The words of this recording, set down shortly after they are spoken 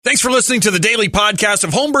Thanks for listening to the daily podcast of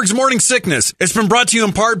Holmbergs Morning Sickness. It's been brought to you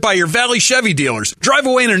in part by your Valley Chevy dealers. Drive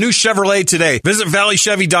away in a new Chevrolet today. Visit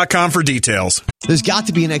valleychevy.com for details. There's got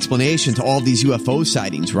to be an explanation to all of these UFO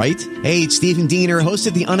sightings, right? Hey, it's Stephen Diener, host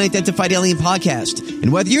of the Unidentified Alien Podcast.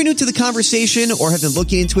 And whether you're new to the conversation or have been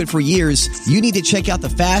looking into it for years, you need to check out the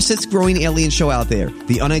fastest growing alien show out there,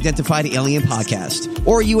 the Unidentified Alien Podcast,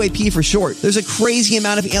 or UAP for short. There's a crazy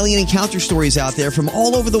amount of alien encounter stories out there from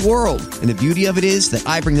all over the world. And the beauty of it is that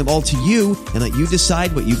I bring them all to you and let you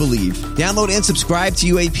decide what you believe. Download and subscribe to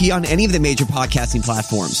UAP on any of the major podcasting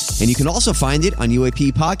platforms. And you can also find it on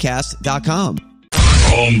UAPpodcast.com.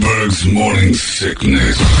 Holmbergs Morning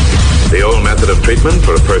Sickness. The old method of treatment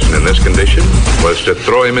for a person in this condition was to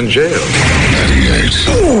throw him in jail. 98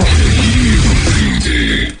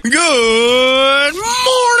 KUPD. Good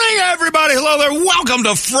morning, everybody. Hello there. Welcome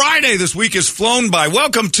to Friday. This week has flown by.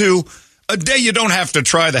 Welcome to a day you don't have to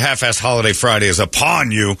try. The half-ass holiday Friday is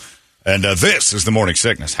upon you. And this is the Morning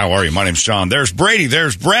Sickness. How are you? My name's John. There's Brady.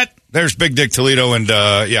 There's Brett. There's Big Dick Toledo. And,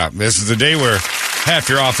 this is the day where half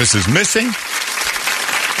your office is missing.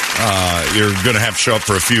 You're going to have to show up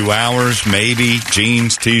for a few hours, maybe.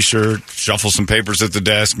 Jeans, T-shirt, shuffle some papers at the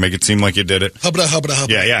desk, make it seem like you did it. Hubba hubba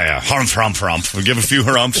hubba. Yeah. Hump. We'll give a few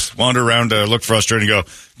humps, wander around, look frustrated, and go,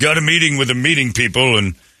 got a meeting with the meeting people,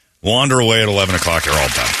 and wander away at 11 o'clock. You're all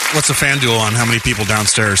done. What's the fan duel on how many people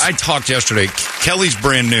downstairs? I talked yesterday. Kelly's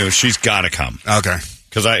brand new. She's got to come. Okay.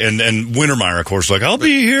 Because and Wintermeyer, of course, like, I'll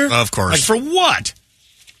be here. Of course. Like, for what?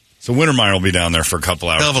 So Wintermeyer will be down there for a couple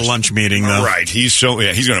hours. They'll have a lunch meeting, though. Right. He's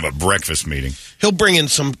going to have a breakfast meeting. He'll bring in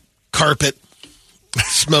some carpet,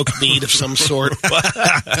 smoked meat of some sort.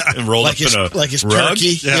 And roll like up his rug?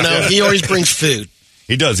 turkey. Yeah. He always brings food.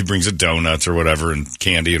 He does. He brings donuts or whatever and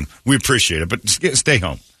candy, and we appreciate it. But stay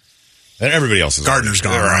home. And everybody else is Gardner's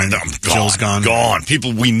gone, right? Jill's gone. Gone.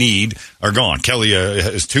 People we need are gone. Kelly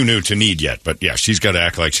is too new to need yet, but yeah, she's got to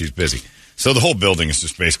act like she's busy. So the whole building is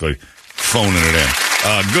just basically phoning it in.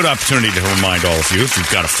 Good opportunity to remind all of you, if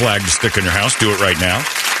you've got a flag to stick in your house, do it right now.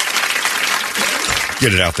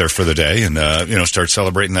 Get it out there for the day and, start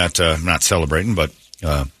celebrating that, not celebrating, but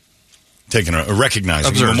taking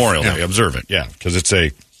recognizing Memorial Day. Observe it, yeah, because it's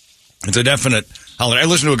a definite holiday. I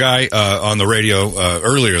listened to a guy on the radio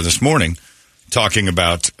earlier this morning talking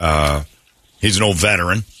about he's an old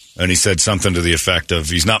veteran, and he said something to the effect of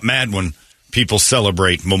he's not mad when people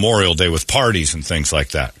celebrate Memorial Day with parties and things like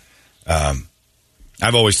that.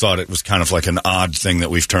 I've always thought it was kind of like an odd thing that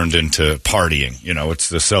we've turned into partying. It's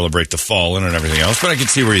to celebrate the fallen and everything else. But I can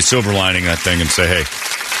see where he's silver lining that thing and say, hey,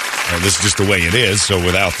 this is just the way it is. So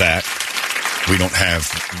without that, we don't have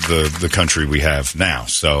the country we have now.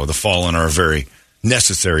 So the fallen are a very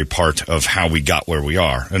necessary part of how we got where we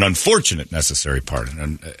are. An unfortunate necessary part.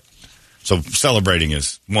 And so celebrating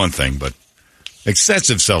is one thing, but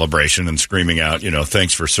excessive celebration and screaming out,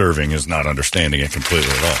 thanks for serving is not understanding it completely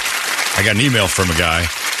at all. I got an email from a guy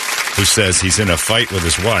who says he's in a fight with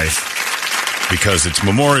his wife because it's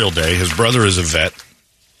Memorial Day. His brother is a vet,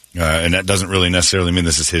 and that doesn't really necessarily mean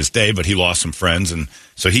this is his day, but he lost some friends, and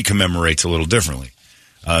so he commemorates a little differently.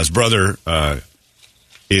 His brother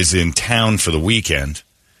is in town for the weekend,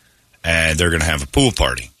 and they're going to have a pool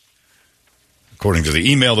party. According to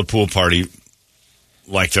the email, the pool party,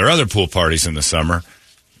 like their other pool parties in the summer,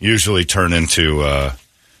 usually turn into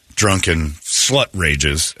drunken slut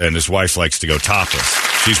rages, and his wife likes to go topless.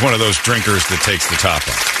 She's one of those drinkers that takes the top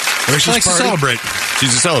off. She likes to celebrate.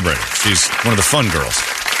 She's a celebrator. She's one of the fun girls.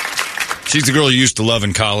 She's the girl you used to love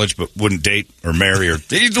in college but wouldn't date or marry her.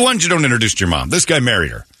 The ones you don't introduce to your mom. This guy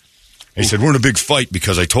married her. He said, we're in a big fight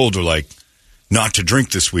because I told her, not to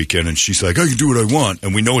drink this weekend, and she's like, I can do what I want,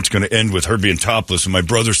 and we know it's going to end with her being topless, and my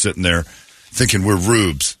brother sitting there thinking we're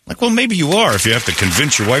rubes. Well, maybe you are if you have to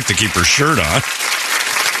convince your wife to keep her shirt on.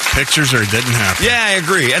 Pictures or it didn't happen. Yeah, I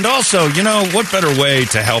agree. And also, what better way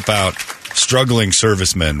to help out struggling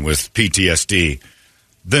servicemen with PTSD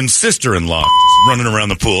than sister-in-law running around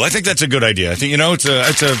the pool? I think that's a good idea. I think, it's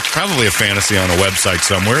probably a fantasy on a website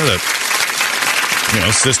somewhere that,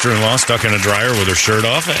 sister-in-law stuck in a dryer with her shirt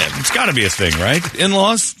off. It's got to be a thing, right?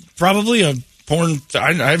 In-laws, probably a porn.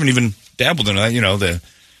 I haven't even dabbled in that,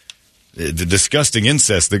 the disgusting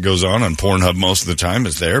incest that goes on Pornhub most of the time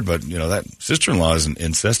is there, but, that sister-in-law isn't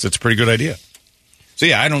incest. It's a pretty good idea. So,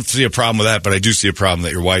 yeah, I don't see a problem with that, but I do see a problem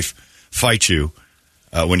that your wife fights you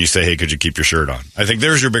when you say, hey, could you keep your shirt on? I think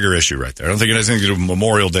there's your bigger issue right there. I don't think it has anything to do with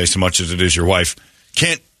Memorial Day so much as it is your wife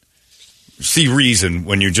can't see reason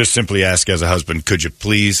when you just simply ask as a husband, could you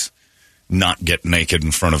please not get naked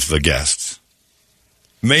in front of the guests?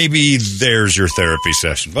 Maybe there's your therapy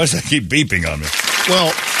session. Why does that keep beeping on me?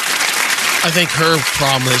 Well, I think her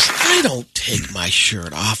problem is I don't take my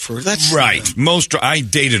shirt off. That's right. I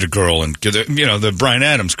dated a girl, and the Bryan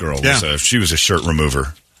Adams girl she was a shirt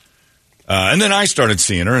remover, and then I started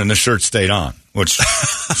seeing her, and the shirt stayed on, which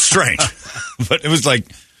strange, but it was like.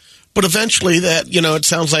 But eventually, it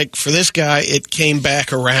sounds like for this guy, it came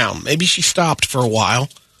back around. Maybe she stopped for a while.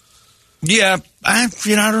 Yeah, I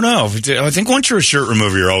don't know. I think once you're a shirt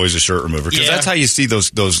remover, you're always a shirt remover because that's how you see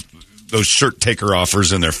those shirt taker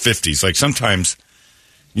offers in their 50s. Like sometimes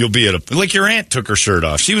you'll be like your aunt took her shirt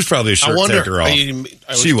off. She was probably a shirt taker off.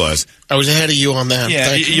 She was. I was ahead of you on that.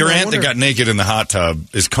 Yeah, your aunt that got naked in the hot tub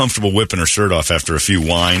is comfortable whipping her shirt off after a few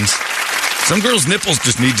wines. Some girls' nipples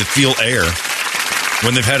just need to feel air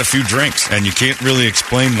when they've had a few drinks, and you can't really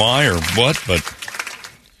explain why or what, but.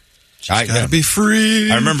 I gotta be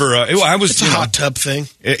free. I remember It's a hot tub thing.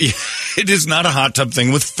 It is not a hot tub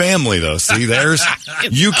thing with family, though. See,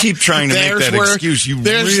 you keep trying to make that excuse. You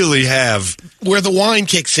really have where the wine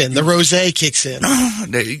kicks in, the rosé kicks in.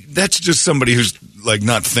 That's just somebody who's like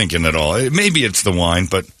not thinking at all. Maybe it's the wine,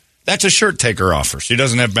 but that's a shirt taker offer. She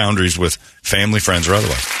doesn't have boundaries with family, friends, or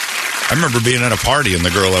otherwise. I remember being at a party and the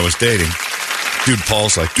girl I was dating, dude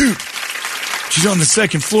Paul's like, dude. She's on the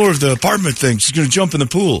second floor of the apartment thing. She's going to jump in the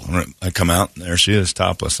pool. I come out, and there she is,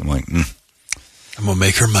 topless. I'm like, I'm going to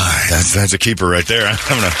make her mine. That's a keeper right there. I'm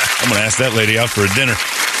going to ask that lady out for a dinner.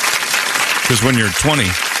 Because when you're 20,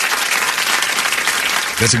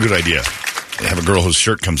 that's a good idea. To have a girl whose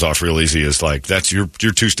shirt comes off real easy is like, you're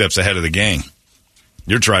 2 steps ahead of the gang.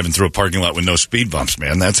 You're driving through a parking lot with no speed bumps,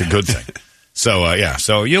 man. That's a good thing. So,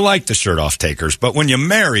 so you like the shirt off takers. But when you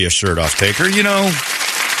marry a shirt off taker, you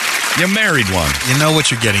married one. You know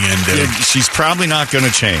what you're getting into. She's probably not going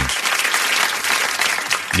to change.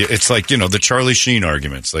 It's like, the Charlie Sheen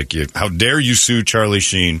arguments. Like, how dare you sue Charlie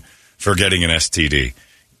Sheen for getting an STD?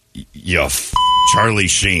 Charlie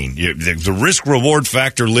Sheen. The risk-reward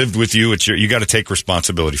factor lived with you. You got to take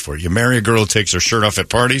responsibility for it. You marry a girl who takes her shirt off at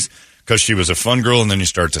parties because she was a fun girl, and then you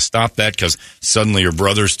start to stop that because suddenly your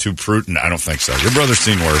brother's too prudent. I don't think so. Your brother's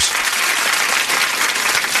seen worse.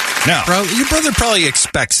 Now, your brother probably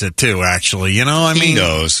expects it too. Actually, he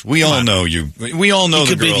knows. We all know you. We all know he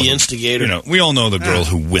the could girl. Be the instigator. We all know the girl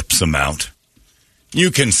who whips him out.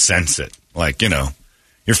 You can sense it. Like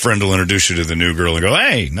your friend will introduce you to the new girl and go,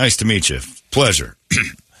 "Hey, nice to meet you. Pleasure.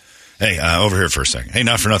 Hey, over here for a second. Hey,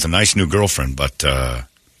 not for nothing. Nice new girlfriend, but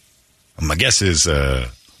my guess is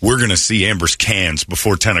we're going to see Amber's cans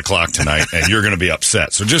before 10 o'clock tonight, and you're going to be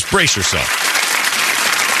upset. So just brace yourself."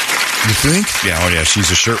 You think? Yeah, she's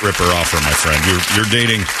a shirt ripper offer, my friend.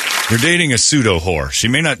 You're dating a pseudo whore. She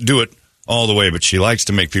may not do it all the way, but she likes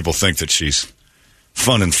to make people think that she's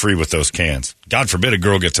fun and free with those cans. God forbid a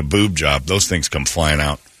girl gets a boob job. Those things come flying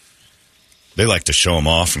out. They like to show them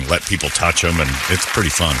off and let people touch them, and it's pretty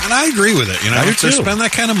fun. And I agree with it. I do too. Spend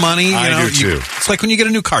that kind of money. I do too. It's like when you get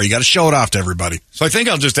a new car, you got to show it off to everybody. So I think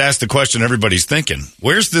I'll just ask the question everybody's thinking: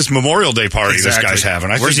 where's this Memorial Day party this guy's having?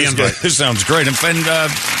 Where's the invite? This sounds great. And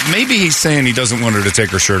maybe he's saying he doesn't want her to take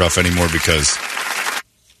her shirt off anymore because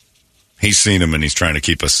he's seen him and he's trying to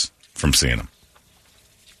keep us from seeing him.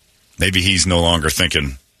 Maybe he's no longer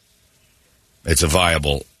thinking it's a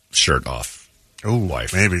viable shirt off. Oh,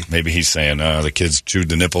 wife. Maybe he's saying the kids chewed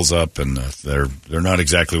the nipples up and they're not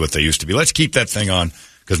exactly what they used to be. Let's keep that thing on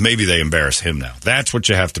because maybe they embarrass him now. That's what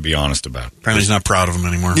you have to be honest about. Apparently he's not proud of him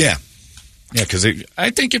anymore. Yeah, because I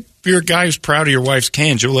think if you're a guy who's proud of your wife's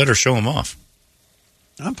cans, you'll let her show them off.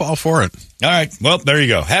 I'm all for it. All right. Well, there you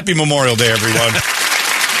go. Happy Memorial Day, everyone.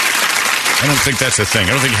 I don't think that's a thing. I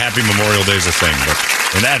don't think Happy Memorial Day is a thing, but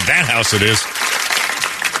in that house it is.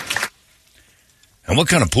 And what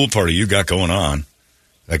kind of pool party you got going on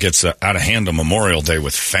that gets out of hand on Memorial Day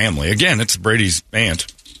with family? Again, it's Brady's aunt.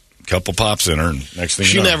 Couple pops in her, and next thing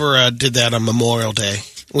she you know. She never did that on Memorial Day.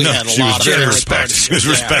 We had a lot of respect. She was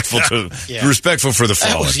respectful respectful for the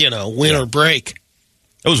fallen. That was, winter break.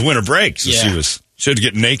 It was winter break, so she had to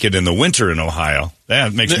get naked in the winter in Ohio.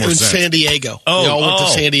 That makes more sense. In San Diego. We all went to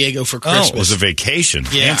San Diego for Christmas. It was a vacation.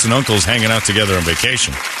 Yeah. Aunts and uncles hanging out together on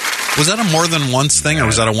vacation. Was that a more than once thing, or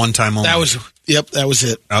was that a one-time only? That was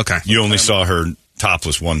it. Okay. You only saw her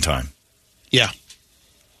topless one time. Yeah.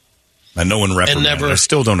 And no one reprimanded. I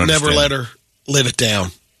still don't understand. Never let her live it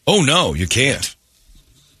down. Oh, no, you can't.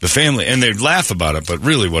 The family, and they'd laugh about it, but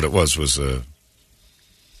really what it was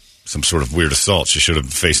some sort of weird assault. She should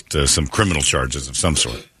have faced some criminal charges of some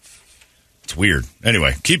sort. It's weird.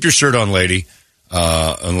 Anyway, keep your shirt on, lady,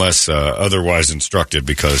 unless otherwise instructed,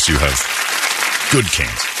 because you have good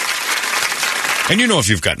cans. And you know if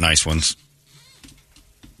you've got nice ones.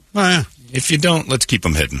 Oh, yeah. If you don't, let's keep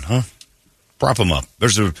them hidden, huh? Prop them up.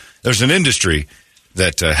 There's an industry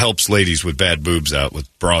that helps ladies with bad boobs out with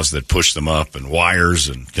bras that push them up and wires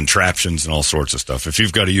and contraptions and all sorts of stuff. If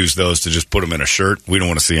you've got to use those to just put them in a shirt, we don't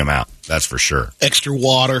want to see them out. That's for sure. Extra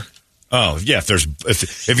water. Oh, yeah.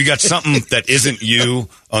 If you got something that isn't you,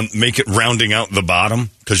 make it rounding out the bottom,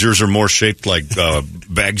 because yours are more shaped like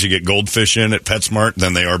bags you get goldfish in at PetSmart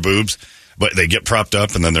than they are boobs. But they get propped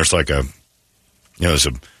up, and then there's like there's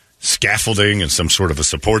a scaffolding and some sort of a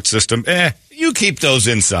support system. You keep those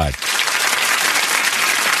inside.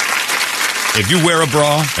 If you wear a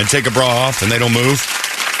bra and take a bra off and they don't move,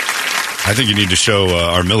 I think you need to show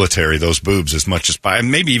our military those boobs as much as possible.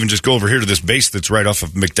 Maybe even just go over here to this base that's right off of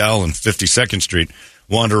McDowell and 52nd Street,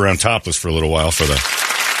 wander around topless for a little while for the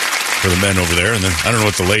men over there. And then I don't know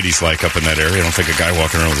what the ladies like up in that area. I don't think a guy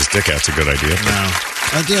walking around with his dick out's a good idea. No.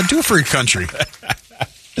 Do it for your country.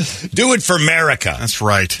 Do it for America. That's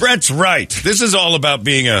right. Brett's right. This is all about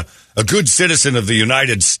being a good citizen of the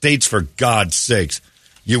United States, for God's sakes.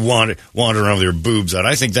 You wander around with your boobs out.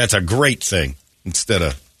 I think that's a great thing instead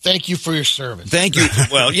of... Thank you for your service. Thank you.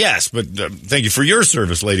 Well, yes, but thank you for your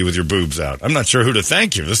service, lady with your boobs out. I'm not sure who to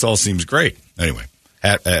thank you. This all seems great. Anyway,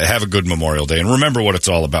 have a good Memorial Day, and remember what it's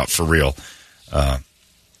all about for real.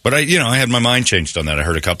 But I had my mind changed on that. I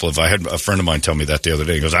had a friend of mine tell me that the other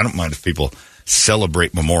day. He goes, I don't mind if people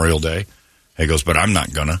celebrate Memorial Day. He goes, but I'm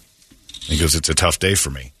not gonna. He goes, it's a tough day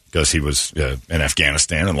for me. Because he was in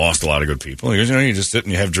Afghanistan and lost a lot of good people. He goes, you just sit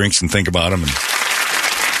and you have drinks and think about them, and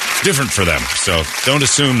it's different for them. So don't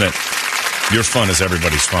assume that your fun is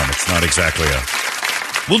everybody's fun. It's not exactly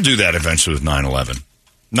we'll do that eventually with 9/11.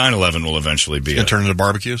 9/11 will eventually be... It's going to turn into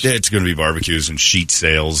barbecues? Yeah, it's going to be barbecues and sheet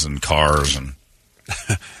sales and cars and...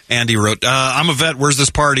 Andy wrote, I'm a vet, where's this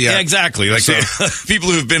party at? Yeah, exactly. Like people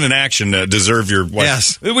who have been in action deserve your wife.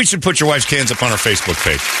 Yes. We should put your wife's cans up on our Facebook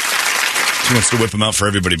page. She wants to whip them out for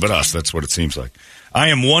everybody but us. That's what it seems like. I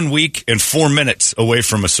am 1 week and 4 minutes away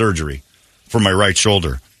from a surgery for my right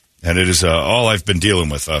shoulder. And it is all I've been dealing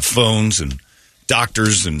with. Phones and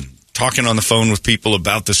doctors and talking on the phone with people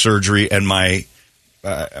about the surgery. And my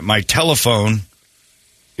telephone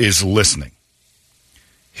is listening.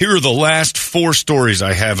 Here are the last 4 stories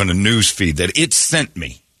I have in a news feed that it sent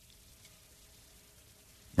me.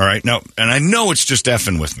 All right. Now, and I know it's just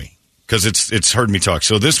effing with me, because it's heard me talk.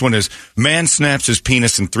 So this one is, man snaps his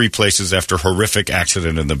penis in 3 places after horrific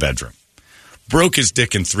accident in the bedroom. Broke his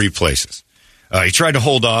dick in 3 places. He tried to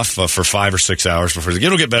hold off for 5 or 6 hours before he said,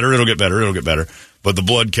 it'll get better. But the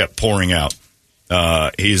blood kept pouring out.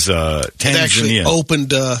 He's Tanzania. It actually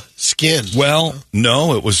opened skin. Well,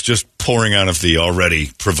 no, it was just pouring out of the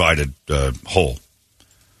already provided hole.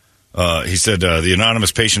 He said the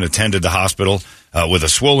anonymous patient attended the hospital with a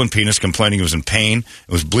swollen penis, complaining he was in pain.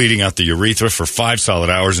 It was bleeding out the urethra for 5 solid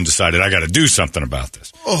hours, and decided, I got to do something about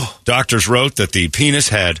this. Oh. Doctors wrote that the penis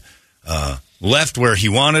had left where he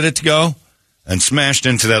wanted it to go and smashed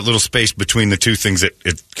into that little space between the 2 things that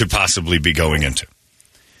it could possibly be going into.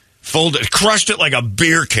 Crushed it like a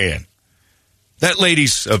beer can. That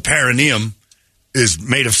lady's perineum is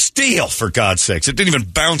made of steel, for God's sakes. It didn't even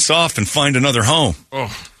bounce off and find another home.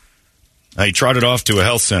 Oh. He trotted off to a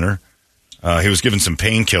health center. He was given some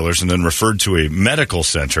painkillers and then referred to a medical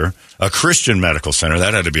center, a Christian medical center.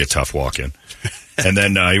 That had to be a tough walk-in. And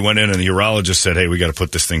then he went in and the urologist said, hey, we got to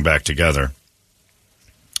put this thing back together.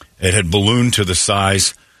 It had ballooned to the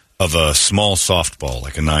size of a small softball,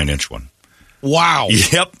 like a 9-inch one. Wow.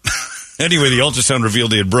 Yep. Anyway, the ultrasound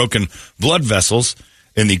revealed he had broken blood vessels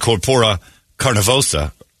in the corpora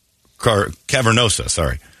cavernosa,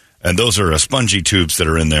 and those are spongy tubes that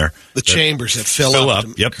are in there. The chambers that fill up.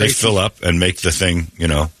 Yep, they fill up and make the thing,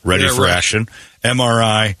 ready for action.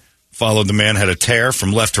 MRI followed the man had a tear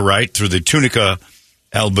from left to right through the tunica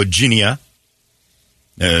albuginea,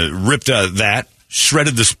 ripped that.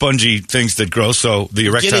 Shredded the spongy things that grow, so the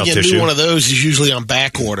erectile tissue. Getting a new one of those is usually on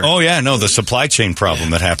back order. Oh, yeah, no, the supply chain problem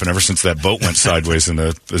that happened ever since that boat went sideways in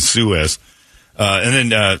the Suez.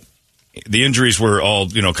 And then the injuries were all,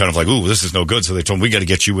 kind of like, ooh, this is no good. So they told him, we got to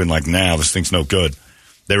get you in like now. This thing's no good.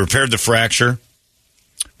 They repaired the fracture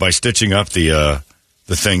by stitching up the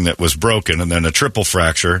thing that was broken, and then a triple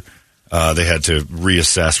fracture they had to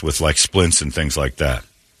reassess with like splints and things like that.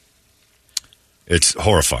 It's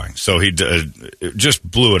horrifying. So he just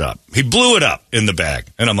blew it up. He blew it up in the bag.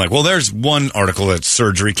 And I'm like, well, there's one article that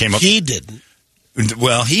surgery came up. He didn't.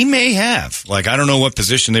 Well, he may have. Like, I don't know what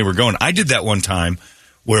position they were going. I did that one time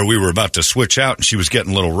where we were about to switch out and she was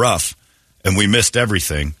getting a little rough and we missed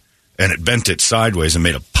everything and it bent it sideways and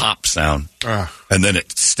made a pop sound. And then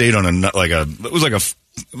it stayed on it was like a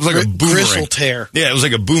boomerang. Gristle tear. Yeah, it was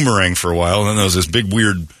like a boomerang for a while. And then there was this big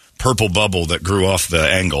weird purple bubble that grew off the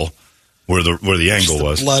angle. where the angle the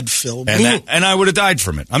was. Blood filled. And I would have died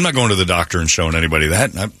from it. I'm not going to the doctor and showing anybody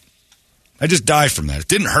that. I just died from that. It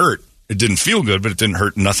didn't hurt. It didn't feel good, but it didn't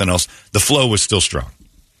hurt. Nothing else. The flow was still strong.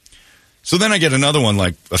 So then I get another one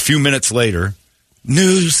like a few minutes later.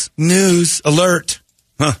 News alert.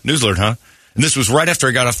 News alert, huh? And this was right after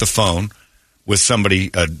I got off the phone with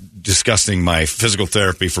somebody discussing my physical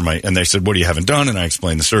therapy and they said, what you haven't done? And I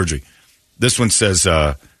explained the surgery. This one says,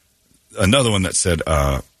 another one that said,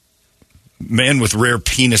 man with rare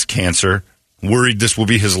penis cancer, worried this will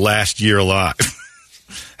be his last year alive,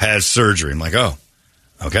 has surgery. I'm like, oh,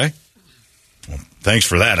 okay. Well, thanks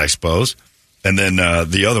for that, I suppose. And then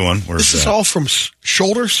the other one. This is all from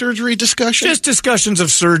shoulder surgery discussion? Just discussions of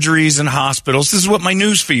surgeries and hospitals. This is what my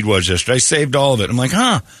news feed was yesterday. I saved all of it. I'm like,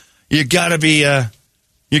 you got to be,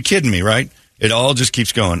 you're kidding me, right? It all just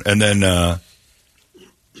keeps going. And then the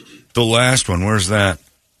last one, where's that?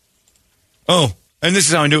 Oh, and this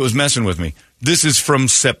is how I knew it was messing with me. This is from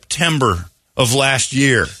September of last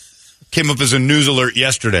year. Came up as a news alert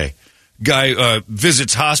yesterday. Guy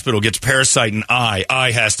visits hospital, gets parasite in eye.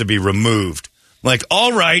 Eye has to be removed. Like,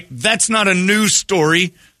 all right, that's not a news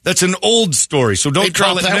story. That's an old story. So don't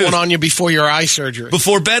call it news. They dropped that one on you before your eye surgery.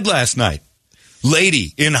 Before bed last night.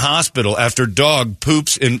 Lady in hospital after dog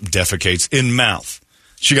poops and defecates in mouth.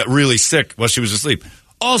 She got really sick while she was asleep.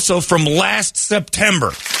 Also from last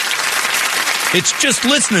September. It's just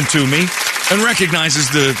listening to me and recognizes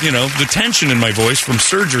the tension in my voice from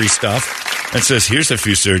surgery stuff and says, here's a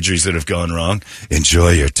few surgeries that have gone wrong. Enjoy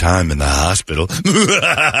your time in the hospital.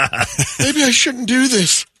 Maybe I shouldn't do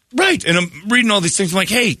this. Right. And I'm reading all these things. I'm like,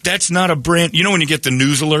 hey, that's not a brand. You know when you get the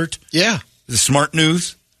news alert? Yeah. The smart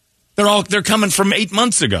news? They're coming from 8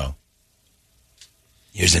 months ago.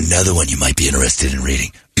 Here's another one you might be interested in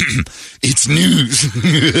reading. It's news.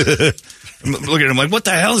 Look at him like, what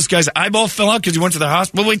the hell? This guy's eyeball fell out because he went to the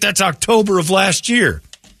hospital. Wait, that's October of last year.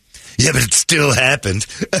 Yeah, but it still happened.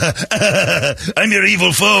 I'm your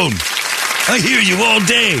evil phone. I hear you all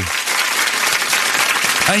day.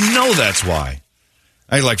 I know that's why.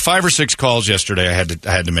 I had like 5 or 6 calls yesterday I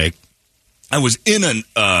had to make. I was in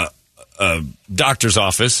a doctor's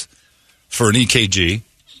office for an EKG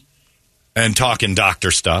and talking doctor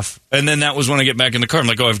stuff. And then that was when I get back in the car. I'm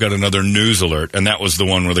like, I've got another news alert. And that was the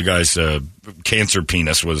one where the guy's cancer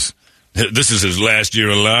penis was, this is his last year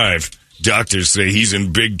alive. Doctors say he's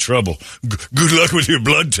in big trouble. Good luck with your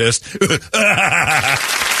blood test. It's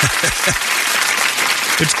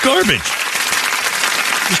garbage.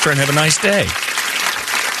 Just trying to have a nice day.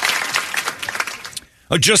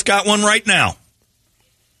 I just got one right now.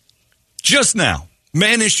 Just now.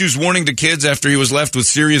 Man issues warning to kids after he was left with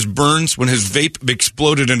serious burns when his vape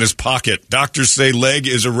exploded in his pocket. Doctors say leg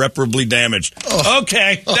is irreparably damaged. Oh.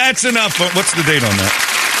 Okay, that's enough. What's the date on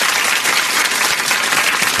that?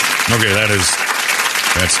 Okay,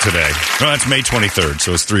 that's today. No, that's May 23rd,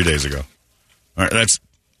 so it's 3 days ago. All right, that's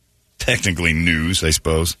technically news, I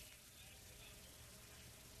suppose.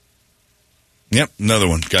 Yep, another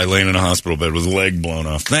one. Guy laying in a hospital bed with a leg blown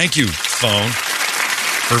off. Thank you, phone.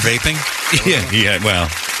 For vaping? Yeah, well,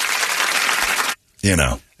 you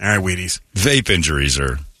know. All right, Wheaties. Vape injuries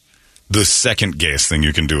are the second gayest thing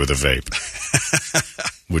you can do with a vape,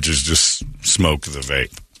 which is just smoke the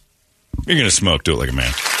vape. If you're going to smoke, do it like a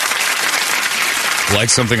man. Light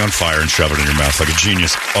something on fire and shove it in your mouth like a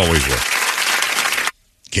genius. Always will.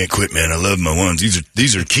 Can't quit, man. I love my ones.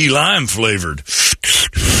 These are key lime flavored.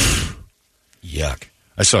 Yuck.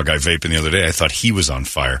 I saw a guy vaping the other day. I thought he was on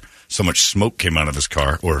fire. So much smoke came out of his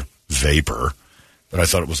car, or vapor, but I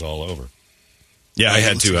thought it was all over. Yeah, I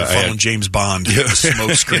had to. Following James Bond, the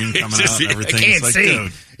smoke screen coming out and everything. I can't see.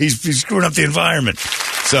 Dude. He's screwing up the environment.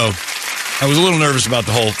 So I was a little nervous about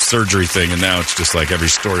the whole surgery thing, and now it's just like every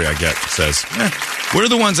story I get says, what are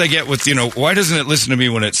the ones I get with, why doesn't it listen to me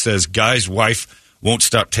when it says guy's wife won't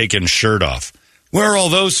stop taking shirt off? Where are all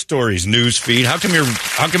those stories, news feed? How come you're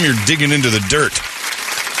digging into the dirt?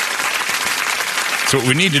 So what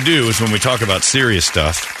we need to do is when we talk about serious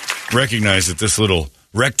stuff, recognize that this little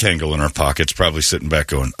rectangle in our pocket's probably sitting back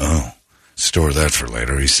going, oh, store that for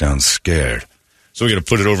later. He sounds scared. So we got to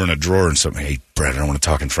put it over in a drawer and something. Hey, Brad, I don't want to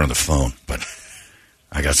talk in front of the phone, but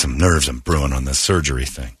I got some nerves I'm brewing on this surgery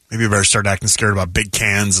thing. Maybe you better start acting scared about big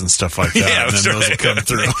cans and stuff like that. Yeah, and then those will come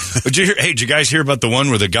through. Did you guys hear about the one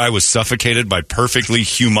where the guy was suffocated by perfectly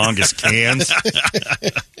humongous cans?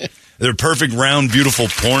 They're perfect, round, beautiful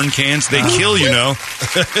porn cans. They kill, Let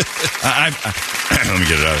me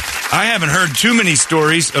get it out. I haven't heard too many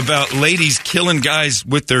stories about ladies killing guys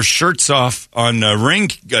with their shirts off on Ring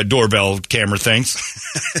doorbell camera things.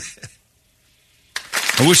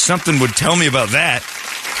 I wish something would tell me about that.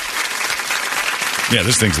 Yeah,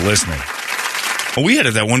 this thing's listening. Well, we had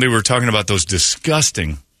it that one day we were talking about those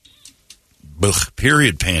disgusting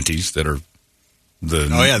period panties that are the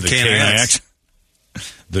KNIX,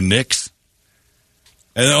 the Knicks.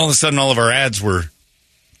 And then all of a sudden all of our ads were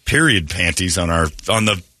period panties on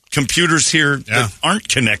the computers here that aren't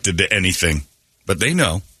connected to anything, but they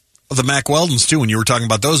know. Well, the Mack Weldons, too, when you were talking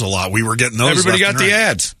about those a lot, we were getting those. Everybody got the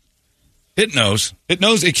ads. It knows. It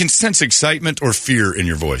knows. It can sense excitement or fear in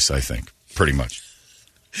your voice, I think, pretty much.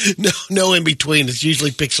 No in between. It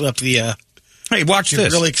usually picks up the... hey, watch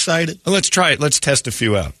this. Really excited. Well, let's try it. Let's test a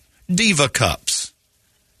few out. Diva Cups.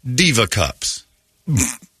 Diva Cups.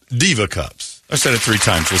 Diva Cups. I said it 3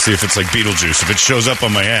 times. We'll see if it's like Beetlejuice. If it shows up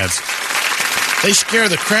on my ads. They scare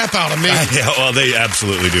the crap out of me. Yeah, well, they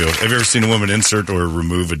absolutely do. Have you ever seen a woman insert or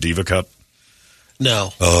remove a Diva Cup?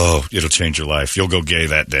 No. Oh, it'll change your life. You'll go gay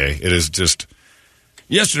that day. It is just...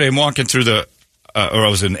 Yesterday, I'm walking through or I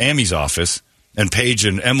was in Amy's office, and Paige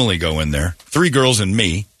and Emily go in there. 3 girls and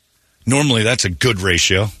me. Normally, that's a good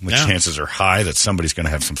ratio. The chances are high that somebody's going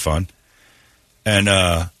to have some fun. And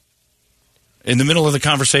in the middle of the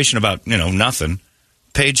conversation about, nothing,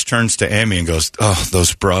 Paige turns to Amy and goes, "Oh,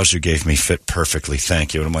 those bras you gave me fit perfectly.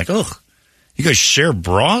 Thank you." And I'm like, "Oh, you guys share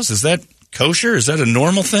bras? Is that kosher? Is that a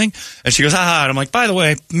normal thing?" And she goes, "Ah." And I'm like, "By the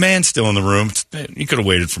way, man's still in the room. You could have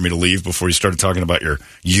waited for me to leave before you started talking about your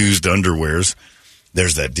used underwears."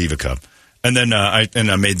 There's that Diva Cup. And then I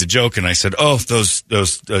made the joke, and I said, "Oh, those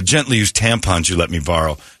gently used tampons you let me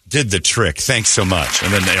borrow did the trick. Thanks so much."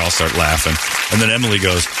 And then they all start laughing. And then Emily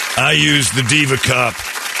goes, "I used the Diva Cup."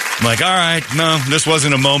 I'm like, "All right, no, this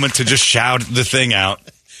wasn't a moment to just shout the thing out.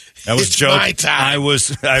 I was joking. My time. I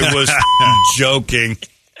was joking.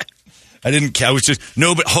 I was just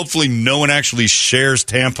but hopefully no one actually shares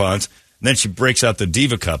tampons." And then she breaks out the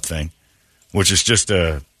Diva Cup thing, which is just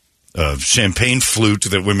a champagne flute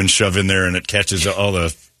that women shove in there, and it catches all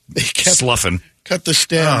the sloughing. Cut the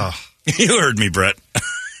stem. Oh, you heard me, Brett.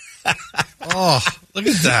 Oh, look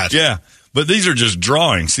at that. Yeah, but these are just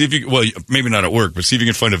drawings. See if you, maybe not at work, but see if you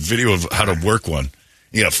can find a video of how to work one.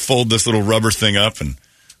 You got to fold this little rubber thing up and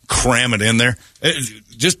cram it in there. It's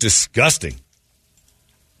just disgusting.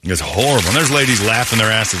 It's horrible. And there's ladies laughing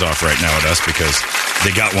their asses off right now at us because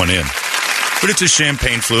they got one in. But it's a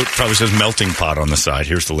champagne flute. Probably says melting pot on the side.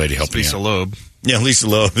 Here's the lady helping Lisa you. Loeb. Yeah, Lisa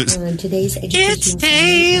Loeb. Today's It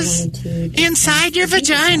stays inside your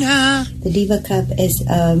vagina. The Diva Cup is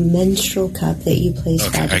a menstrual cup that you place.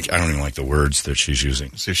 Okay, I don't even like the words that she's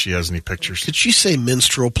using. See if she has any pictures. Could she say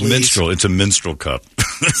minstrel, please? Minstrel. It's a minstrel cup.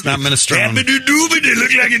 It's not minestrone. Dabba-doo-doo-ba, they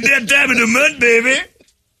look like it's that time of the month, baby.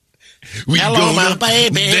 We Hello, my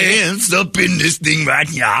baby. Dance up in this thing right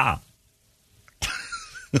here.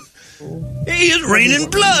 Hey, it's raining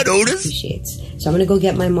blood, Otis. So I'm going to go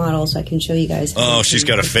get my model so I can show you guys. Oh, she's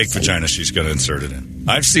got a fake vagina she's going to insert it in.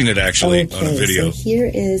 I've seen it actually on a video. So here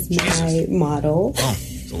is my model. Oh,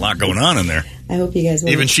 there's a lot going on in there. I hope you guys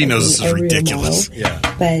will. Even she knows this is ridiculous. Yeah.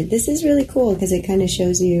 But this is really cool because it kind of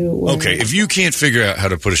shows you. Okay, if you can't figure out how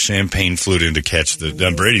to put a champagne flute in to catch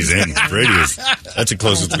Brady's in. Brady is. That's the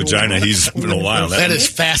closest vagina he's been in a while. That is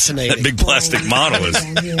fascinating. That big plastic model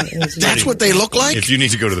is. That's what they look like? If you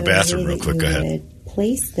need to go to the bathroom real quick, go ahead.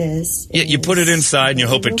 Place this. Yeah, you put it inside and you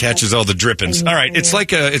hope it catches all the drippings. All right, it's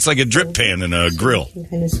like a drip pan in a grill.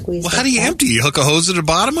 Well, how do you empty? You hook a hose at the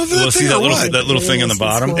bottom of it? Well, see that little thing on the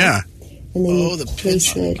bottom? Yeah. And then you the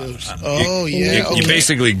place it. You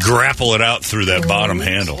basically grapple it out through that bottom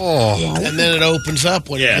handle. Oh, and then it opens up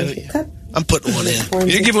when you get it. I'm putting one in.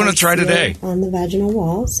 You give one a try today. On the vaginal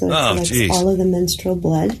wall, so it collects all of the menstrual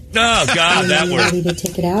blood. Oh, God, that works. When you're ready to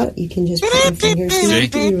take it out, you can just put your fingers in. You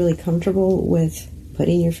have to be really comfortable with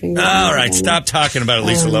putting your finger. All right, stop talking about it,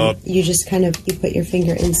 Lisa Loeb. You just you put your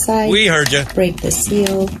finger inside. We heard you. Break the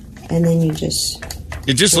seal, and then you just.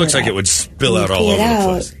 It just looks like it would spill out all over the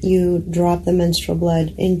place. You drop the menstrual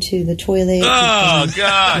blood into the toilet. Oh,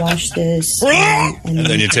 God. Wash this. And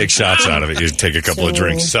then you take shots out of it. You take a couple of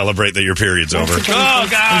drinks. Celebrate that your period's over. Oh,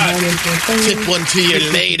 God. Tip one to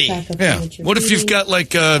your lady. Yeah. What if you've got,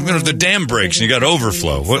 the dam breaks and you got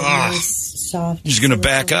overflow? What? You're just going to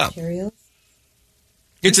back up.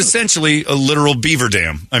 It's essentially a literal beaver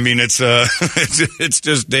dam. I mean, it's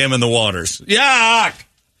just damming the waters. Yuck!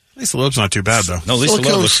 Lisa Loeb's not too bad, though. No, Lisa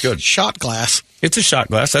Loeb looks good. Shot glass. It's a shot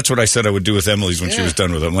glass. That's what I said I would do with Emily's when she was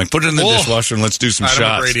done with it. I'm like, put it in the dishwasher and let's do some shots.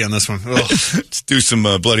 I'm Brady on this one. Let's do some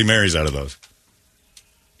Bloody Marys out of those.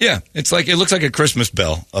 Yeah, it looks like a Christmas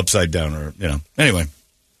bell upside down, or Anyway,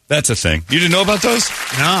 that's a thing. You didn't know about those?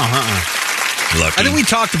 No, Lucky. I think we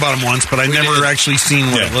talked about them once, but I never actually seen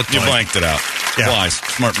what it looked like. You blanked it out. Yeah. Wise.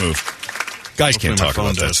 Smart move. Guys can't talk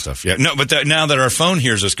about that stuff. Yeah, no, but now that our phone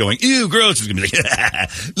hears us going, ew, gross, it's going to be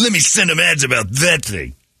like, let me send them ads about that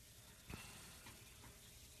thing.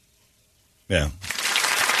 Yeah.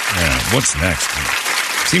 What's next?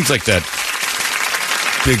 Seems like that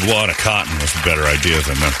big wad of cotton was a better idea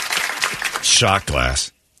than the shot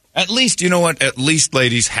glass. At least, you know what? At least,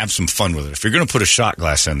 ladies, have some fun with it. If you're going to put a shot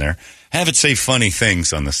glass in there, have it say funny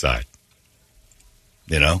things on the side.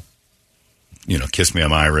 You know, Kiss Me,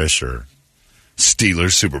 I'm Irish, or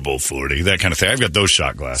Steelers, Super Bowl 40, that kind of thing. I've got those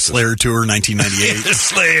shot glasses. Slayer Tour, 1998.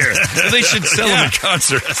 Slayer. They should sell them at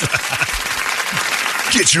concerts.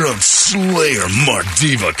 Get your own Slayer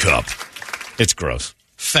Mardiva cup. It's gross.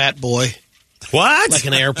 Fat boy. What? Like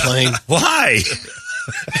an airplane. Why?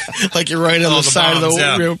 Like you're right on the side bombs, of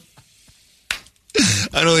the room.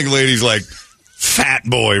 I don't think ladies like fat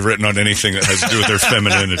boy written on anything that has to do with their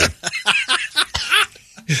femininity.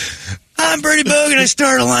 I'm Bertie Bogan. I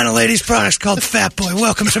started a line of ladies' products called Fat Boy.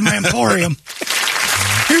 Welcome to my emporium.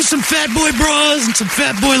 Here's some Fat Boy bras and some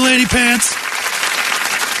Fat Boy lady pants.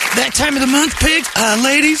 That time of the month,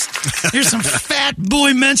 ladies, here's some Fat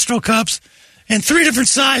Boy menstrual cups in 3 different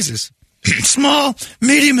sizes. Small,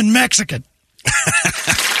 medium, and Mexican.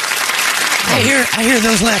 I hear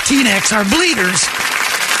those Latinx are bleeders.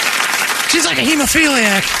 She's like a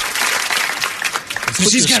hemophiliac. So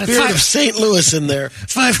she's got a spirit of St. Louis in there.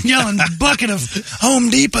 5-gallon bucket of Home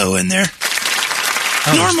Depot in there.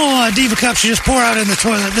 Normal Diva cups you just pour out in the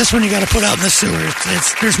toilet. This one you got to put out in the sewer.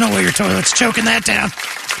 There's no way your toilet's choking that down.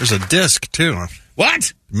 There's a disc, too.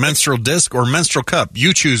 What? Menstrual disc or menstrual cup.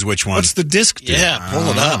 You choose which one. What's the disc do? Yeah, pull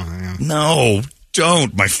it up. No,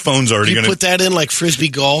 don't. My phone's already going to... You put that in like Frisbee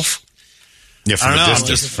golf? Yeah, from a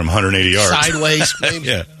distance, from 180 yards. Sideways, maybe?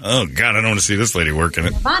 Yeah. Oh, God, I don't want to see this lady working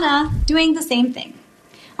it. Nirvana doing the same thing.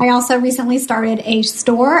 I also recently started a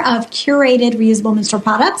store of curated reusable menstrual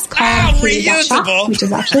products called KUPD.shop, which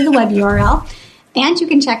is actually the web URL, and you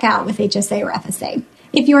can check out with HSA or FSA.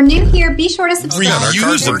 If you're new here, be sure to subscribe.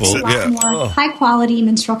 There's a lot more high-quality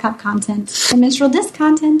menstrual cup content and menstrual disc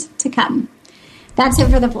content to come. That's it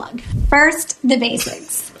for the plug. First, the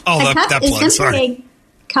basics. Oh, a cup is simply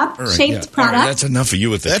a cup-shaped product. Right, that's enough of you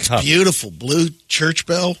with that cup. That's beautiful. Blue church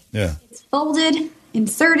bell. Yeah. It's folded,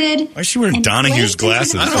 inserted. Why is she wearing Donahue's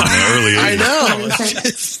glasses from the early 80s? I know.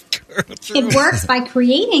 It works by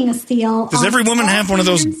creating a seal. Does every woman have one of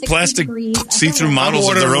those plastic see-through models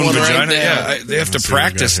of their own vagina? Yeah, they have to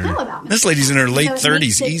practice. This lady's in her late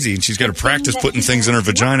 30s, easy, and she's got to practice putting things in her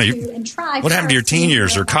vagina. What happened to your teen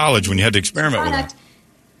years or college when you had to experiment with it?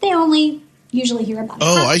 They only usually hear about it.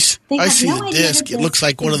 Oh, I see the disc. It looks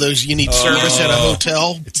like one of those you need service at a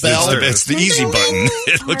hotel bell. It's the easy button.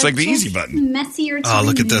 It looks like the easy button. Messier. Oh,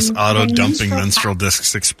 look at this auto-dumping menstrual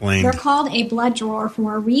discs explained. They're called a blood drawer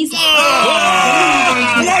for a reason.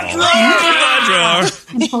 Blood drawer!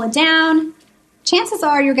 And pull it down. Chances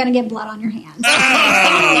are you're going to get blood on your hands. All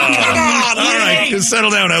right,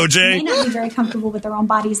 settle down, OJ. They may not be very comfortable with their own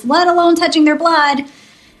bodies, let alone touching their blood.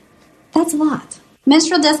 That's a lot.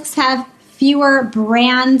 Menstrual discs have fewer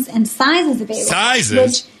brands and sizes available. Sizes?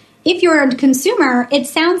 Which, if you're a consumer, it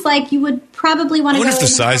sounds like you would probably want to go. I wonder if the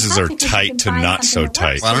sizes are tight to not so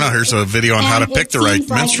tight. Well, I don't know. Here's a video on how to pick the right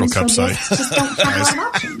menstrual cup size.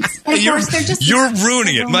 You're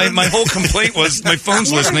ruining it. My whole complaint was my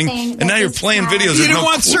phone's listening, and now you're playing videos. You don't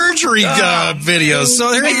want surgery videos,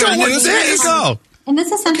 so there you go. And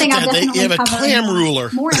this is something I'll definitely You have a clam ruler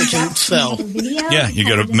more that can sell. Yeah, you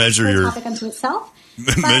got to measure your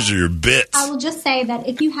bits. I will just say that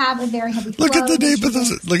if you have a very heavy flow, look at the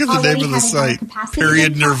name of the site.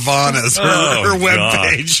 Period Nirvana's her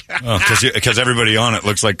webpage. Because everybody on it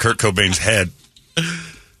looks like Kurt Cobain's head.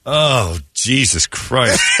 Oh, Jesus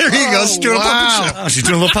Christ. There you go. She's doing a puppet show. Oh, she's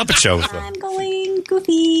doing a little puppet show. I'm going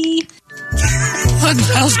goofy. What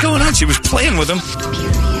the hell's going on? She was playing with him.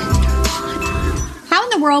 How in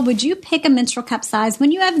the world would you pick a menstrual cup size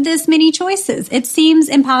when you have this many choices? It seems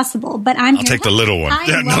impossible, but I'll take the little one.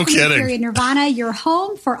 Yeah, no kidding. Period Nirvana, your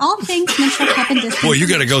home for all things menstrual cup and disc. Well, you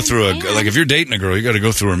got to go through if you're dating a girl, you got to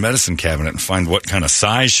go through her medicine cabinet and find what kind of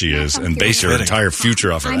size she is and base your entire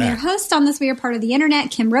future off of that. I'm your host on this weird part of the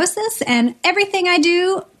internet, Kim Rosas, and everything I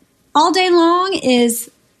do all day long is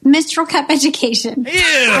menstrual cup education. Ew.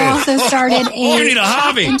 I also started need a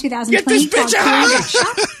hobby in 2020 Get this bitch called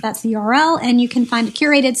Shop. That's the URL, and you can find a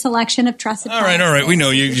curated selection of trusted products. All right. We know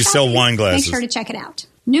you sell wine glasses. Make sure to check it out.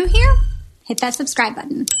 New here? Hit that subscribe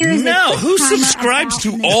button. Who subscribes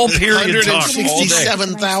to all period talk all day?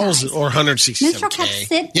 167,000 or 167K. Menstrual cups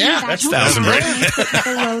sit yeah, that's 1,000,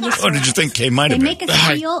 right? What did you think K might have been? They make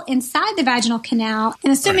a seal inside the vaginal canal,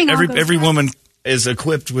 and assuming every woman is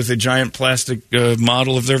equipped with a giant plastic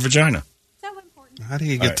model of their vagina. So How do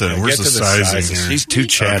you get to where's the sizing here? She's too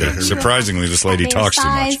chatty. Okay. Surprisingly, this lady talks too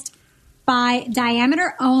much. By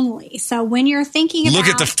diameter only. So when you're thinking about... Look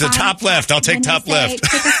at the top left. I'll take top left.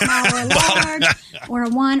 Pick a small or large or a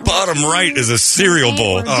 1 or bottom right is a cereal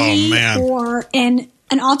bowl. Oh, man. Or in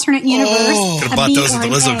an alternate universe. Could have bought those at the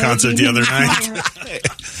Lizzo concert the other night.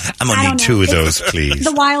 I'm going to need 2 of those, please.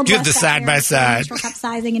 The Wild Give the side-by-side. Cup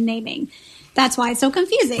sizing and naming. That's why it's so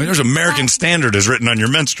confusing. There's American Standard is written on your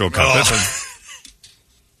menstrual cup.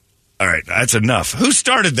 All right, that's enough. Who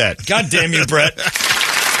started that? God damn you, Brett.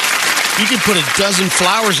 You could put a dozen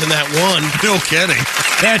flowers in that one. No kidding.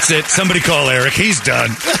 That's it. Somebody call Eric. He's done.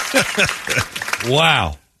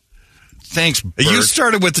 Wow. Thanks, Bert. You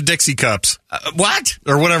started with the Dixie cups. What?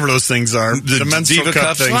 Or whatever those things are. The menstrual Diva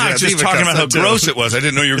cups. things. I was just talking about how gross it was. I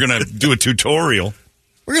didn't know you were going to do a tutorial.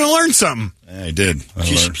 We're going to learn something. I did. Did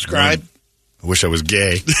you subscribe? I wish I was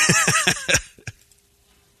gay.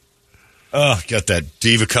 Oh, got that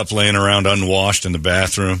Diva cup laying around unwashed in the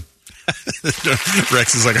bathroom.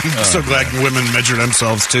 Rex is like, I'm so glad women measure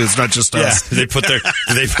themselves too. It's not just us. They put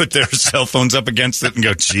their cell phones up against it and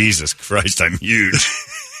go, Jesus Christ, I'm huge.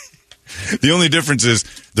 The only difference is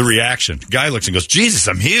the reaction. Guy looks and goes, Jesus,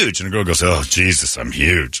 I'm huge. And the girl goes, oh, Jesus, I'm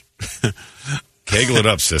huge. Kegel it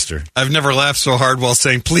up, sister. I've never laughed so hard while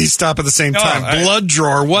saying, please stop at the same time. Blood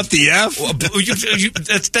drawer, what the F?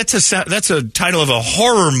 That's a title of a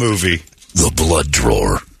horror movie. The Blood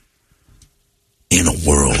Drawer. In a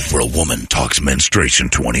world where a woman talks menstruation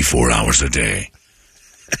 24 hours a day,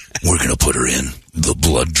 we're going to put her in the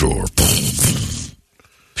blood drawer.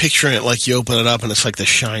 Picturing it like you open it up and it's like The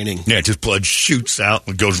Shining. Yeah, just blood shoots out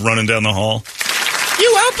and goes running down the hall.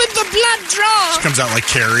 You opened the blood drawer. She comes out like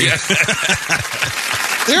Carrie. Yeah.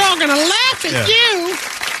 They're all going to laugh at you.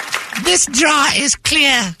 This drawer is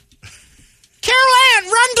clear. Carol Ann,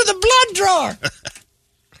 run to the blood drawer.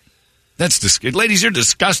 That's disgusting. Ladies, you're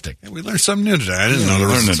disgusting. Yeah, we learned something new today. I didn't know there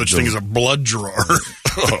was such thing as a blood drawer.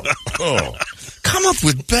 Come up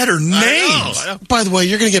with better names. I know. By the way,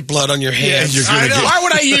 you're going to get blood on your hands. Why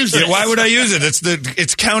would I use it? Why would I use it?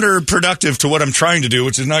 It's counterproductive to what I'm trying to do,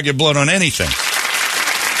 which is not get blood on anything.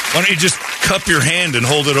 Why don't you just cup your hand and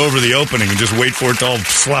hold it over the opening and just wait for it to all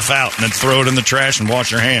slough out and then throw it in the trash and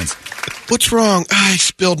wash your hands? What's wrong? I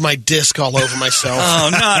spilled my disc all over myself. Oh,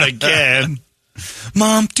 not again.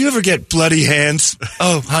 Mom, do you ever get bloody hands?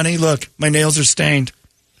 Oh, honey, look, my nails are stained.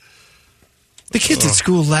 The kids at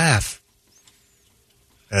school laugh.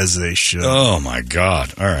 As they should. Oh, my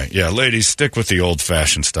God. All right. Yeah, ladies, stick with the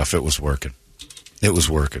old-fashioned stuff. It was working.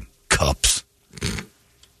 Cups.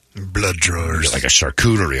 Blood drawers. Get like a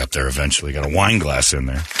charcuterie up there eventually. Got a wine glass in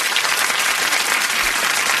there.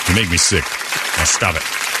 You make me sick. Now stop it.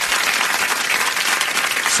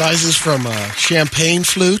 Sizes from a champagne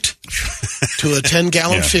flute to a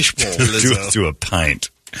 10-gallon fishbowl. To a pint.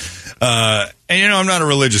 And, I'm not a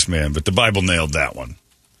religious man, but the Bible nailed that one.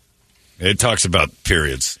 It talks about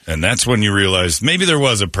periods. And that's when you realize maybe there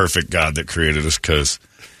was a perfect God that created us because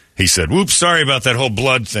he said, whoops, sorry about that whole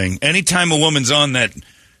blood thing. Anytime a woman's on that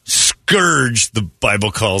scourge, the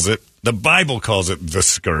Bible calls it the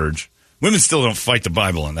scourge. Women still don't fight the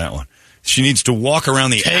Bible on that one. She needs to walk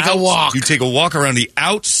around You take a walk around the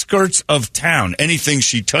outskirts of town. Anything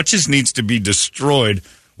she touches needs to be destroyed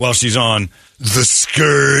while she's on the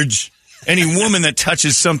scourge. Any woman that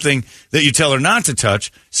touches something that you tell her not to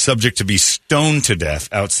touch, subject to be stoned to death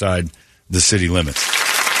outside the city limits.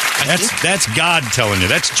 That's God telling you.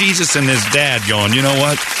 That's Jesus and his dad going, you know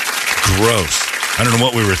what? Gross. I don't know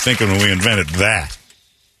what we were thinking when we invented that.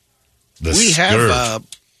 The scourge.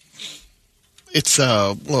 It's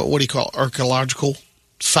what do you call it? Archaeological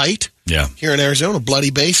site? Yeah. Here in Arizona, Bloody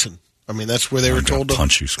Basin. I mean, that's where they were told to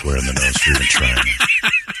punch you square in the nose for even trying.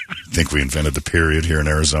 Think we invented the period here in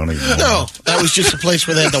Arizona? No, that was just a place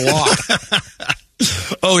where they had to walk.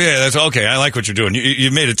 Oh yeah, that's okay. I like what you're doing.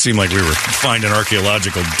 You made it seem like we were finding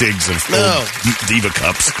archaeological digs of old Diva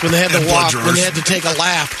cups. When they had to walk, when they had to take a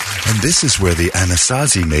lap. And this is where the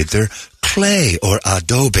Anasazi made their clay or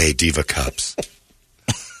adobe Diva cups.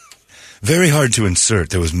 Very hard to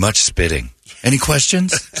insert. There was much spitting. Any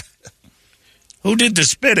questions? Who did the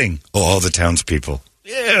spitting? Oh, all the townspeople.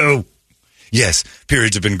 Ew. Yes,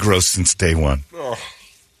 periods have been gross since day one. Oh.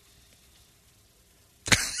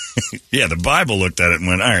 Yeah, the Bible looked at it and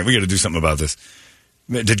went, all right, we got to do something about this.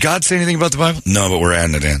 Did God say anything about the Bible? No, but we're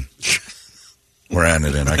adding it in. We're adding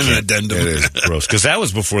it in. I can't. An addendum. It is gross. Because that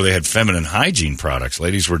was before they had feminine hygiene products.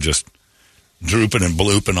 Ladies were just drooping and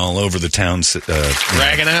blooping all over the town.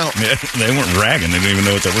 Ragging out. Yeah, they weren't ragging. They didn't even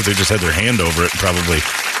know what that was. They just had their hand over it and probably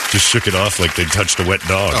just shook it off like they touched a wet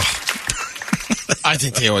dog. Oh. I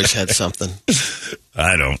think they always had something.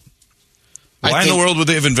 I don't. Why in the world would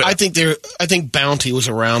they have invented? I think Bounty was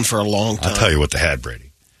around for a long time. I'll tell you what they had,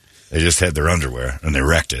 Brady. They just had their underwear, and they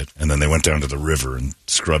wrecked it, and then they went down to the river and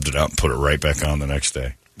scrubbed it out and put it right back on the next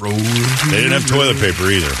day. They didn't have toilet paper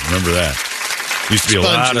either. Remember that? Used to be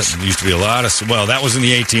a lot of. Well, that was in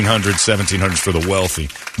the 1800s, 1700s for the wealthy.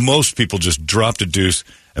 Most people just dropped a deuce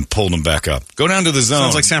and pulled them back up. Go down to the zone.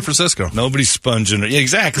 Sounds like San Francisco. Nobody's sponging it. Yeah,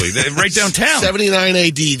 exactly. Right downtown. 79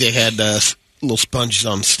 AD, they had little sponges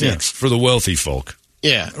on sticks. Yeah, for the wealthy folk.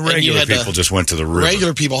 Yeah. Regular people just went to the river.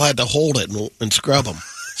 Regular people had to hold it and scrub them.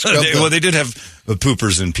 They did have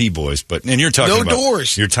poopers and pee boys, and you're talking about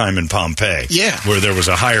doors. Your time in Pompeii, where there was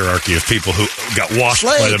a hierarchy of people who got washed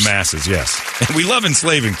by the masses. Yes, and we love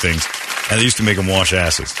enslaving things, and they used to make them wash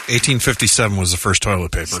asses. 1857 was the first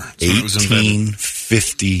toilet paper.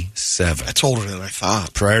 1857. That's older than I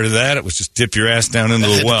thought. Prior to that, it was just dip your ass down into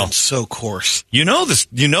the well. So coarse. You know this.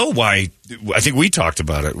 You know why? I think we talked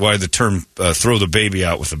about it. Why the term "throw the baby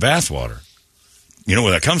out with the bathwater"? You know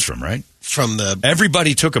where that comes from, right?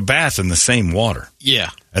 Everybody took a bath in the same water.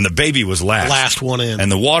 Yeah. And the baby was last one in.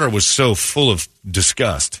 And the water was so full of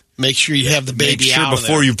disgust. Make sure you have the baby out. Make sure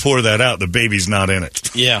before you pour that out, the baby's not in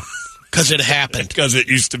it. Yeah. Because it happened. Because it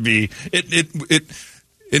used to be. It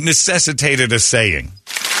necessitated a saying.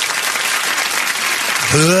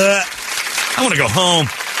 I want to go home.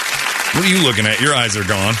 What are you looking at? Your eyes are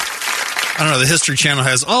gone. I don't know. The History Channel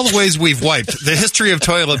has all the ways we've wiped. The history of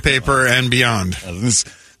toilet paper and beyond.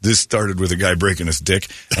 This started with a guy breaking his dick,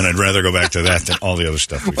 and I'd rather go back to that than all the other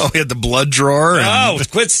stuff. We had the blood drawer.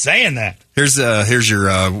 Quit saying that. Here's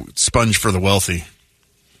your sponge for the wealthy.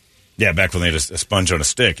 Yeah, back when they had a sponge on a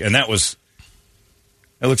stick, and it looks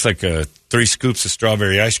like 3 scoops of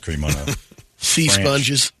strawberry ice cream on a sea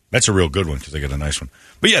sponges. That's a real good one because they got a nice one.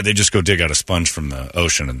 But yeah, they just go dig out a sponge from the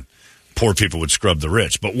ocean, and poor people would scrub the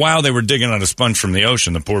rich. But while they were digging out a sponge from the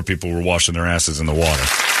ocean, the poor people were washing their asses in the water.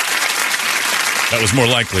 That was more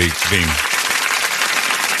likely being,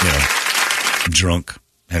 drunk.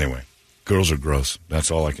 Anyway, girls are gross.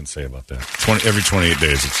 That's all I can say about that. Every 28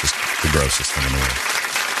 days, it's just the grossest thing in the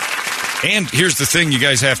world. And here's the thing you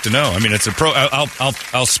guys have to know. I mean, it's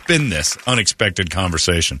I'll spin this unexpected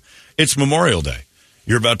conversation. It's Memorial Day.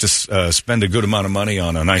 You're about to spend a good amount of money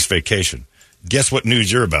on a nice vacation. Guess what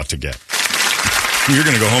news you're about to get? You're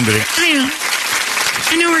going to go home today.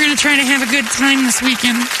 I know we're going to try to have a good time this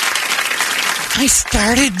weekend. I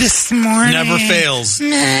started this morning. Never fails.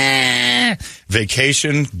 Nah.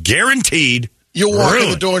 Vacation guaranteed. You'll walk in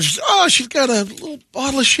the door and she's got a little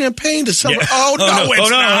bottle of champagne to celebrate. Yeah. Oh, no, it's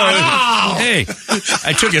not. Oh. Hey,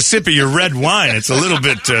 I took a sip of your red wine. It's a little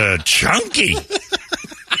bit chunky.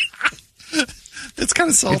 It's kind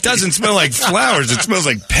of salty. It doesn't smell like flowers. It smells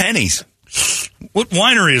like pennies. What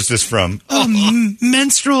winery is this from? Oh,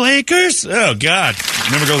 Menstrual Acres? Oh, God.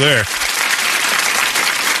 Never go there.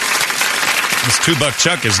 This $2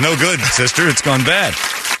 chuck is no good, sister. It's gone bad.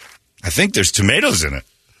 I think there's tomatoes in it.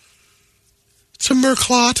 It's a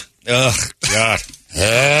merclot. Ugh, God.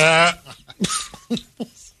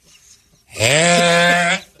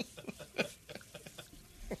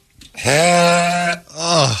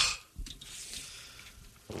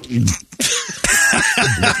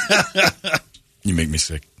 You make me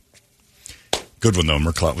sick. Good one, though.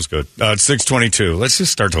 Merclot was good. It's 6:22. Let's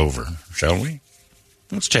just start over, shall we?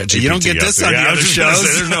 Let's chat GPT. You don't get this on the other shows.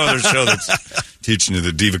 There's no other show that's teaching you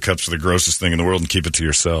the Diva Cups are the grossest thing in the world and keep it to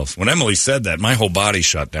yourself. When Emily said that, my whole body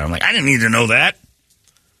shut down. Like, I didn't need to know that.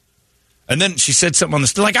 And then she said something on the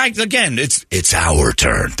stairs. Like, it's our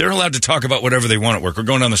turn. They're allowed to talk about whatever they want at work. We're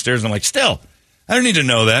going down the stairs, and I'm like, still, I don't need to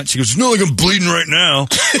know that. She goes, it's not like I'm bleeding right now.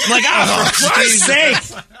 I'm like, for Christ's sake.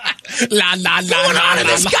 What's going on in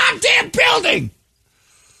this goddamn building?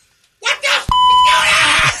 What the f*** is going on?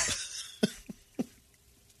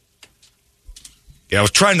 Yeah, I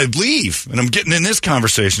was trying to leave, and I'm getting in this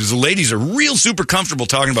conversation. The ladies are real super comfortable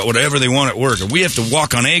talking about whatever they want at work. And we have to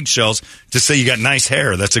walk on eggshells to say you got nice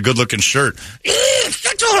hair. That's a good-looking shirt.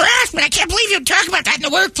 Sexual harassment. I can't believe you talk about that in the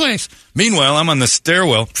workplace. Meanwhile, I'm on the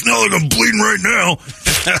stairwell. It's not like I'm bleeding right now.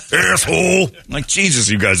 Asshole. Like, Jesus,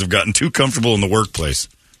 you guys have gotten too comfortable in the workplace.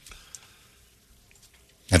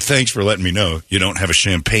 And thanks for letting me know you don't have a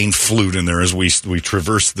champagne flute in there as we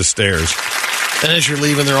traverse the stairs. And as you're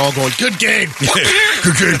leaving, they're all going, good game.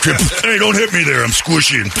 Good game. Hey, don't hit me there. I'm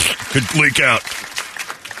squishy and could leak out.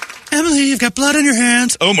 Emily, you've got blood on your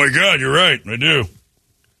hands. Oh, my God, you're right. I do.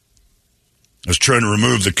 I was trying to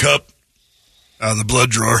remove the cup out of the blood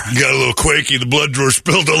drawer. Got a little quaky. The blood drawer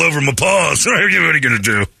spilled all over my paws. What are you going to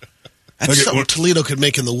do? That's something Toledo could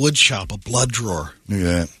make in the wood shop, a blood drawer. Look at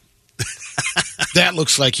that. That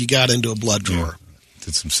looks like you got into a blood drawer. Yeah.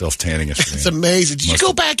 Did some self-tanning yesterday. It's amazing. Did you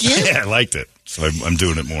go back in? Yeah, I liked it. So I'm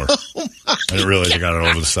doing it more. I didn't realize I got it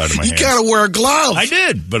over the side of my hands. You got to wear a glove. I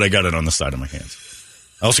did, but I got it on the side of my hands.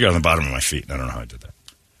 I also got it on the bottom of my feet. I don't know how I did that.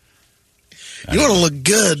 You want to look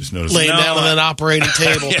good laying down on that operating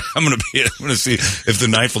table. Yeah, I'm going to see if the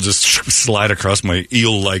knife will just slide across my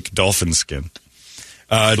eel-like dolphin skin.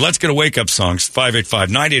 Let's get a wake-up song.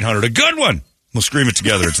 585-9800. A good one. We'll scream it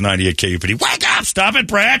together. It's 98 KUPD. Wake up! Stop it,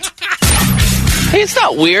 Brett! Hey, it's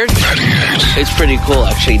not weird. It's pretty cool,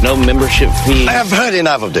 actually. No membership fee. I have heard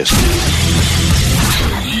enough of this.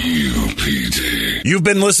 You've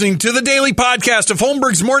been listening to the daily podcast of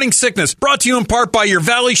Holmbergs Morning Sickness, brought to you in part by your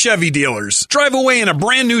Valley Chevy dealers. Drive away in a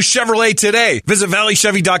brand new Chevrolet today. Visit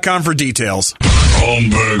valleychevy.com for details.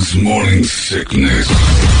 Holmbergs Morning Sickness.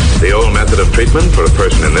 The old method of treatment for a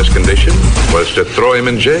person in this condition was to throw him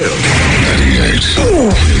in jail. 98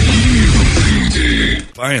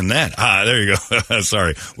 Buying that. There you go.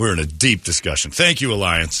 Sorry. We're in a deep discussion. Thank you,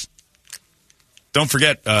 Alliance. Don't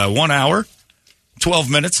forget, 1 hour, 12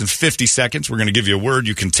 minutes and 50 seconds. We're going to give you a word.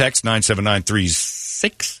 You can text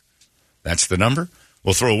 97936. That's the number.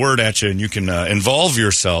 We'll throw a word at you, and you can involve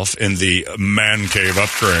yourself in the Man Cave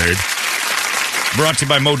upgrade. Brought to you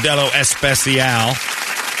by Modelo Especial.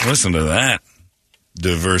 Listen to that.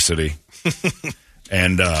 Diversity.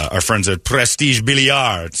 And our friends at Prestige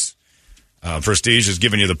Billiards. Prestige is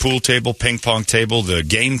giving you the pool table, ping pong table, the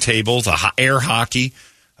game table, the air hockey,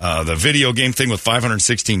 the video game thing with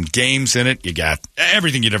 516 games in it. You got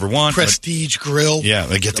everything you'd ever want. Prestige grill. Yeah,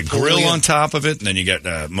 they get the grill on top of it, and then you got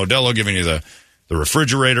Modelo giving you the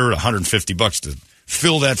refrigerator, $150 to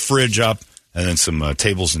fill that fridge up, and then some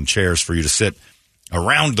tables and chairs for you to sit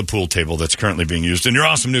around the pool table that's currently being used in your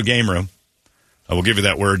awesome new game room. We'll give you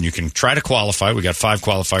that word, and you can try to qualify. We got 5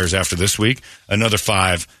 qualifiers after this week, another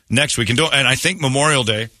 5 next week. And I think Memorial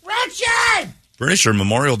Day. Richard! Pretty sure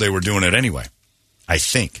Memorial Day we're doing it anyway. I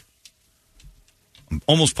think. I'm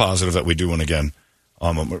almost positive that we do one again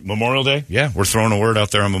on Memorial Day. Yeah, we're throwing a word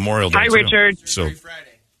out there on Memorial Day. Hi, too. Richard. So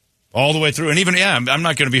all the way through, and even I'm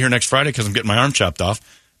not going to be here next Friday because I'm getting my arm chopped off.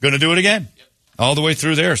 Going to do it again, all the way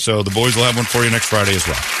through there. So the boys will have one for you next Friday as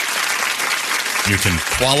well. You can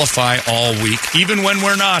qualify all week, even when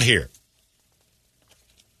we're not here.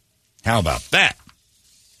 How about that?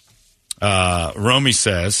 Romy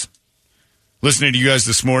says, listening to you guys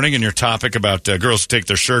this morning and your topic about girls who take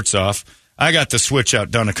their shirts off, I got the switch out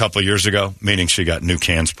done a couple of years ago, meaning she got new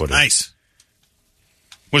cans put in. Nice.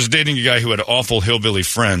 Was dating a guy who had awful hillbilly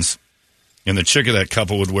friends, and the chick of that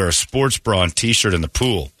couple would wear a sports bra and T-shirt in the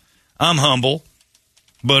pool. I'm humble,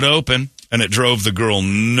 but open. And it drove the girl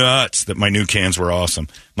nuts that my new cans were awesome.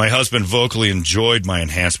 My husband vocally enjoyed my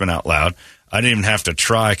enhancement out loud. I didn't even have to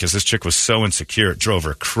try because this chick was so insecure. It drove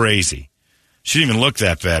her crazy. She didn't even look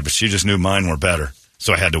that bad, but she just knew mine were better.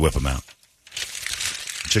 So I had to whip them out.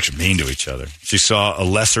 Chicks are mean to each other. She saw a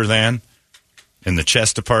lesser than in the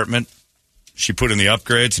chest department. She put in the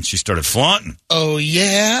upgrades and she started flaunting. Oh,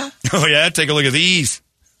 yeah? Oh, yeah? Take a look at these.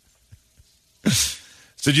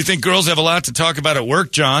 So do you think girls have a lot to talk about at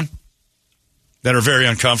work, John? That are very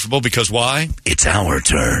uncomfortable because why? It's our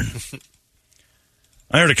turn.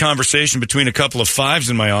 I heard a conversation between a couple of 5s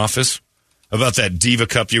in my office about that Diva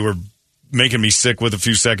Cup you were making me sick with a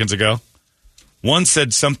few seconds ago. One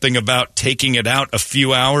said something about taking it out a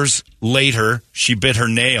few hours later. She bit her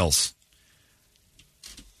nails.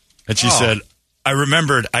 And she said, I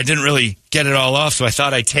remembered I didn't really get it all off, so I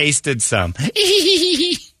thought I tasted some.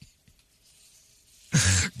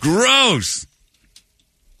 Gross.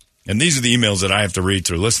 And these are the emails that I have to read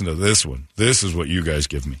through. Listen to this one. This is what you guys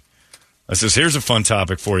give me. I says, here's a fun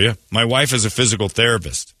topic for you. My wife is a physical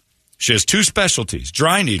therapist. She has 2 specialties.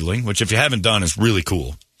 Dry needling, which if you haven't done is really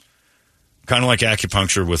cool. Kind of like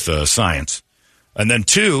acupuncture with science. And then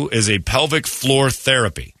 2 is a pelvic floor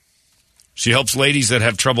therapy. She helps ladies that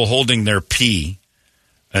have trouble holding their pee.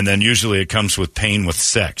 And then usually it comes with pain with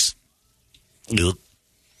sex.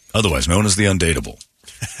 Otherwise known as the undateable.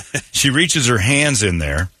 She reaches her hands in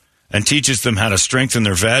there and teaches them how to strengthen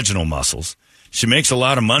their vaginal muscles. She makes a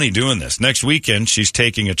lot of money doing this. Next weekend, she's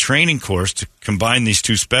taking a training course to combine these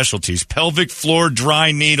 2 specialties, pelvic floor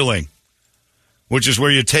dry needling, which is where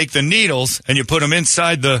you take the needles and you put them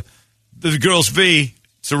inside the girl's V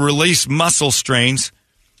to release muscle strains.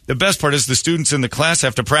 The best part is the students in the class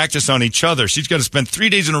have to practice on each other. She's got to spend 3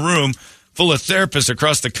 days in a room full of therapists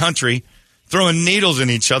across the country throwing needles in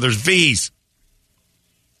each other's Vs.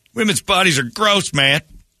 Women's bodies are gross, man.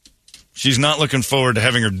 She's not looking forward to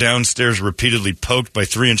having her downstairs repeatedly poked by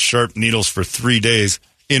 3-inch sharp needles for 3 days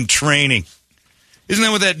in training. Isn't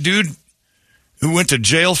that what that dude who went to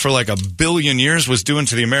jail for like 1 billion years was doing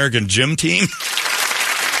to the American gym team?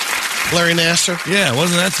 Larry Nassar? Yeah,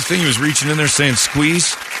 wasn't that the thing he was reaching in there saying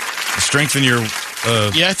squeeze? Strengthen your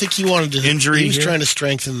yeah, I think he wanted to. Injury. He was trying to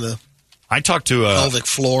strengthen the I talked to pelvic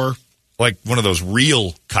floor. Like one of those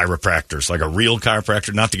real chiropractors, like a real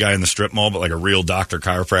chiropractor, not the guy in the strip mall, but like a real doctor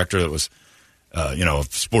chiropractor that was, a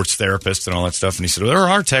sports therapist and all that stuff. And he said, well, there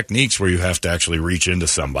are techniques where you have to actually reach into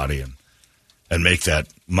somebody and make that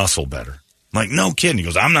muscle better. I'm like, no kidding. He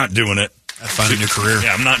goes, I'm not doing it. That's finding your career.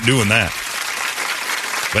 Yeah, I'm not doing that.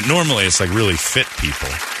 But normally it's like really fit people.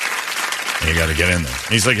 And you got to get in there.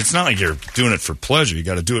 And he's like, it's not like you're doing it for pleasure. You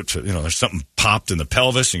got to do it to, there's something popped in the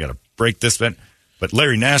pelvis. You got to break this bit. But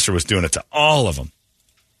Larry Nassar was doing it to all of them.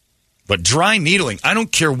 But dry needling, I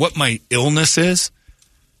don't care what my illness is.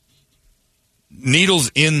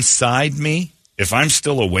 Needles inside me, if I'm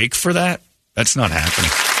still awake for that, that's not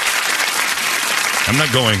happening. I'm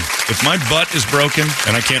not going, if my butt is broken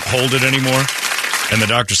and I can't hold it anymore, and the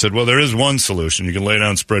doctor said, well, there is one solution. You can lay down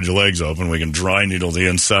and spread your legs open. We can dry needle the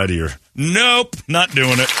inside of your... Nope, not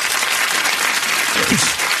doing it.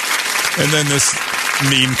 And then this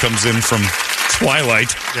meme comes in from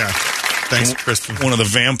Twilight. Yeah. Thanks, Kristen. One of the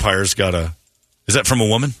vampires got a... Is that from a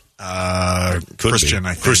woman? Christian,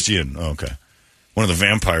 I think. Christian, oh, okay. One of the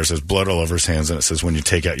vampires has blood all over his hands, and it says, when you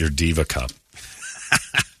take out your diva cup.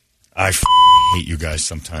 I hate you guys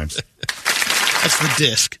sometimes. That's the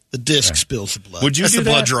disc. The disc spills the blood. Would you That's do the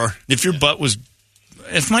blood drawer.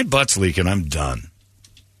 If my butt's leaking, I'm done.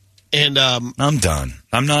 And I'm done.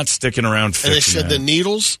 I'm not sticking around fixing and they said that. the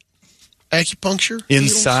needles, acupuncture?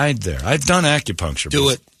 Inside there. I've done acupuncture. Do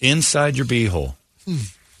it. Inside your beehole.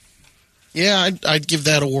 Yeah, I'd give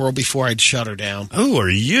that a whirl before I'd shut her down. Who are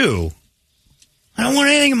you? I don't want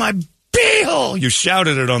anything in my beehole. You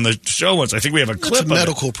shouted it on the show once. I think we have a clip of it. It's a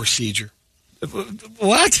medical procedure.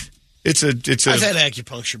 What? It's a. I've had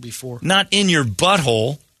acupuncture before. Not in your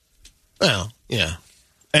butthole. Well, yeah.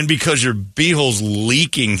 And because your beehole's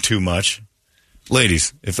leaking too much.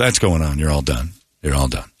 Ladies, if that's going on, you're all done. You're all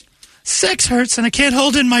done. Sex hurts and I can't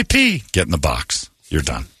hold in my pee. Get in the box. You're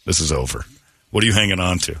done. This is over. What are you hanging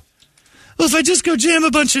on to? Well, if I just go jam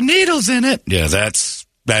a bunch of needles in it. Yeah, that's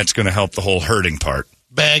going to help the whole hurting part.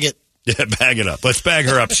 Bag it. Yeah, bag it up. Let's bag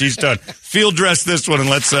her up. She's done. Field dress this one, and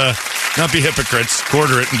let's not be hypocrites.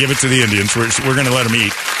 Quarter it and give it to the Indians. We're going to let them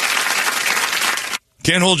eat.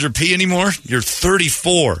 Can't hold your pee anymore? You're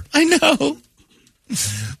 34. I know.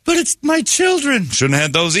 But it's my children. Shouldn't have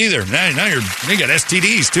had those either. Now you got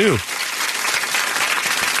STDs, too.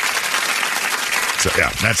 So, yeah,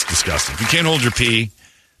 that's disgusting. If you can't hold your pee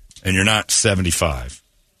and you're not 75,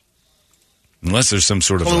 unless there's some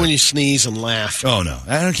sort of... Only when you sneeze and laugh. Oh, no.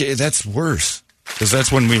 I don't care. That's worse. Because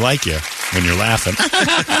that's when we like you, when you're laughing.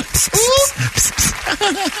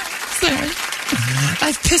 Sorry.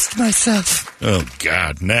 I've pissed myself. Oh,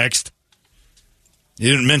 God. Next.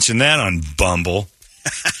 You didn't mention that on Bumble.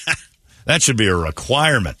 That should be a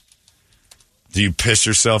requirement. Do you piss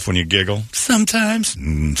yourself when you giggle? Sometimes.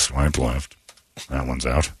 Swipe left. That one's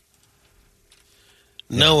out.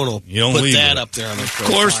 No one will put that up there on their profile.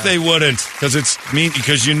 Of course they wouldn't, because it's mean.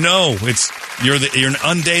 Because you're an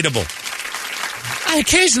undateable. I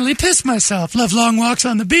occasionally piss myself. Love long walks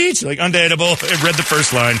on the beach. Like undateable. I read the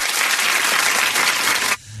first line.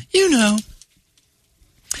 You know,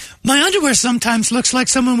 my underwear sometimes looks like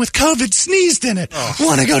someone with COVID sneezed in it. Oh.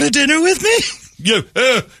 Want to go to dinner with me? You,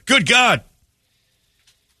 good God.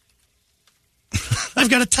 I've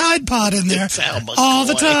got a Tide Pod in there all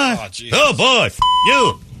the time. Oh, boy,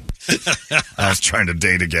 you. I was trying to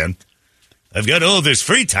date again. I've got all this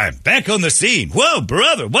free time. Back on the scene. Whoa,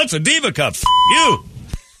 brother, what's a diva cup? You.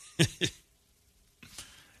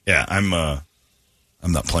 Yeah, I'm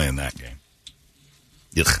not playing that game.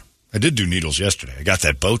 Ugh. I did do needles yesterday. I got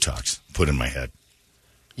that Botox put in my head.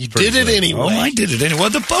 You did it anyway. Oh, I did it anyway. Well,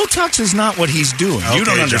 the Botox is not what he's doing. Okay, you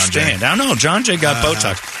don't understand. I know. John Jay got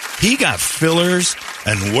Botox. He got fillers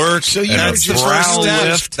and work. So you and just brow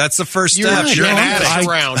lift. That's the first step. Right. You're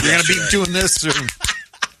around. You're going to be doing this soon.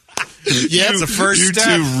 Yeah, that's the first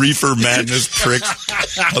step. You two reefer madness pricks.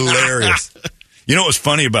 Hilarious. You know what was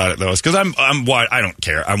funny about it though? Is because I'm wide. I don't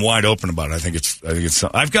care. I'm wide open about it. I think it's.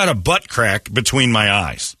 I've got a butt crack between my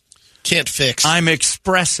eyes. Can't fix. I'm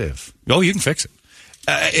expressive. Oh, you can fix it.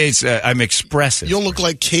 I'm expressive. You'll look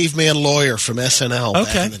like Caveman Lawyer from SNL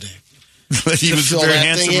back in the day. He was a very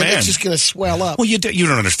handsome man. It's just going to swell up. Well, you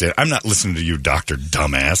don't understand. I'm not listening to you, Dr.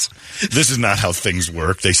 Dumbass. This is not how things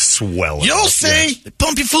work. They swell up. You'll see. Yeah. They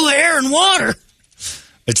pump you full of air and water.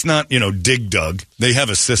 It's not, Dig Dug. They have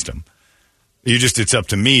a system. It's up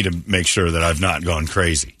to me to make sure that I've not gone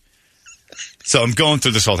crazy. So I'm going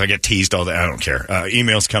through this whole thing. I get teased all day. I don't care.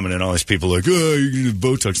 Emails coming in. All these people like, oh, you're going to do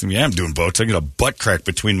Botox. Yeah, I'm doing Botox. I get a butt crack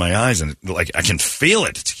between my eyes, and like I can feel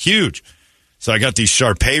it. It's huge. So I got these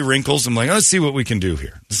Sharpay wrinkles. I'm like, let's see what we can do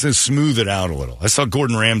here. Let's just smooth it out a little. I saw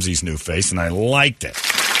Gordon Ramsay's new face, and I liked it.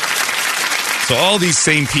 So all these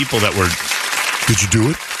same people that were, did you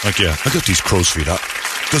do it? Like, yeah, I got these crow's feet up.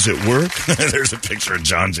 Does it work? There's a picture of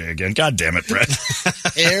John Jay again. God damn it, Brett.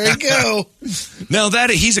 There we go. Now,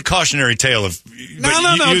 he's a cautionary tale of...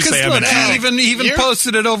 No, because look, he even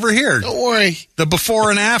posted it over here. Don't worry. The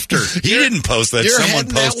before and after. He didn't post that. Someone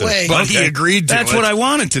posted it. But he agreed to That's what I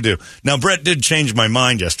wanted to do. Now, Brett did change my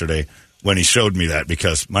mind yesterday when he showed me that,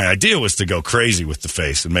 because my idea was to go crazy with the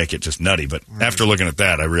face and make it just nutty. But after looking at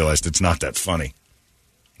that, I realized it's not that funny.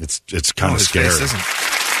 It's kind of scary.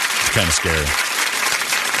 It's kind of scary.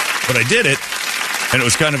 But I did it, and it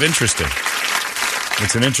was kind of interesting.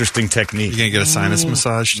 It's an interesting technique. You gonna get a sinus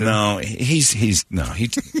massage too? No, he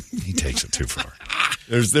takes it too far.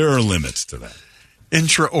 There are limits to that.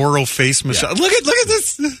 Intraoral face massage. Yeah. Look at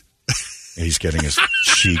this. He's getting his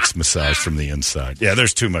cheeks massaged from the inside. Yeah,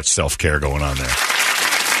 there's too much self-care going on there.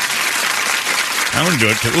 I'm going to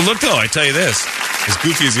do it. Well, look, though, I tell you this. As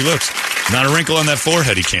goofy as he looks, not a wrinkle on that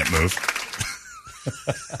forehead he can't move.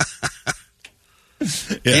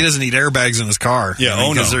 Yeah. He doesn't need airbags in his car. Yeah,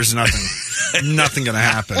 because there's nothing going to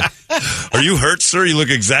happen. Are you hurt, sir? You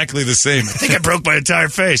look exactly the same. I think I broke my entire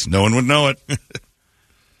face. No one would know it.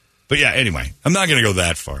 But yeah, anyway, I'm not going to go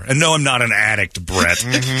that far. And no, I'm not an addict, Brett.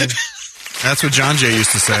 Mm-hmm. That's what John Jay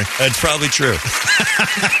used to say. That's probably true.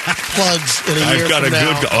 Plugs in a year I've got from a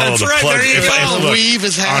now. good. That's the right, plugs. The weave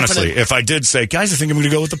is happening. Honestly, if I did say, guys, I think I'm going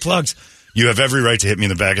to go with the plugs, you have every right to hit me in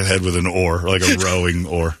the back of the head with an oar, like a rowing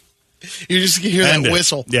oar. You just hear that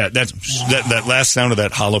whistle. Yeah, that last sound of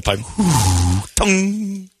that hollow pipe.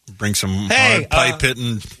 Bring some hard pipe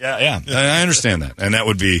hitting. Yeah, I understand that, and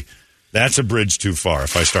that's a bridge too far.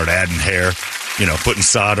 If I start adding hair, putting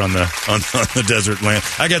sod on the desert land,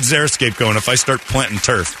 I got Xeriscape going. If I start planting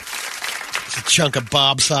turf, it's a chunk of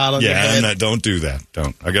bob sod on your head. Yeah, don't do that.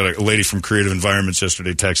 Don't. I got a lady from Creative Environments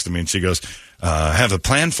yesterday texted me, and she goes, I have a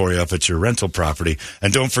plan for you up at your rental property.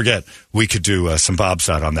 And don't forget, we could do some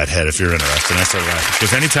bobsod on that head if you're interested. And I said, right.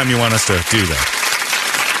 Because anytime you want us to do that.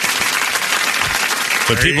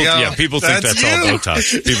 But people think that's all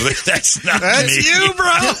Botox. People think that's not me. That's you,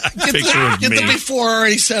 bro. Get the before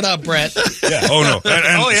already set up, Brett. Yeah. Oh, no.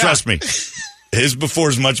 And trust me, his before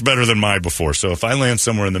is much better than my before. So if I land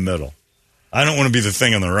somewhere in the middle, I don't want to be the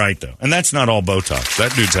thing on the right, though. And that's not all Botox.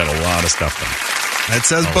 That dude's had a lot of stuff done. That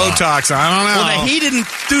says Botox. I don't know. Well, he didn't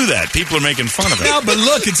do that. People are making fun of it. No, but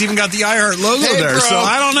look, it's even got the iHeart logo there, bro. So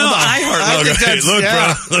I don't know. The iHeart logo. Hey,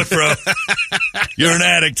 look, bro. You're an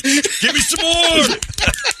addict. Give me some more.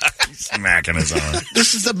 Smacking his arm.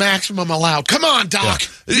 This is the maximum allowed. Come on, Doc.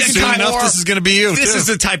 Yeah. Soon enough, this is going to be you. This is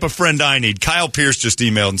the type of friend I need. Kyle Pierce just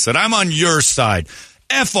emailed and said, I'm on your side.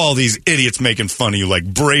 F all these idiots making fun of you like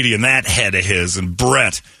Brady and that head of his and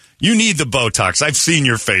Brett. You need the Botox. I've seen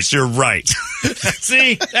your face. You're right.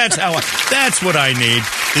 See? That's what I need.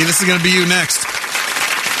 See, this is going to be you next.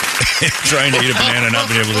 Trying to eat a banana and not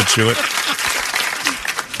being able to chew it.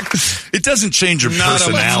 It doesn't change your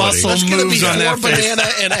personality. That's going to be before banana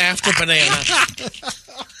and after banana.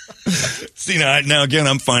 See, now again,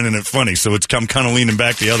 I'm finding it funny, so I'm kind of leaning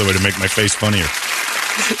back the other way to make my face funnier.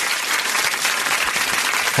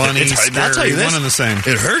 Funny, scary, I'll tell you this, one and the same.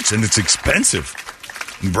 It hurts, and it's expensive.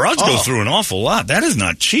 Broads go through an awful lot. That is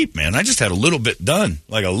not cheap, man. I just had a little bit done,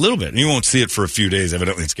 like a little bit. And you won't see it for a few days.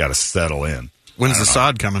 Evidently, it's got to settle in. When's the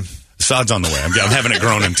sod coming? The sod's on the way. I'm having it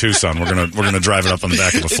grown in Tucson. We're gonna drive it up on the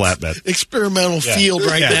back of a flatbed. Experimental field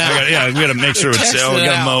right now. We got to make sure we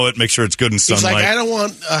got to mow it, make sure it's good in sunlight. He's like, I don't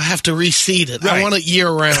want have to reseed it. Right. I want it year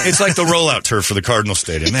round. It's like the rollout turf for the Cardinal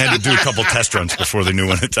Stadium. They had to do a couple test runs before they knew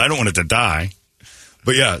when I don't want it to die.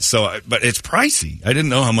 But yeah, but it's pricey. I didn't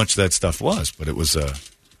know how much that stuff was, but it was.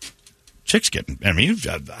 Chicks getting. I mean,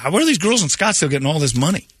 where are these girls in Scottsdale getting all this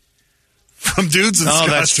money from dudes in Scottsdale? Oh,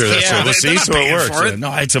 that's true. That's true. See, so it works.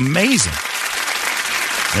 No, it's amazing.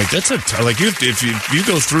 Like if you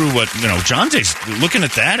go through what John Jay's looking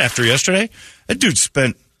at that after yesterday. That dude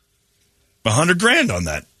spent $100,000 on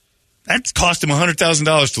that. That cost him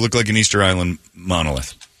 $100,000 to look like an Easter Island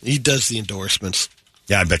monolith. He does the endorsements.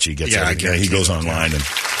 Yeah, I bet you he gets it. Yeah, he goes online and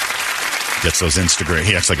gets those Instagram.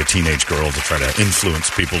 He acts like a teenage girl to try to influence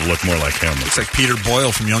people to look more like him. Looks like Peter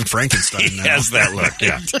Boyle from Young Frankenstein. He has that look,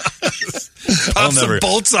 yeah. Pop some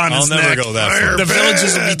bolts on his neck. I'll never go that far. The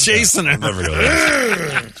villagers will be chasing him. I'll never go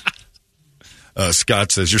that far.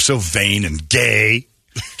 Scott says, you're so vain and gay.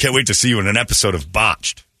 Can't wait to see you in an episode of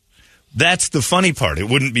Botched. That's the funny part. It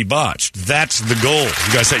wouldn't be botched. That's the goal.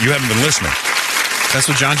 You guys said you haven't been listening. That's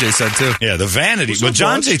what John Jay said, too. Yeah, the vanity. But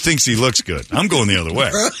John Jay thinks he looks good. I'm going the other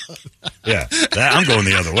way. Yeah, I'm going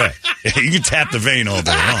the other way. You can tap the vein all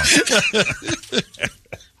day long.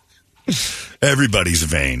 Everybody's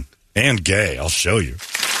vain and gay. I'll show you.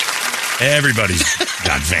 Everybody's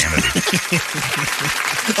got vanity.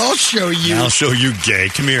 I'll show you gay.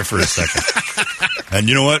 Come here for a second. And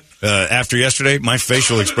you know what? After yesterday, my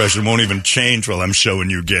facial expression won't even change while I'm showing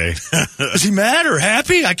you gay. Is he mad or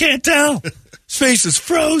happy? I can't tell. His face is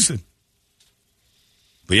frozen.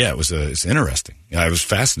 But yeah, it's interesting. Yeah, I was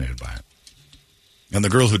fascinated by it. And the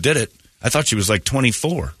girl who did it, I thought she was like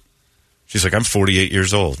 24. She's like, I'm 48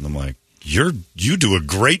 years old. And I'm like, you do a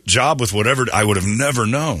great job with whatever. I would have never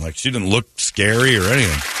known. Like, she didn't look scary or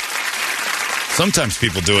anything. Sometimes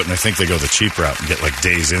people do it and I think they go the cheap route and get like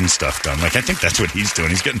days in stuff done. Like, I think that's what he's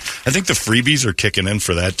doing. I think the freebies are kicking in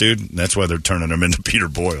for that dude. And that's why they're turning him into Peter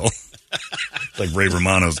Boyle. Like Ray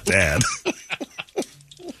Romano's dad.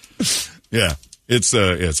 Yeah. It's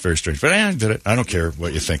very strange. But I did it. I don't care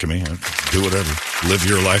what you think of me. I'll do whatever. Live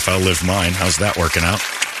your life. I'll live mine. How's that working out?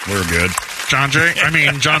 We're good. John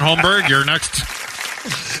Holmberg, you're next.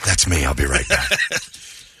 That's me. I'll be right back.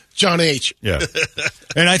 John H. Yeah.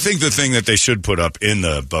 And I think the thing that they should put up in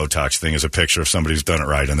the Botox thing is a picture of somebody who's done it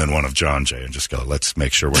right and then one of John Jay and just go, let's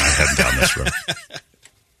make sure we're not heading down this road.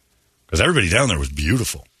 Because everybody down there was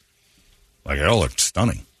beautiful. Like, they all looked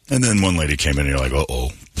stunning. And then one lady came in and you're like, uh-oh,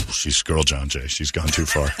 she's girl John Jay. She's gone too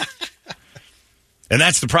far. And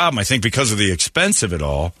that's the problem. I think because of the expense of it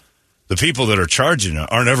all, the people that are charging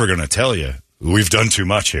it aren't ever going to tell you, we've done too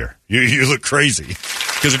much here. You look crazy.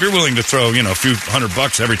 Because if you're willing to throw, a few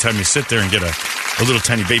 $100 every time you sit there and get a little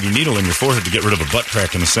tiny baby needle in your forehead to get rid of a butt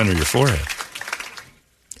crack in the center of your forehead.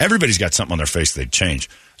 Everybody's got something on their face they'd change.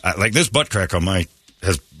 Like this butt crack on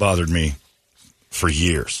has bothered me for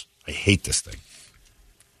years. I hate this thing.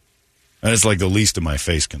 And it's like the least of my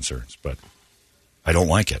face concerns, but I don't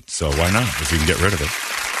like it. So why not? If you can get rid of it,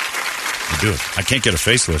 you do it. I can't get a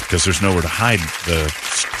facelift because there's nowhere to hide the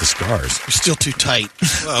scars. You're still too tight.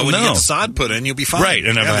 Well, when you get sod put in, you'll be fine. Right,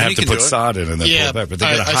 and I have to put sod in and then pull it back. But they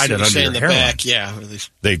got to hide it under your hairline. Back. Yeah,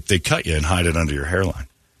 they cut you and hide it under your hairline,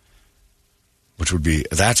 which would be,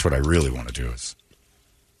 that's what I really want to do is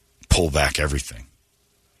pull back everything.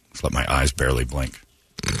 Just let my eyes barely blink.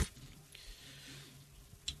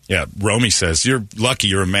 Yeah, Romy says, you're lucky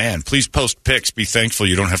you're a man. Please post pics. Be thankful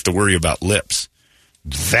you don't have to worry about lips.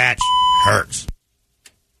 That hurts.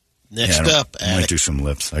 Next up, I might do some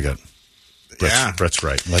lips. I got Brett's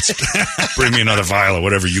right. Let's bring me another vial of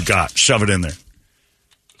whatever you got. Shove it in there.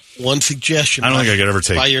 One suggestion. I don't think I could ever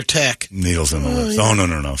take by your tech needles in the lips. Yeah.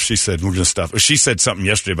 Oh, no. She said, we're going to stop. She said something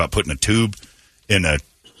yesterday about putting a tube in a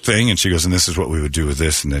thing, and she goes, and this is what we would do with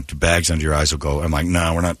this, and the bags under your eyes will go. I'm like,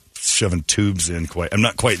 no, we're not shoving tubes in quite. I'm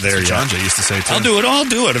not quite there yet. John Jay used to say, too. I'll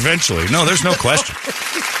do it eventually. No, there's no question.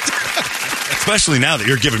 Especially now that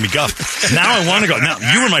you're giving me guff. Now I want to go. Now,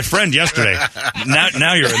 you were my friend yesterday.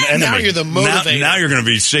 Now you're an enemy. Now you're the motivator. Now you're going to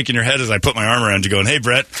be shaking your head as I put my arm around you going, hey,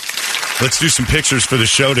 Brett, let's do some pictures for the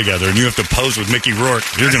show together, and you have to pose with Mickey Rourke.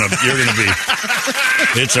 You're gonna be.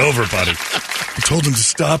 It's over, buddy. I told him to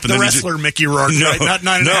stop. And the then wrestler Mickey Rourke, no, right? Not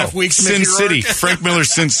 9.5 weeks. Sin Mickey City, Rourke. Frank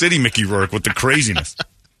Miller's Sin City, Mickey Rourke with the craziness.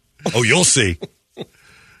 Oh, you'll see.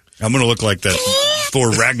 I'm gonna look like that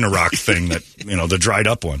Thor Ragnarok thing, that the dried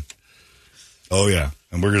up one. Oh yeah,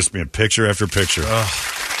 and we're just being picture after picture.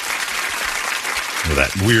 With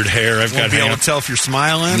that weird hair I've got. Won't be able to tell if you're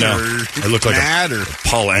smiling or I look like mad a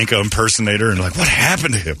Paul Anka impersonator, and like, what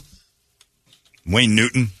happened to him? Wayne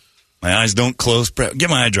Newton. My eyes don't close. Get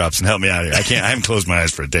my eye drops and help me out here. I haven't closed my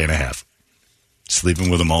eyes for a day and a half. Sleeping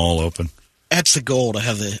with them all open. That's the goal, to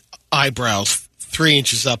have the eyebrows 3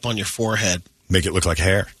 inches up on your forehead. Make it look like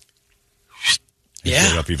hair. Yeah.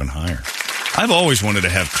 Get it up even higher. I've always wanted to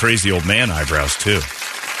have crazy old man eyebrows too.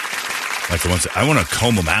 Like the ones I want to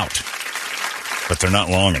comb them out, but they're not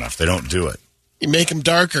long enough. They don't do it. You make them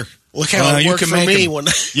darker. Look how it worked for me.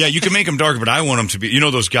 Yeah, you can make them darker, but I want them to be.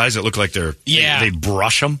 Those guys that look like they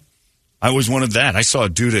brush them. I always wanted that. I saw a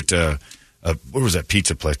dude at what was that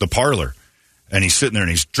pizza place? The Parlor. And he's sitting there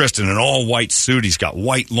and he's dressed in an all white suit. He's got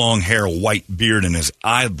white long hair, white beard, and his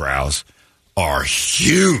eyebrows are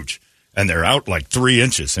huge. And they're out like 3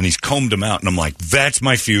 inches. And he's combed them out. And I'm like, that's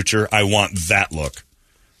my future. I want that look.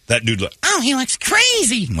 That dude look. Oh, he looks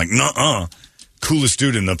crazy. I'm like, nuh-uh. Coolest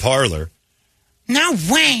dude in the Parlor. No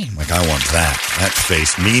way. I'm like, I want that. That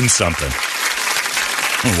face means something.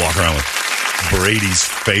 I'm going to walk around with Brady's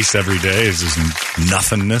face every day. Is just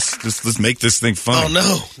nothingness. Let's make this thing funny. Oh,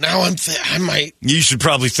 no. Now I might. You should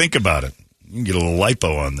probably think about it. You can get a little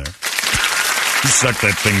lipo on there. You suck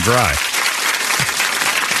that thing dry.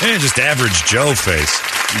 And just average Joe face.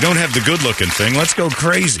 You don't have the good-looking thing. Let's go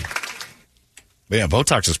crazy. But yeah,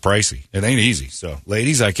 Botox is pricey. It ain't easy. So,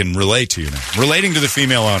 ladies, I can relate to you now. Relating to the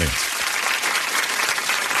female audience.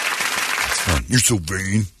 That's fun. You're so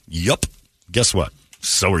vain. Yup. Guess what?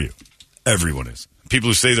 So are you. Everyone is. People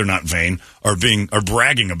who say they're not vain are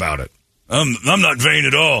bragging about it. I'm not vain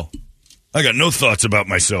at all. I got no thoughts about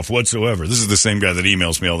myself whatsoever. This is the same guy that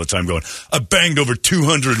emails me all the time going, I banged over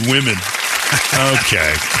 200 women.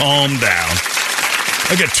 Okay, calm down.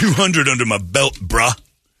 I got 200 under my belt, bruh.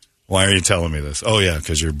 Why are you telling me this? Oh, yeah,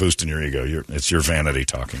 because you're boosting your ego. It's your vanity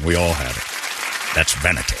talking. We all have it. That's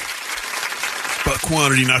vanity. But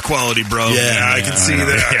quantity, not quality, bro. Yeah, I can see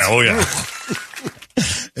that. Yeah, oh, yeah.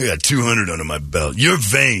 I got 200 under my belt. You're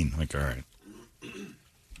vain. Like, all right.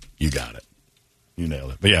 You got it. You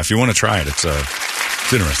nailed it. But, yeah, if you want to try it, it's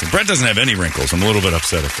interesting. Brett doesn't have any wrinkles. I'm a little bit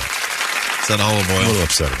upset at that. Is that olive oil? I'm a little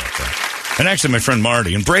upset about that. And actually, my friend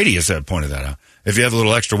Marty, and Brady has pointed that out, if you have a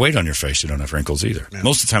little extra weight on your face, you don't have wrinkles either. Yeah.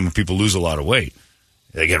 Most of the time when people lose a lot of weight,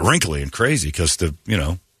 they get wrinkly and crazy because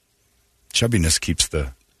chubbiness keeps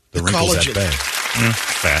the wrinkles collagen at bay.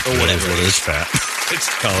 Fat. Or whatever it is. It's fat. It's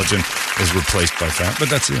collagen is replaced by fat. But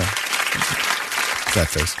that's, fat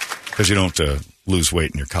face. Because you don't lose weight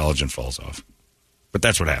and your collagen falls off. But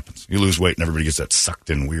that's what happens. You lose weight and everybody gets that sucked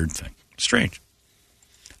in weird thing. Strange.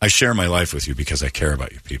 I share my life with you because I care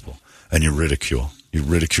about you people. And you ridicule. You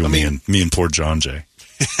ridicule me and poor John Jay.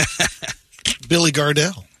 Billy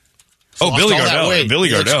Gardell. Billy Gardell. Billy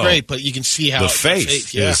Gardell. Looks great, but you can see how the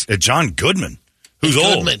face is John Goodman, who's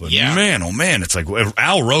old. But man, oh man, it's like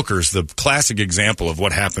Al Roker's the classic example of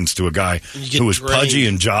what happens to a guy who was pudgy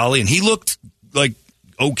and jolly, and he looked like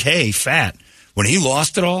okay, fat. When he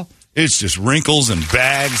lost it all, it's just wrinkles and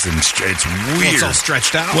bags, and it's weird. Well, it's all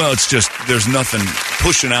stretched out. Well, it's just there's nothing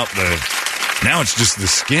pushing out the. Now it's just the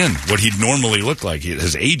skin, what he'd normally look like,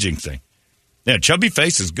 his aging thing. Yeah, chubby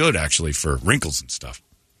face is good, actually, for wrinkles and stuff.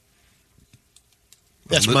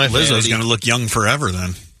 That's my Lizzo's going to look young forever,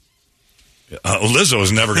 then. Lizzo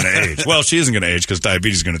is never going to age. Well, she isn't going to age because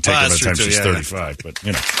diabetes is going to take her by the time she's 35. But,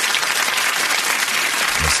 we'll see.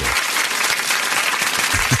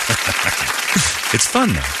 It's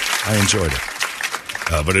fun, though. I enjoyed it.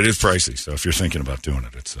 But it is pricey, so if you're thinking about doing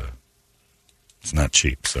it, it's not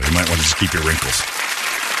cheap, so you might want to just keep your wrinkles.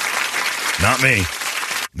 Not me.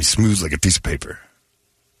 Me smooth like a piece of paper.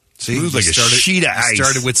 Smooth like a sheet of ice.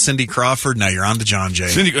 Started with Cindy Crawford, now you're on to John Jay.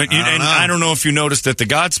 I don't know if you noticed at the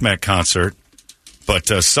Godsmack concert, but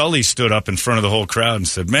Sully stood up in front of the whole crowd and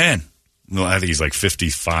said, man, I think he's like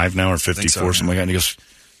 55 now or 54, something like that, and he goes,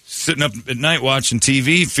 sitting up at night watching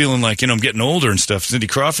TV, feeling like, I'm getting older and stuff. Cindy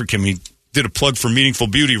Crawford did a plug for Meaningful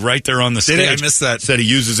Beauty right there on the stage. I missed that. Said he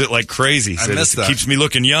uses it like crazy. I missed that. It keeps me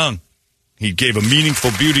looking young. He gave a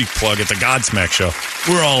Meaningful Beauty plug at the Godsmack show.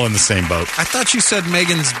 We're all in the same boat. I thought you said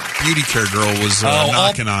Megan's beauty care girl was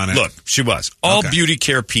knocking on it. Look, she was. All beauty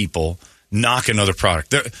care people knock another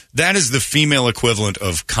product. That is the female equivalent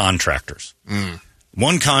of contractors.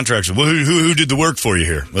 One contractor, well, who did the work for you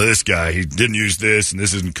here? Well, this guy, he didn't use this, and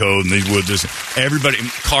this isn't code, and they would this. Everybody,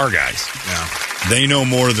 car guys. Yeah. They know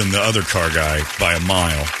more than the other car guy by a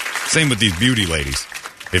mile. Same with these beauty ladies.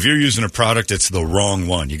 If you're using a product, it's the wrong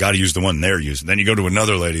one. You got to use the one they're using. Then you go to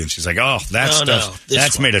another lady, and she's like, oh,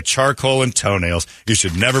 that's made of charcoal and toenails. You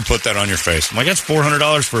should never put that on your face. I'm like, that's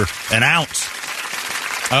 $400 for an ounce.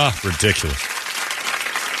 Ridiculous.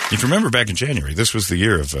 If you remember back in January, this was the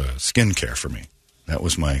year of skincare for me. That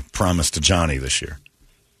was my promise to Johnny this year.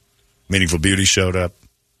 Meaningful Beauty showed up.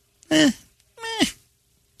 Now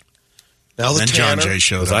then John Jay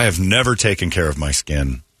showed up. I have never taken care of my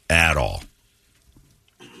skin at all.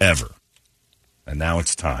 Ever. And now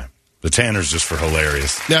it's time. The Tanner's just for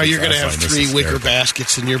hilarious. Now you're going to have 3 wicker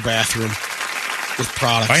baskets in your bathroom with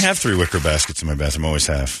products. I have 3 wicker baskets in my bathroom. Always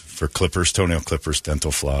have. For clippers, toenail clippers,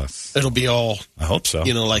 dental floss. It'll be all. I hope so.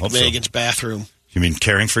 Like Megan's bathroom. You mean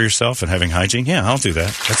caring for yourself and having hygiene? Yeah, I'll do that.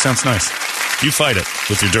 That sounds nice. You fight it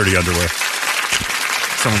with your dirty underwear.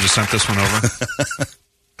 Someone just sent this one over.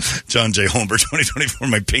 John J. Holmbergs, 2024,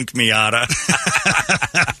 my pink Miata.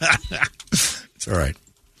 It's all right.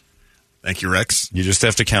 Thank you, Rex. You just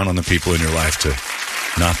have to count on the people in your life to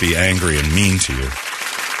not be angry and mean to you.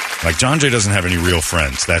 Like, John Jay doesn't have any real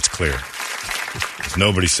friends. That's clear.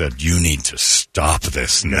 Nobody said, you need to stop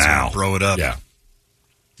this now. Throw it up. Yeah.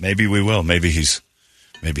 Maybe we will. Maybe he's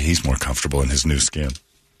more comfortable in his new skin.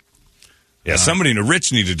 Yeah, somebody,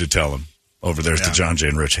 Rich needed to tell him over there to John Jay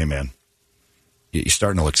and Rich, hey, man, you're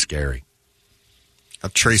starting to look scary.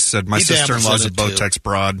 Trace said, my sister-in-law's a Botex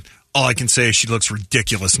broad. All I can say is she looks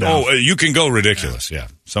ridiculous now. Oh, you can go ridiculous, yeah.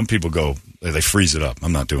 Some people go, they freeze it up.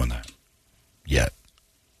 I'm not doing that yet.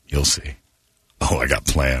 You'll see. Oh, I got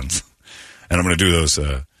plans. And I'm going to do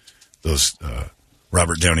those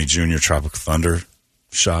Robert Downey Jr. Tropic Thunder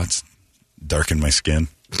shots, darken my skin.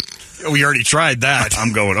 We already tried that.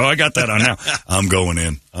 I'm going, I got that on now. I'm going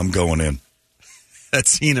in. That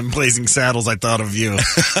scene in Blazing Saddles, I thought of you.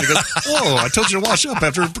 He goes, whoa, I told you to wash up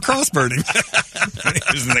after cross burning.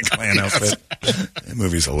 Isn't that clan outfit? That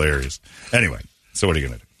movie's hilarious. Anyway, so what are you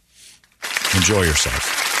going to do? Enjoy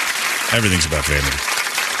yourself. Everything's about vanity.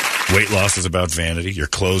 Weight loss is about vanity. Your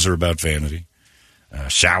clothes are about vanity.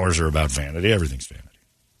 Showers are about vanity. Everything's vanity.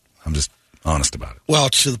 I'm just honest about it. Well,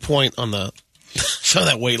 to the point on some of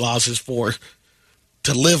that weight loss is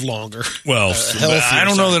to live longer. Well, I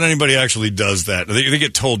don't know that anybody actually does that. They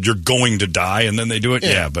get told you're going to die, and then they do it.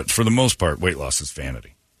 Yeah, but for the most part, weight loss is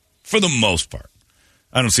vanity. For the most part.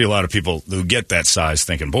 I don't see a lot of people who get that size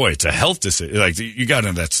thinking, boy, it's a health decision. Like, you got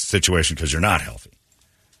into that situation because you're not healthy.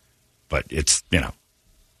 But it's,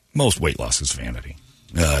 most weight loss is vanity.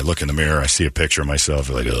 I look in the mirror, I see a picture of myself,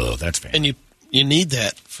 like, oh, that's vanity. And you need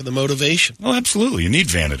that for the motivation. Oh, absolutely. You need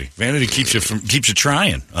vanity. Vanity keeps you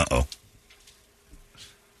trying. Uh-oh.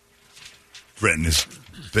 Brett and his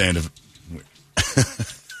band of...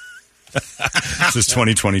 This is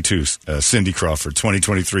 2022, Cindy Crawford.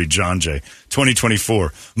 2023, John Jay.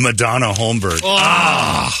 2024, Madonna Holmberg.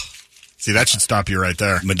 See, that should stop you right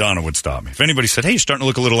there. Madonna would stop me. If anybody said, hey, you're starting to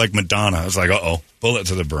look a little like Madonna, I was like, uh-oh, bullet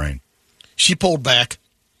to the brain. She pulled back.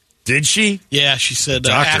 Did she? Yeah, she said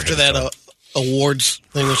after that awards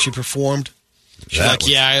thing that she performed, she's like,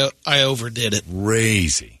 I overdid it.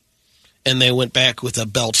 Crazy. And they went back with a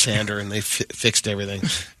belt sander and they fixed everything.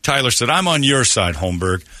 Tyler said, I'm on your side,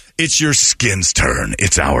 Holmberg. It's your skin's turn.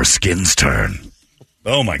 It's our skin's turn.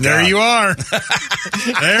 Oh, my God. There you are.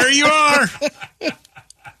 There you are.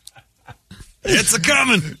 It's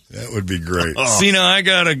a-coming. That would be great. Oh. See, now I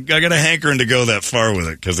got a hankering to go that far with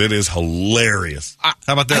it because it is hilarious. How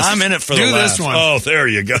about this? I'm in it for the laugh. This one. Oh, there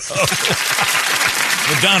you go.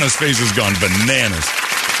 Madonna's face has gone bananas.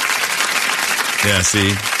 Yeah,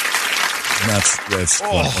 see? That's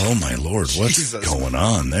oh my Lord, what's Jesus going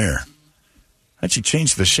on there? How'd she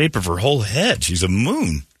change the shape of her whole head? She's a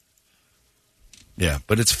moon. Yeah,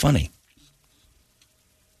 but it's funny.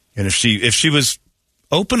 And if she was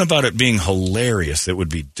open about it being hilarious, it would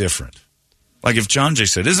be different. Like if John Jay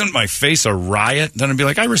said, isn't my face a riot? Then I'd be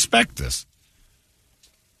like, I respect this.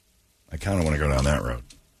 I kind of want to go down that road.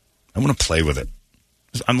 I want to play with it.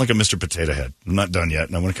 I'm like a Mr. Potato Head. I'm not done yet,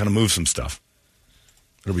 and I want to kind of move some stuff.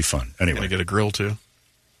 It'll be fun. Anyway. Gonna get a grill, too?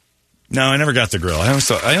 No, I never got the grill. I always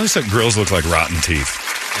thought grills look like rotten teeth.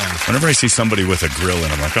 Yeah. Whenever I see somebody with a grill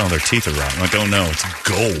in, I'm like, oh, their teeth are rotten. I'm like, oh, no, it's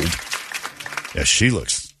gold. Yeah, she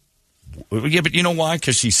looks... Yeah, but you know why?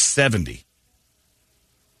 Because she's 70.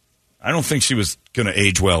 I don't think she was going to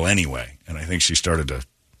age well anyway, and I think she started to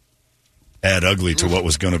add ugly to what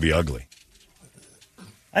was going to be ugly.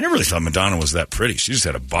 I never really thought Madonna was that pretty. She just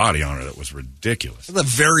had a body on her that was ridiculous. The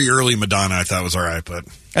very early Madonna I thought was all right, but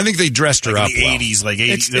I think they dressed her up in the 80s,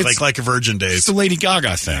 well. like a Virgin days. It's the Lady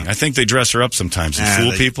Gaga thing. I think they dress her up sometimes and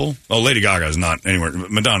fool people. Oh, Lady Gaga is not anywhere.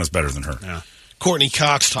 Madonna's better than her. Yeah. Courtney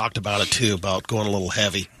Cox talked about it, too, about going a little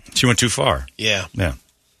heavy. She went too far. Yeah. Yeah.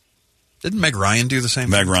 Didn't Meg Ryan do the same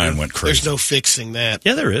thing? Meg Ryan went crazy. There's no fixing that.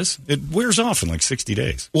 Yeah, there is. It wears off in like 60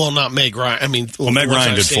 days. Well, not Meg Ryan. I mean, Meg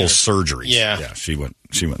Ryan did full surgery. Yeah. Yeah, she went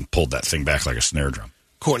and pulled that thing back like a snare drum.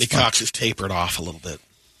 Courtney Cox is tapered off a little bit.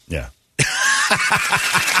 Yeah.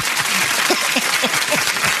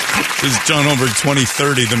 This is John Holmberg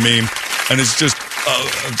 2030, the meme, and it's just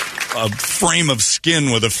a frame of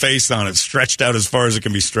skin with a face on it stretched out as far as it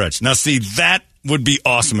can be stretched. Now, see, that would be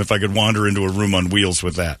awesome if I could wander into a room on wheels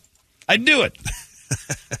with that. I'd do it.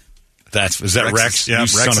 Is that Rex? Yeah,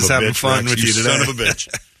 Rex is having fun with you today. Son of a bitch.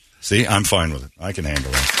 See, I'm fine with it. I can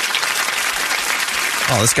handle it.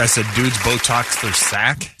 Oh, this guy said dudes Botox their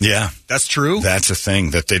sack? Yeah. That's true? That's a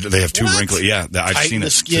thing. That they have two wrinkles. Yeah, I've seen it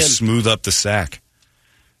to smooth up the sack.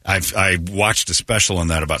 I watched a special on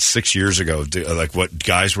that about 6 years ago, like what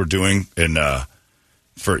guys were doing to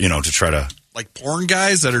try to... Like porn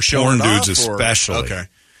guys that are showing porn dudes especially. Okay.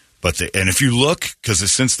 But and if you look,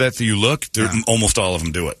 because since that you look, almost all of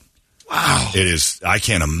them do it. Wow. It is, I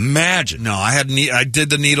can't imagine. No, I did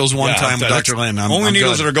the needles one time with Dr. Lynn. Only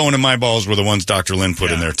needles that are going in my balls were the ones Dr. Lynn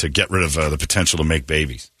put in there to get rid of the potential to make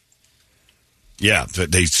babies. Yeah,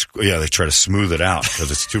 they try to smooth it out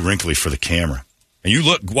because it's too wrinkly for the camera. And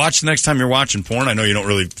you watch the next time you're watching porn. I know you don't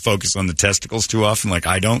really focus on the testicles too often like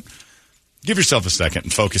I don't. Give yourself a second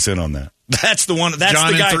and focus in on that. That's the one. That's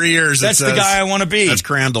John the guy. In 3 years. That's the guy I want to be. That's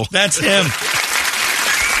Crandall. That's him.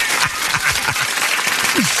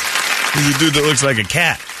 He's a dude that looks like a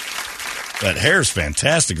cat. That hair's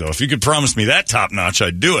fantastic, though. If you could promise me that top notch,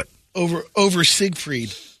 I'd do it. Over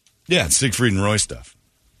Siegfried. Yeah, it's Siegfried and Roy stuff.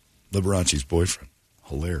 Liberace's boyfriend.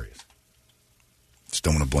 Hilarious. Just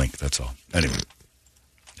don't want to blink, that's all. Anyway,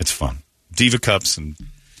 it's fun. Diva Cups and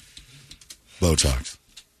Botox.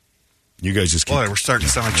 You guys just keep... Boy, we're starting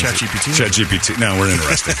to sound like ChatGPT. ChatGPT. No, we're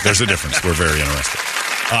interested. There's a difference. We're very interested.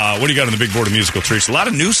 What do you got on the big board of musical treats? A lot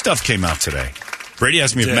of new stuff came out today. Brady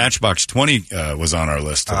asked me if Matchbox 20 was on our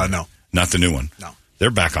list today. No. Not the new one. No.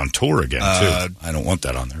 They're back on tour again, too. I don't want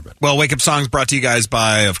that on there. But Well, Wake Up Songs brought to you guys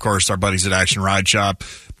by, of course, our buddies at Action Ride Shop.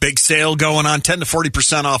 Big sale going on, 10 to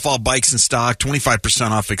 40% off all bikes in stock, 25%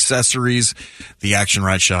 off accessories, the Action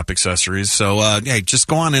Ride Shop accessories. So, hey, just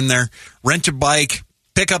go on in there, rent a bike,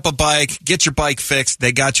 pick up a bike, get your bike fixed.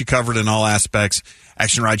 They got you covered in all aspects.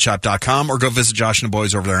 ActionRideShop.com, or go visit Josh and the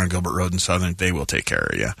boys over there on Gilbert Road in Southern. They will take care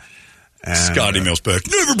of you. And, Scott emails back,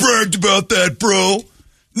 never bragged about that, bro.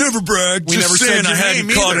 Never bragged. We Just never saying said I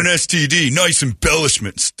hadn't caught an STD. Nice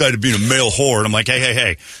embellishment instead of being a male whore. And I'm like,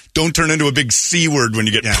 hey. Don't turn into a big C word when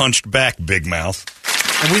you get punched back, big mouth.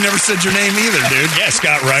 And we never said your name either, dude. Yeah,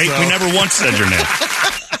 Scott, right? So. We never once said your name.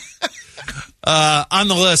 On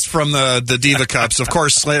the list from the Diva Cups, of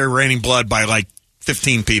course, Slayer Raining Blood by like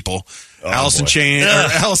 15 people.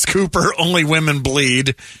 Alice Cooper, Only Women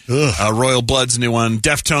Bleed. Royal Blood's new one.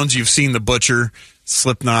 Deftones, You've Seen the Butcher.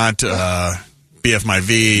 Slipknot, BF My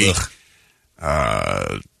V,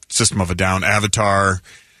 System of a Down, Avatar.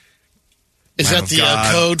 Is that the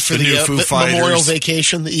code for the Memorial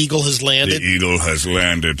Vacation? The Eagle has landed. The Eagle has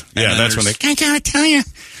landed. Yeah, that's when they... I gotta tell you,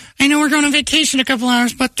 I know we're going on vacation in a couple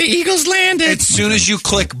hours, but the Eagle's landed. As soon as you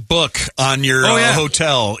click book on your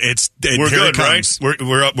hotel, we're good, right?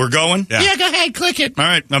 We're going? Yeah, go ahead, click it. All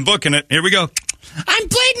right, I'm booking it. Here we go. I'm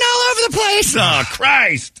bleeding all over the place. Oh,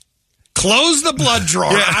 Christ. Close the blood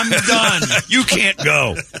drawer. Yeah. I'm done. You can't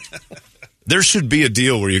go. There should be a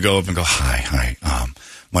deal where you go up and go, hi.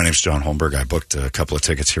 My name's John Holmberg. I booked a couple of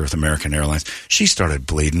tickets here with American Airlines. She started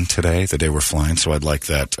bleeding today, the day we're flying, so I'd like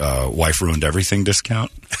that wife ruined everything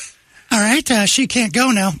discount. All right, she can't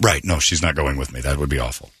go now. Right, no, she's not going with me. That would be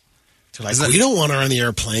awful. Like, we don't want her on the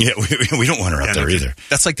airplane. Yeah, we don't want her up there either.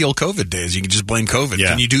 That's like the old COVID days. You can just blame COVID. Yeah.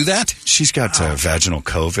 Can you do that? She's got vaginal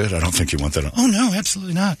COVID. I don't think you want that on. Oh, no,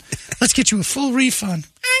 absolutely not. Let's get you a full refund.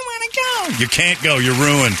 I want to go. You can't go. You're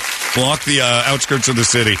ruined. Walk the outskirts of the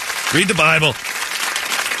city. Read the Bible.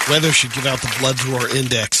 Weather should give out the blood drawer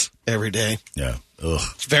index every day. Yeah. Ugh.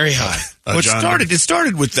 It's very high. It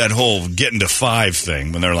started with that whole getting to 5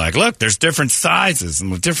 thing when they're like, look, there's different sizes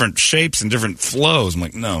and with different shapes and different flows. I'm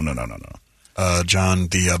like, no. John,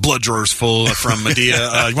 the blood drawer's full from Medea.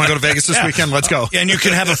 You want to go to Vegas this weekend? Let's go. And you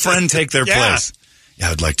can have a friend take their place.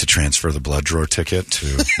 Yeah, I'd like to transfer the blood drawer ticket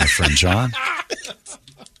to my friend John.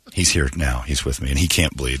 He's here now. He's with me, and he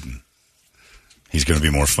can't bleed. And he's going to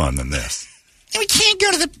be more fun than this. We can't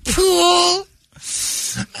go to the pool.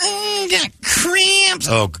 I got cramps.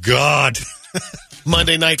 Oh, God.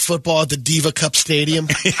 Monday Night Football at the Diva Cup Stadium.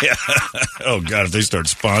 Yeah. Oh, God, if they start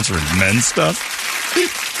sponsoring men's stuff.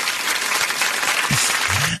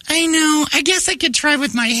 I know. I guess I could try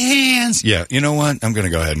with my hands. Yeah, you know what? I'm going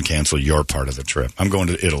to go ahead and cancel your part of the trip. I'm going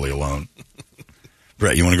to Italy alone.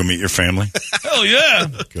 Brett, you want to go meet your family? Hell yeah.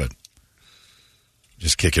 Good.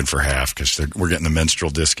 Just kick in for half because we're getting the menstrual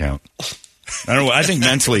discount. I don't know. I think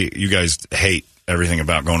mentally you guys hate everything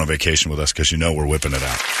about going on vacation with us because you know we're whipping it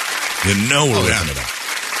out. You know we're whipping it out.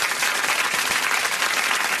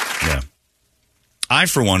 Yeah. I,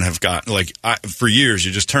 for one, have got, for years,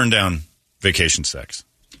 you just turn down vacation sex.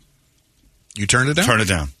 You turned it down? Turn it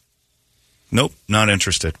down. Nope, not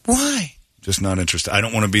interested. Why? Just not interested. I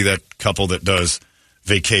don't want to be that couple that does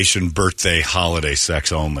vacation, birthday, holiday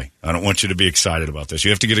sex only. I don't want you to be excited about this. You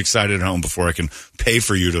have to get excited at home before I can pay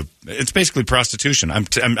for you to... It's basically prostitution. I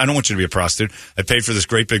don't want you to be a prostitute. I paid for this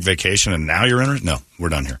great big vacation, and now you're in it? No, we're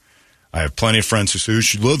done here. I have plenty of friends who say, oh,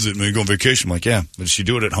 she loves it when you go on vacation. I'm like, yeah, but does she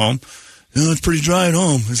do it at home? No, it's pretty dry at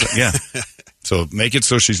home. It's like, yeah. So make it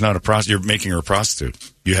so she's not a prostitute. You're making her a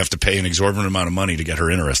prostitute. You have to pay an exorbitant amount of money to get her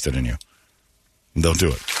interested in you. And they'll do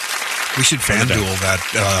it. We should fan duel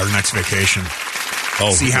that our next vacation.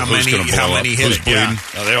 Oh, see how many hit it. Yeah.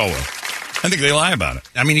 Oh, they all will. I think they lie about it.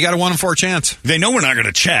 I mean, you got a 1 in 4 chance. They know we're not going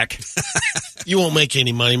to check. You won't make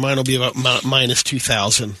any money. Mine will be about minus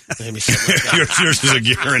 2,000. Maybe something like that. Yours is a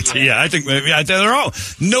guarantee. Yeah, I think they're all.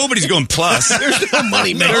 Nobody's going plus. There's no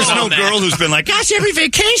money. There's no girl who's been like, gosh, every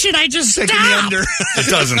vacation I just stop. It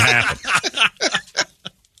doesn't happen.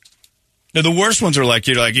 Now, the worst ones are like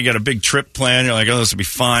you got a big trip plan. You're like, oh, this will be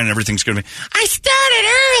fine. Everything's going to be. I started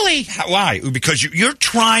early. Why? Because you're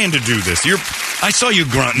trying to do this. I saw you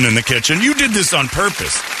grunting in the kitchen. You did this on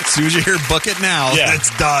purpose. As soon as you hear book it now,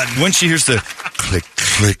 it's done. When she hears the click,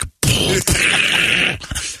 click,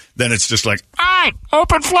 then it's just like, all right,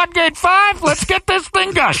 open floodgate 5. Let's get this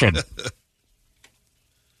thing gushing.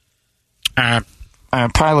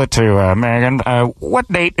 Pilot to Megan. What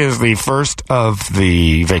date is the first of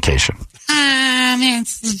the vacation?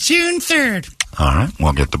 It's June 3rd. All right,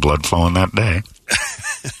 we'll get the blood flowing that day.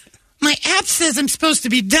 My app says I'm supposed to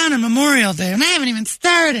be done on Memorial Day, and I haven't even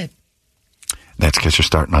started. That's because you're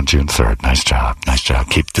starting on June 3rd. Nice job. Nice job.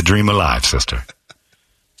 Keep the dream alive, sister.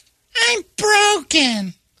 I'm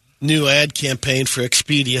broken. New ad campaign for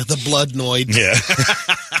Expedia, the Bloodnoid. Yeah.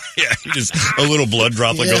 Yeah, just a little blood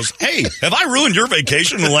droplet goes, hey, have I ruined your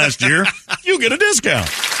vacation in the last year? You get a discount.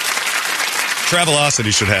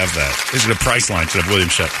 Travelocity should have that. They should have Priceline, should have William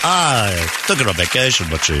Shatner. I took her on vacation,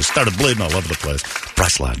 but she started bleeding all over the place.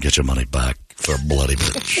 Priceline, get your money back for a bloody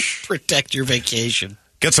bitch. Protect your vacation.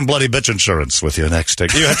 Get some bloody bitch insurance with you next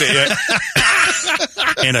take. You have to,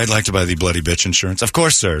 and I'd like to buy the bloody bitch insurance. Of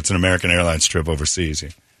course, sir. It's an American Airlines trip overseas.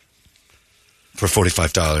 For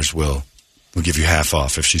 $45, we'll give you half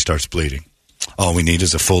off if she starts bleeding. All we need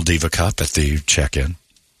is a full Diva cup at the check-in.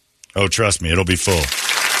 Oh, trust me, it'll be full.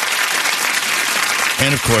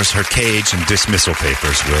 And, of course, her cage and dismissal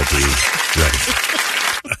papers will be ready.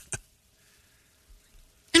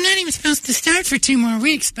 I'm not even supposed to start for 2 more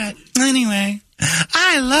weeks, but anyway,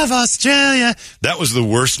 I love Australia. That was the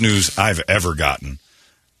worst news I've ever gotten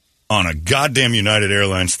on a goddamn United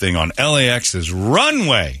Airlines thing on LAX's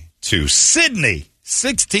runway to Sydney.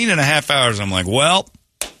 16 and a half hours. I'm like, well,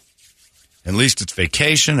 at least it's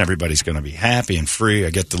vacation. Everybody's going to be happy and free. I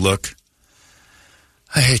get the look.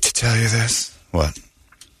 I hate to tell you this. What?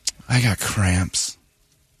 I got cramps.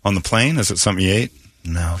 On the plane? Is it something you ate?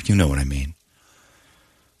 No, you know what I mean.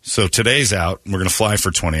 So today's out. We're going to fly for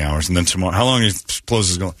 20 hours. And then tomorrow, how long is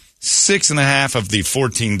this going? 6.5 of the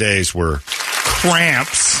 14 days were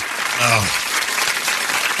cramps. Oh.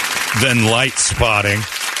 Then light spotting.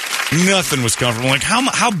 Nothing was comfortable. Like,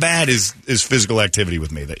 how bad is physical activity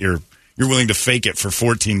with me that you're willing to fake it for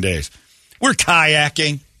 14 days? We're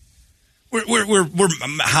kayaking. We're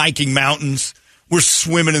hiking mountains. We're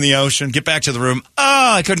swimming in the ocean. Get back to the room.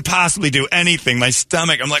 Oh, I couldn't possibly do anything. My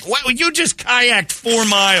stomach. I'm like, what? You just kayaked 4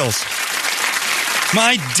 miles.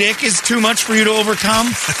 My dick is too much for you to overcome?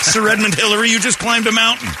 Sir Edmund Hillary, you just climbed a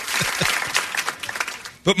mountain.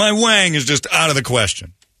 But my wang is just out of the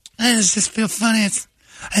question. I just feel funny.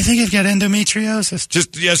 I think I've got endometriosis.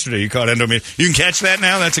 Just yesterday, you caught endometriosis. You can catch that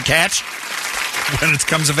now? That's a catch? When it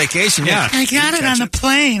comes to vacation, yeah. I got it on the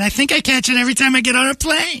plane. I think I catch it every time I get on a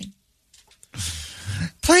plane.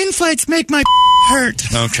 Plane flights make my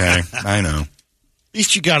hurt. Okay, I know. At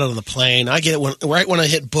least you got it on the plane. I get it right when I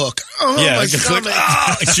hit book. Oh, yeah, my stomach.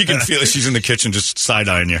 Like, she can feel it. She's in the kitchen just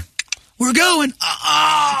side-eyeing you. We're going.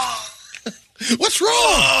 What's wrong?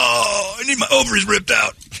 Oh, I need my ovaries ripped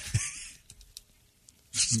out.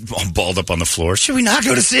 I'm balled up on the floor. Should we not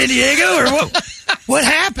go to San Diego or what? What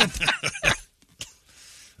happened?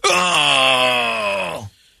 Oh.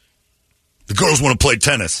 The girls want to play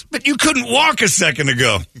tennis. But you couldn't walk a second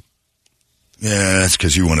ago. Yeah, that's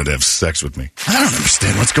because you wanted to have sex with me. I don't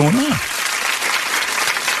understand what's going on.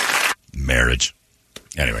 Marriage.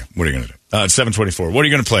 Anyway, what are you going to do? It's 7:24. What are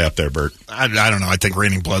you going to play up there, Bert? I don't know. I think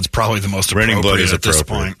Raining Blood's probably the most appropriate. Raining Blood is at this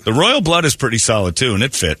point. The Royal Blood is pretty solid, too, and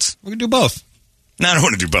it fits. We can do both. No, I don't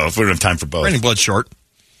want to do both. We don't have time for both. Raining Blood's short.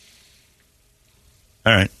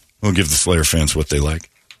 All right. We'll give the Slayer fans what they like.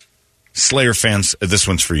 Slayer fans, this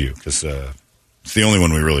one's for you, because it's the only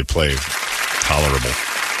one we really play tolerable.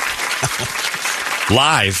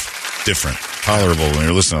 Live, different. Tolerable when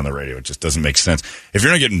you're listening on the radio. It just doesn't make sense. If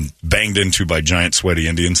you're not getting banged into by giant sweaty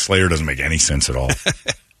Indians, Slayer doesn't make any sense at all.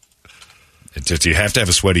 You have to have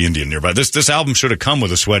a sweaty Indian nearby. This album should have come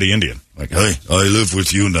with a sweaty Indian. Like, hey, I live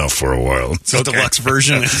with you now for a while. It's the deluxe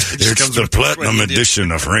version. It's the platinum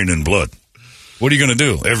edition of Raining Blood. What are you going to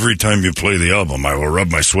do? Every time you play the album, I will rub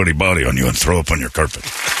my sweaty body on you and throw up on your carpet.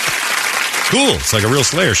 Cool. It's like a real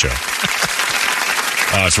Slayer show.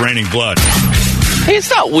 It's Raining Blood. Hey, it's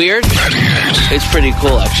not weird. It's pretty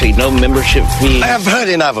cool, actually. No membership fee. I have heard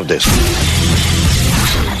enough of this.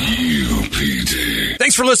 KUPD.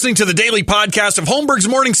 Thanks for listening to the daily podcast of Holmberg's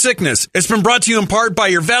Morning Sickness. It's been brought to you in part by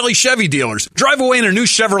your Valley Chevy dealers. Drive away in a new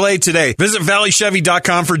Chevrolet today. Visit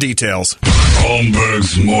valleychevy.com for details.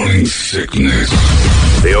 Holmberg's Morning Sickness.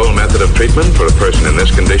 The old method of treatment for a person in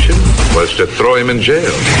this condition was to throw him in jail.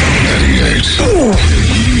 98.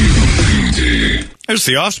 KUPD. There's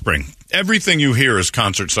the Offspring. Everything you hear is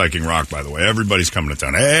concert psyching rock, by the way. Everybody's coming to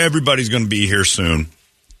town. Everybody's going to be here soon.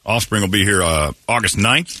 Offspring will be here August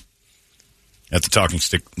 9th at the Talking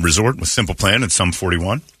Stick Resort with Simple Plan and Sum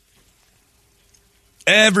 41.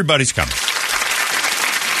 Everybody's coming.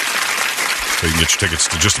 So you can get your tickets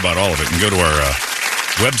to just about all of it and go to our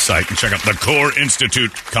website and check out the Core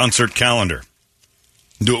Institute concert calendar.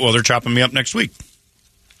 Do it while they're chopping me up next week.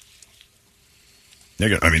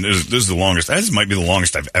 I mean, this is the longest. This might be the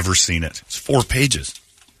longest I've ever seen it. It's 4 pages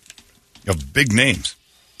of big names.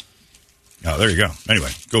 Oh, there you go. Anyway,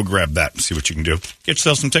 go grab that and see what you can do. Get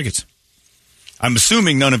yourself some tickets. I'm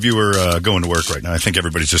assuming none of you are going to work right now. I think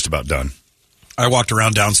everybody's just about done. I walked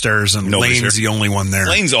around downstairs, and Lane's the only one there.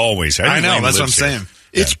 Lane's always here. I know, that's what I'm saying.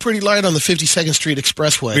 It's pretty light on the 52nd Street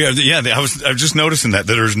Expressway. Yeah. I was just noticing that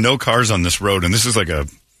there's no cars on this road, and this is like a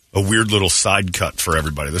weird little side cut for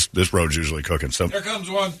everybody. This road's usually cooking. So there comes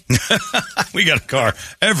one. We got a car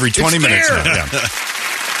every 20 minutes now. Yeah.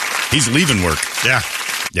 He's leaving work.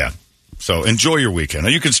 Yeah. So enjoy your weekend. Now,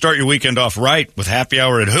 you can start your weekend off right with happy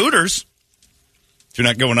hour at Hooters. If you're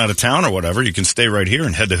not going out of town or whatever, you can stay right here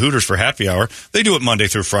and head to Hooters for happy hour. They do it Monday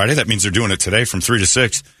through Friday. That means they're doing it today from 3 to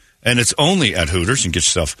 6. And it's only at Hooters. You can get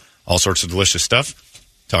yourself all sorts of delicious stuff.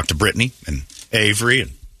 Talk to Brittany and Avery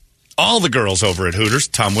and all the girls over at Hooters.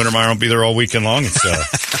 Tom Wintermeyer will be there all weekend long. It's,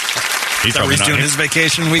 he's probably doing his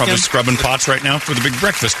vacation weekend. Probably scrubbing pots right now for the big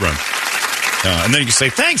breakfast run. And then you can say,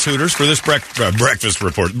 thanks, Hooters, for this breakfast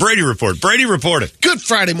report. Brady report. Brady reported. Good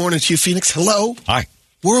Friday morning to you, Phoenix. Hello. Hi.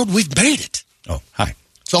 World, we've made it. Oh, hi.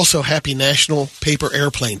 It's also Happy National Paper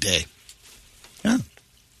Airplane Day. Yeah.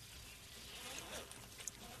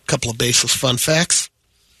 Couple of baseless fun facts.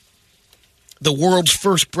 The world's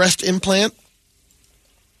first breast implant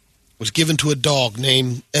was given to a dog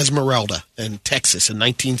named Esmeralda in Texas in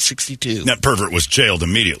 1962. That pervert was jailed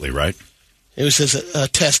immediately, right? It was as a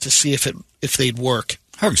test to see if they'd work.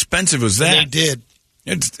 How expensive was that? And they did.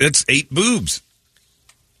 It's 8 boobs.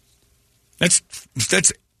 That's.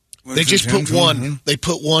 They just put one. They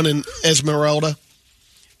put one in Esmeralda,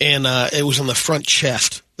 and it was on the front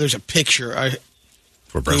chest. There's a picture. I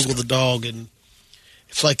Googled the dog, and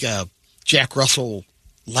it's like a Jack Russell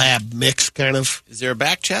lab mix, kind of. Is there a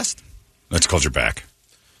back chest? That's called your back.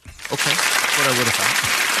 Okay. That's what I would have thought.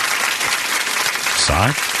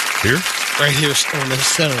 Side? Here? Right here on the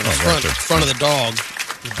center, front of the dog.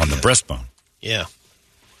 On the breastbone. Yeah.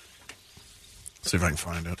 See if I can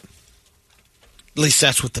find it. At least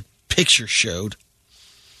that's what the picture showed.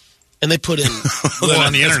 And they put in... well,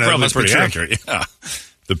 on the internet, probably pretty accurate. Yeah.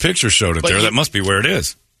 The picture showed it there. That must be where it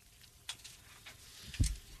is.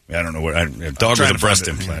 I don't know what. A dog with a breast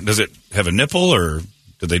implant. Does it have a nipple, or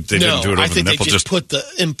did they didn't do it over the nipple? I think they just put the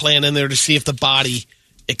implant in there to see if the body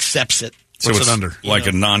accepts it. So it's under? Like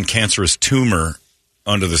a non-cancerous tumor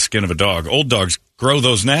under the skin of a dog. Old dogs grow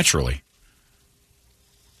those naturally.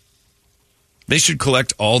 They should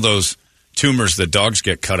collect all those tumors that dogs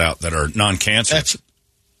get cut out that are non-cancerous.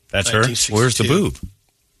 That's her? Where's the boob?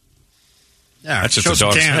 Yeah, that's just a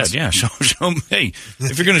dog's head. Yeah, show me. Hey,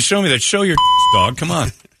 if you're going to show me that, show your dog. Come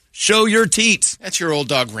on. Show your teats. That's your old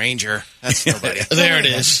dog Ranger. That's nobody. There it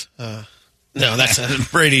is. No, that's a...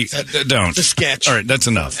 Brady, don't. The sketch. All right, that's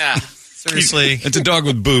enough. Yeah, seriously. It's a dog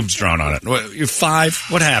with boobs drawn on it. What, you're 5?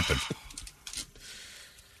 What happened?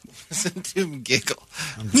 Listen to him giggle.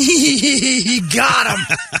 Got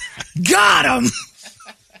him. Got him.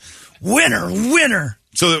 Winner.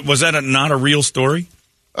 So was that not a real story?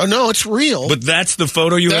 Oh, no, it's real. But that's the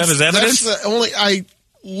photo you have as evidence? That's the only... I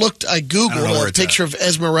Googled a picture of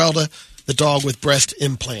Esmeralda, the dog with breast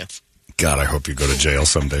implants. God, I hope you go to jail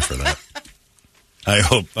someday for that. I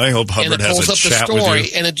hope Hubbard has a chat with you. And it pulls up the story,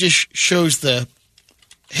 and it just shows the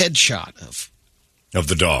headshot of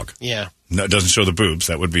the dog. Yeah. No, it doesn't show the boobs.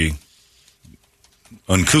 That would be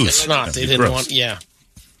uncouth. It's not. They didn't want... Yeah.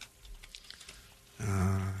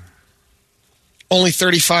 Only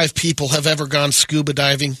 35 people have ever gone scuba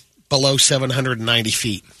diving below 790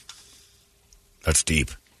 feet. That's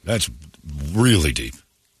deep. That's really deep.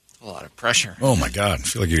 A lot of pressure. Oh, my God. I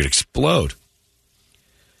feel like you could explode.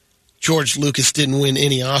 George Lucas didn't win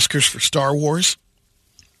any Oscars for Star Wars,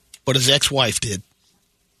 but his ex-wife did.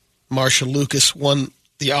 Marcia Lucas won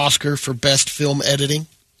the Oscar for Best Film Editing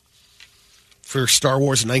for Star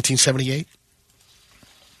Wars in 1978.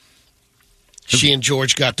 She and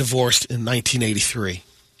George got divorced in 1983.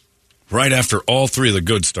 Right after all 3 of the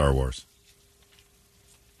good Star Wars.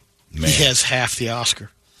 Man. He has half the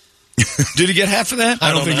Oscar. Did he get half of that?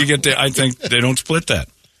 I don't think know. you get that. I think they don't split that.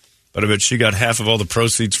 But I bet she got half of all the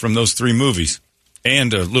proceeds from those 3 movies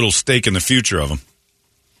and a little stake in the future of them.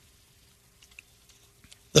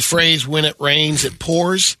 The phrase, when it rains, it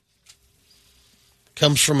pours,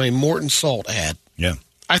 comes from a Morton Salt ad. Yeah.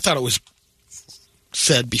 I thought it was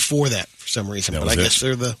said before that for some reason, but I guess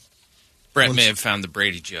they're the... Brett may have found the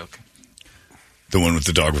Brady joke. The one with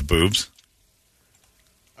the dog with boobs?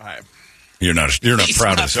 You're not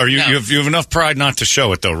proud of this. Are you? No. You have enough pride not to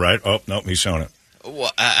show it, though, right? Oh, no, he's showing it.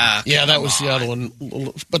 Well, yeah, that was the other one.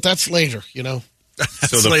 But that's later, you know.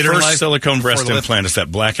 So the first silicone breast implant is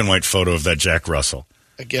that black and white photo of that Jack Russell.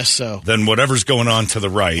 I guess so. Then whatever's going on to the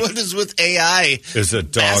right. What is with AI? Is a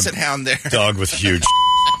dog. Basset hound there. Dog with huge.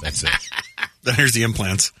 That's it. Then here's the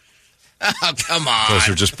implants. Oh, come on. Those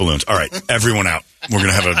are just balloons. All right, everyone out. We're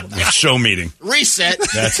going to have a show meeting. Reset.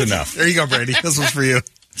 That's enough. There you go, Brady. This was for you.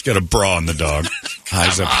 He's got a bra on the dog.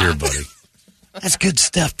 Eyes up here, buddy. That's good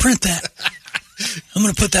stuff. Print that. I'm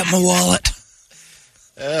going to put that in my wallet.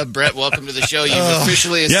 Brett, welcome to the show. You've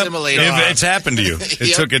officially assimilated. Yep. It's happened to you.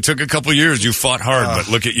 It took a couple years. You fought hard, but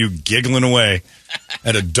look at you giggling away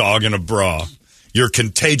at a dog in a bra. You're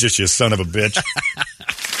contagious, you son of a bitch.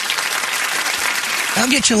 I'll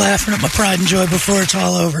get you laughing at my pride and joy before it's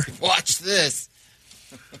all over. Watch this.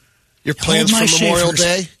 Your plans for Memorial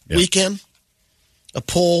Day weekend? A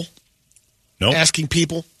poll asking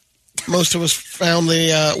people. Most of us found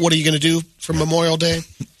what are you going to do for Memorial Day?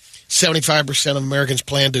 75% of Americans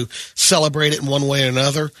plan to celebrate it in one way or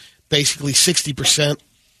another. Basically, 60%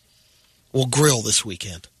 will grill this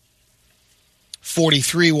weekend.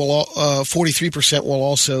 43% will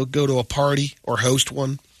also go to a party or host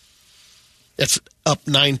one. That's up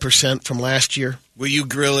 9% from last year. Will you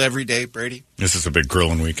grill every day, Brady? This is a big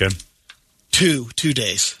grilling weekend. 2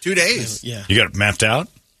 days. 2 days? Yeah. You got it mapped out?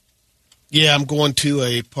 Yeah, I'm going to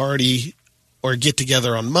a party or get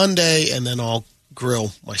together on Monday, and then I'll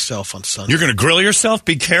grill myself on Sunday. You're going to grill yourself?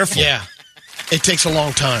 Be careful. Yeah. It takes a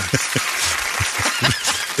long time.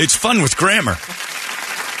 It's fun with grammar.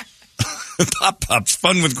 Pop-Pop's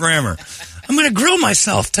fun with grammar. I'm going to grill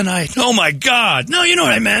myself tonight. Oh, my God. No, you know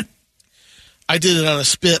what I meant. I did it on a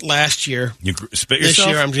spit last year. You spit yourself? This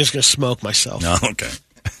year, I'm just going to smoke myself. No, okay.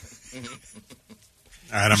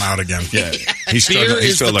 All right, I'm out again. Yeah. Beer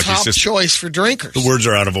is the top choice for drinkers. The words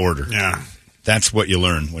are out of order. Yeah. That's what you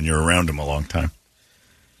learn when you're around him a long time.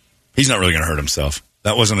 He's not really going to hurt himself.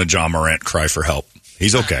 That wasn't a John Morant cry for help.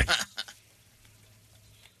 He's okay.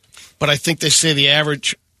 But I think they say the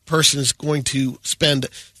average person is going to spend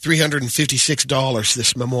 $356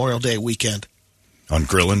 this Memorial Day weekend. On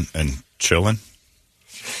grilling and chilling?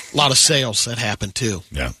 A lot of sales that happen, too.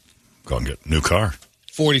 Yeah. Go and get a new car.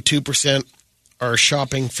 42% are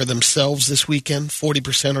shopping for themselves this weekend.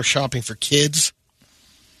 40% are shopping for kids.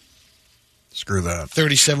 Screw that.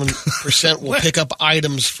 37% will pick up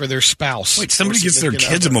items for their spouse. Wait, somebody gives their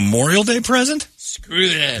kids a Memorial Day present? Screw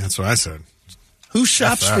that. That's what I said. Who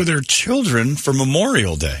shops for their children for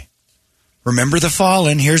Memorial Day? Remember the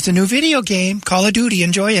Fallen. Here's the new video game. Call of Duty.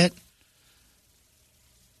 Enjoy it.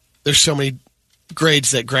 There's so many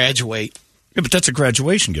grades that graduate. Yeah, but that's a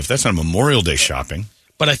graduation gift. That's not Memorial Day shopping.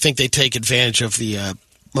 But I think they take advantage of the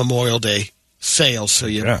Memorial Day sales, so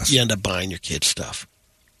you end up buying your kids stuff.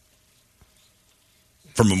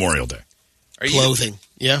 For Memorial Day. Clothing,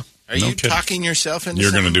 yeah. Are you talking yourself into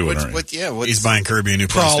You're going to do it, he's buying Kirby a new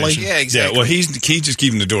PlayStation. Yeah, exactly. Yeah, well, he's just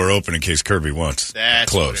keeping the door open in case Kirby wants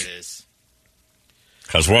That's closed. what it is.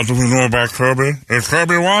 Because what do we know about Kirby? If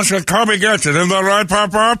Kirby wants it, Kirby gets it. Isn't that right,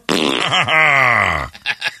 Pop-Pop?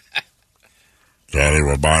 Daddy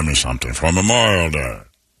will buy me something for Memorial Day.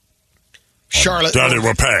 Daddy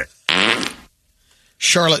will pay.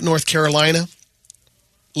 Charlotte, North Carolina,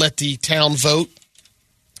 let the town vote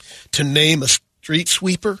to name a street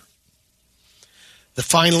sweeper. The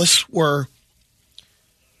finalists were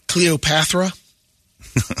Cleopatra,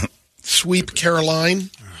 Sweep Caroline,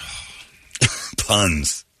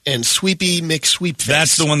 Puns, and Sweepy McSweepface.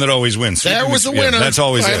 That's the one that always wins. That was the winner. That's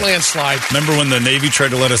always by it. landslide. Remember when the Navy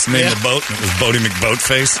tried to let us name the boat and it was Boaty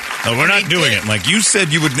McBoatface? No, we're not doing it. Like you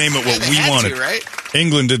said, you would name it what we wanted. Right?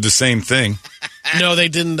 England did the same thing. No, they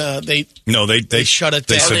didn't. They shut it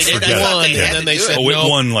down. They said They forget won, it. and then they said it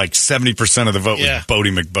won like 70% of the vote Yeah. was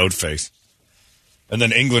Boaty McBoatface. And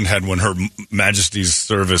then England had one, Her Majesty's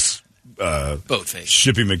Service Boatface.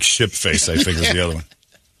 Shippy McShipface, I think is the other one.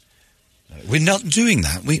 We're not doing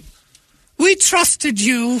that. We trusted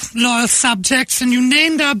you, loyal subjects, and you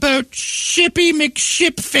named our boat Shippy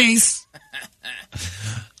McShipface.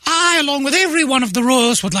 I, along with every one of the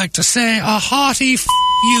royals, would like to say a hearty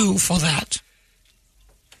you for that.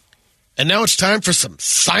 And now it's time for some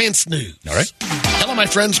science news. All right. Hello, my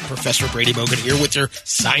friends. Professor Brady Bogan here with your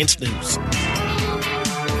science news.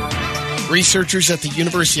 Researchers at the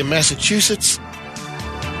University of Massachusetts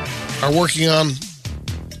are working on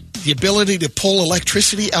the ability to pull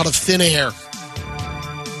electricity out of thin air.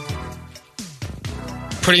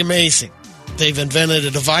 Pretty amazing. They've invented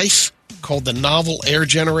a device called the Novel Air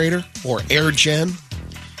Generator, or AirGen.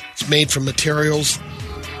 It's made from materials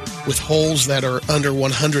with holes that are under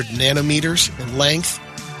 100 nanometers in length,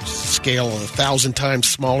 a scale 1,000 times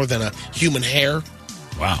smaller than a human hair.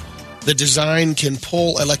 Wow. The design can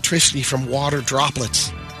pull electricity from water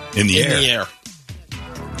droplets in the air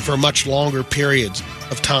for much longer periods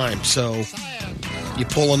of time. So you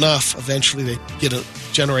pull enough, eventually they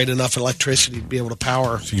generate enough electricity to be able to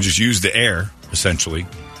power. So you can just use the air, essentially.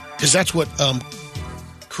 Because that's what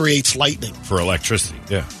creates lightning. For electricity,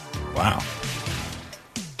 yeah. Wow.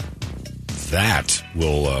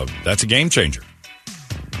 That's a game changer.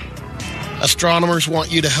 Astronomers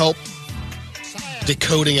want you to help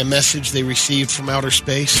decoding a message they received from outer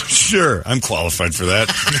space. Sure, I'm qualified for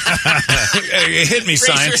that. Hey, hit me,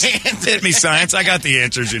 science. Hit me, science. I got the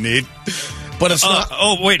answers you need. But it's not.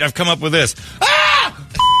 Oh, wait, I've come up with this.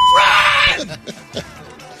 Run!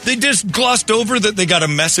 They just glossed over that they got a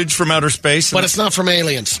message from outer space. But it's not from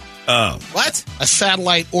aliens. Oh. What? A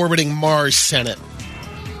satellite orbiting Mars sent it.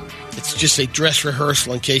 It's just a dress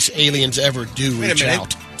rehearsal in case aliens ever do reach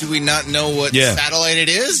out. Do we not know what satellite it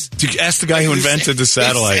is? Ask the guy who invented the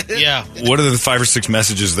satellite. Yeah. What are the 5 or 6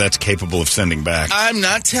 messages that's capable of sending back? I'm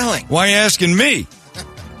not telling. Why are you asking me?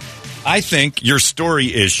 I think your story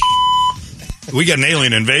is we got an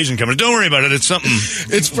alien invasion coming. Don't worry about it. It's something.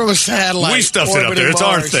 It's from a satellite. We stuffed it up there. It's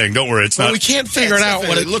our thing. Don't worry. It's not. We can't figure it out.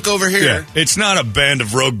 Look over here. Yeah. It's not a band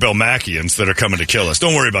of rogue Belmachians that are coming to kill us.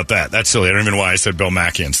 Don't worry about that. That's silly. I don't even know why I said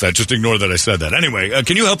Belmachians. Just ignore that I said that. Anyway,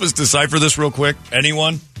 can you help us decipher this real quick?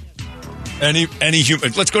 Anyone? Any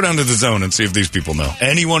human? Let's go down to the zone and see if these people know.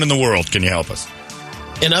 Anyone in the world, can you help us?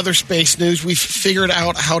 In other space news, we've figured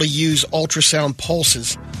out how to use ultrasound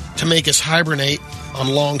pulses to make us hibernate on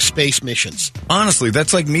long space missions. Honestly,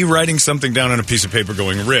 that's like me writing something down on a piece of paper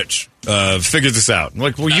going, Rich, figure this out. I'm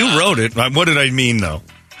like, well, you wrote it. What did I mean, though?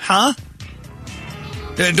 Huh?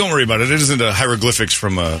 Don't worry about it. It isn't a hieroglyphics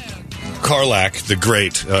from Karlak the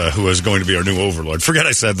Great, who is going to be our new overlord. Forget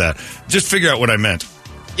I said that. Just figure out what I meant.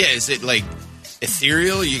 Yeah, is it like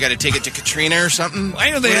ethereal? You got to take it to Katrina or something?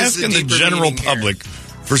 Why are they asking the general public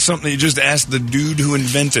for something you just asked the dude who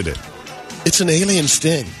invented it? It's an alien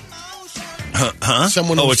sting. Huh?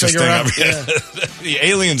 Someone will it's a figure sting. out. Yeah. The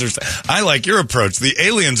aliens are. I like your approach. The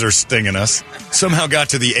aliens are stinging us. Somehow got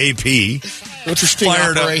to the AP. What's a sting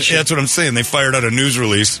operation? That's what I'm saying. They fired out a news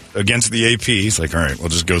release against the AP. It's like, all right, we'll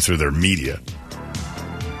just go through their media.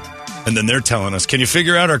 And then they're telling us, can you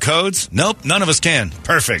figure out our codes? Nope, none of us can.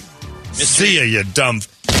 Perfect. See ya, you dumb.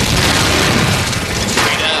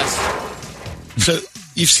 So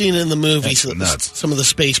you've seen in the movies, some of the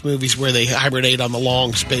space movies where they hibernate on the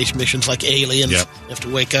long space missions like Aliens. Yep. You have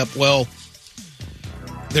to wake up. Well,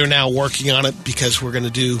 they're now working on it because we're going to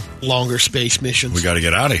do longer space missions. We got to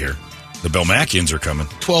get out of here. The Belmachians are coming.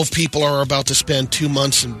 12 people are about to spend 2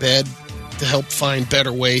 months in bed to help find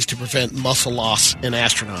better ways to prevent muscle loss in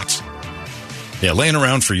astronauts. Yeah, laying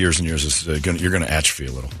around for years and years is you're going to atrophy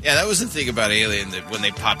a little. Yeah, that was the thing about Alien, that when they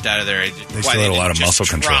popped out of there, they still had a lot of muscle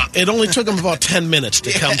control. It only took them about 10 minutes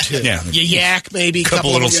to come to. Yeah. You yak, maybe. A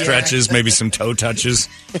couple little stretches, maybe some toe touches.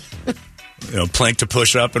 Plank to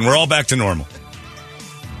push up, and we're all back to normal.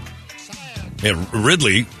 Yeah,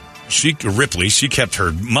 Ripley, she kept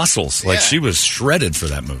her muscles. Like, she was shredded for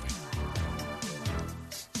that movie.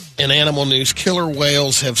 In animal news, killer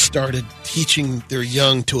whales have started teaching their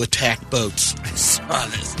young to attack boats. I saw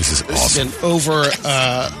this. This is awesome. And over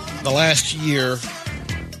the last year,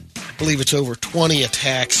 I believe it's over 20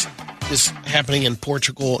 attacks is happening in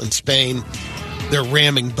Portugal and Spain. They're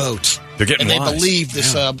ramming boats. They're getting wise. They believe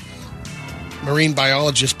this marine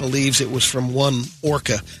biologist believes it was from one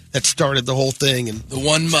orca that started the whole thing and the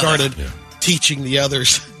one started teaching the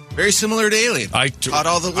others. Very similar to Alien. Taught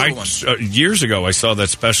all the little ones. Years ago, I saw that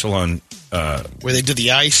special on where they did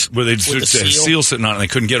the ice, where they had a seal sitting on it, and they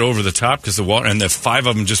couldn't get over the top because the water, and the 5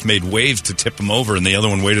 of them just made waves to tip them over, and the other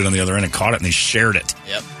one waited on the other end and caught it, and they shared it.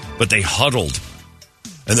 Yep. But they huddled,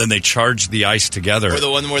 and then they charged the ice together. Or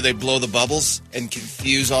the one where they blow the bubbles and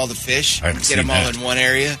confuse all the fish, get them all in one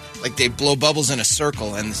area. Like they blow bubbles in a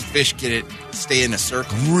circle, and the fish stay in a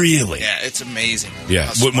circle. Really? Yeah, it's amazing.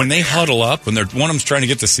 Yeah, when they huddle up, when one of them's trying to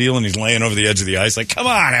get the seal, and he's laying over the edge of the ice, like, come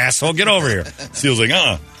on, asshole, get over here. Seal's like,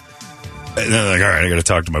 And then they're like, all right, I got to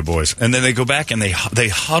talk to my boys. And then they go back, and they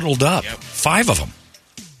huddled up. 5 of them.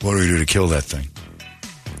 What do we do to kill that thing?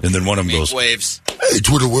 And then one of them goes, waves. Hey,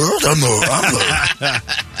 Twitter world, I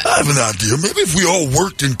have an idea. Maybe if we all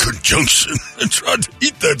worked in conjunction and tried to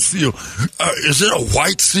eat that seal. Is it a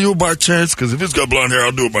white seal by chance? Because if it's got blonde hair,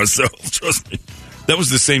 I'll do it myself. Trust me. That was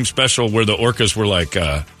the same special where the orcas were like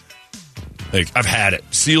I've had it.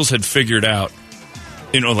 Seals had figured out,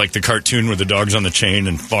 like the cartoon where the dog's on the chain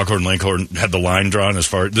and Foghorn Leghorn had the line drawn as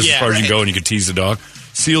far as you can go and you could tease the dog.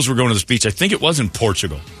 Seals were going to this beach. I think it was in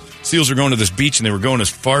Portugal. Seals were going to this beach, and they were going as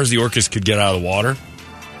far as the orcas could get out of the water.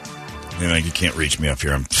 They're like, you can't reach me up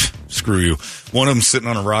here. Screw you. One of them sitting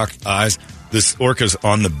on a rock, eyes. This orca's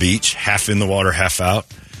on the beach, half in the water, half out.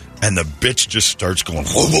 And the bitch just starts going,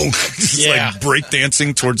 just like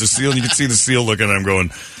breakdancing towards the seal. And you can see the seal looking at him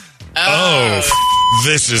going,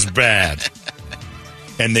 this is bad.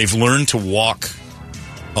 And they've learned to walk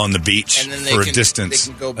on the beach for a distance.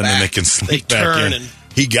 And then they can slip back in.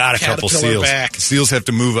 He got a couple seals. Seals have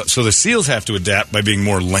to move up. So the seals have to adapt by being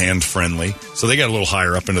more land friendly. So they got a little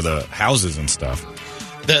higher up into the houses and stuff.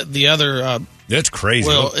 The other that's crazy.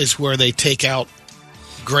 Well, is where they take out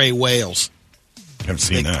gray whales. Haven't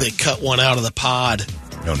seen that. They cut one out of the pod.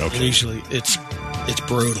 No. Usually it's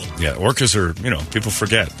brutal. Yeah, orcas are, people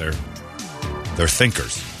forget. They're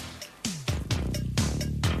thinkers.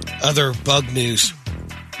 Other bug news.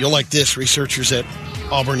 You'll like this. Researchers at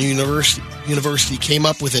Auburn University came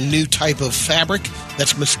up with a new type of fabric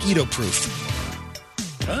that's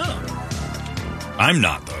mosquito-proof. Oh. I'm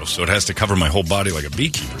not, though, so it has to cover my whole body like a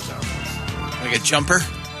beekeeper's outfit. Like a jumper?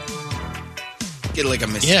 Get like a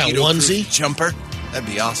mosquito onesie jumper. That'd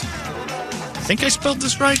be awesome. I think I spelled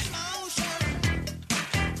this right.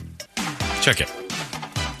 Check it.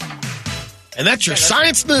 And that's your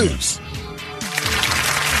science news.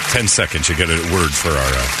 10 seconds, you get a word for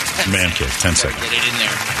our man cave. 10 seconds. Get it in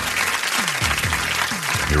there.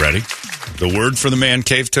 You ready? The word for the man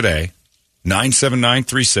cave today,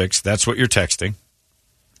 97936. That's what you're texting.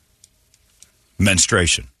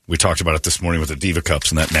 Menstruation. We talked about it this morning with the Diva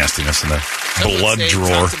Cups and that nastiness and the blood drawer.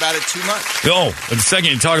 Talked about it too much. No, the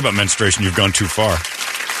second you talk about menstruation, you've gone too far.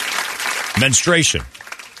 Menstruation.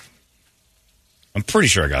 I'm pretty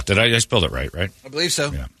sure I got that. I spelled it right? I believe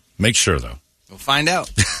so. Yeah. Make sure, though. We'll find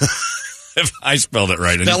out. If I spelled it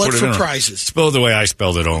right. Spell and it for prizes. Spell it the way I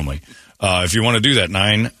spelled it only. If you want to do that,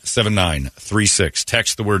 97936.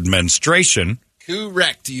 Text the word menstruation.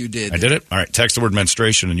 Correct, you did. I did it? All right, text the word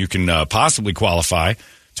menstruation, and you can possibly qualify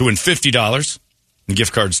to win $50 in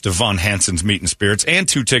gift cards to Von Hansen's Meat and Spirits and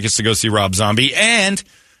 2 tickets to go see Rob Zombie and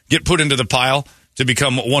get put into the pile to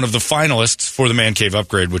become one of the finalists for the Man Cave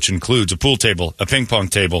upgrade, which includes a pool table, a ping pong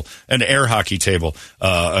table, an air hockey table,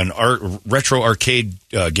 retro arcade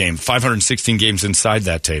game, 516 games inside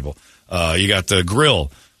that table. You got the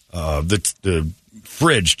grill, the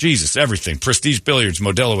fridge, Jesus, everything. Prestige Billiards,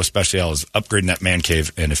 Modelo Especial is upgrading that Man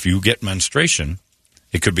Cave. And if you get menstruation,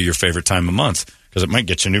 it could be your favorite time of month because it might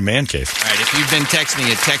get you a new man cave. All right, if you've been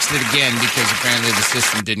texting it, text it again because apparently the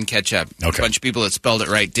system didn't catch up. Okay. A bunch of people that spelled it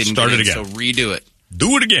right didn't Start get it it, again. So redo it.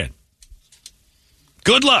 Do it again.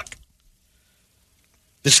 Good luck.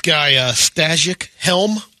 This guy, Stajik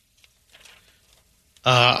Helm,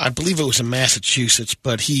 I believe it was in Massachusetts,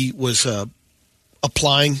 but he was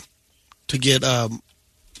applying to get an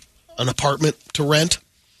apartment to rent.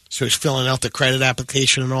 So he's filling out the credit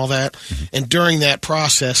application and all that. Mm-hmm. And during that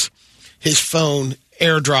process, his phone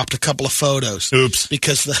airdropped a couple of photos. Oops.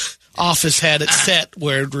 Because the office had it set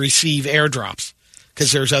where it would receive airdrops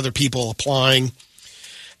because there's other people applying.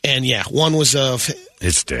 And, yeah, one was of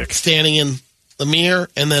it's dick standing in the mirror,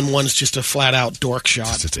 and then one's just a flat-out dork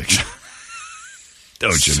shot. It's a dick shot.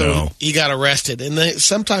 Don't you so know? He got arrested. And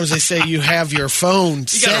sometimes they say you have your phone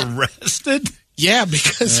set. Got arrested? Yeah,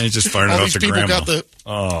 because he just fired all it these off to people grandma. got the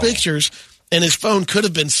pictures, and his phone could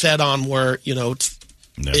have been set on where,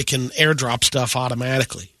 it can airdrop stuff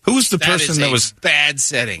automatically. Who was the person that was bad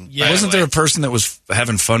setting? Yeah. Wasn't there a person that was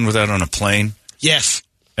having fun with that on a plane? Yes.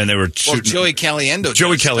 And they were shooting. Joey Caliendo.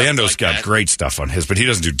 Joey Caliendo's got great stuff on his, but he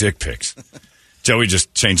doesn't do dick pics. Joey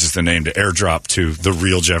just changes the name to airdrop to the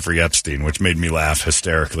real Jeffrey Epstein, which made me laugh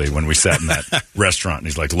hysterically when we sat in that restaurant. And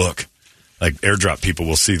he's like, look, like airdrop people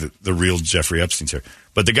will see the real Jeffrey Epstein's here.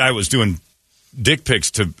 But the guy was doing dick pics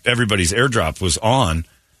to everybody's airdrop was on,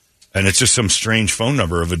 and it's just some strange phone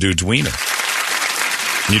number of a dude's wiener.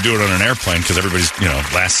 And you do it on an airplane because everybody's,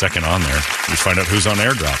 last second on there. You find out who's on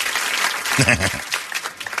airdrop.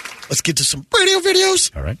 Let's get to some radio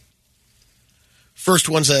videos. All right. First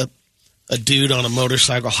one's a dude on a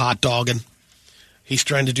motorcycle hot dogging. He's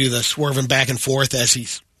trying to do the swerving back and forth as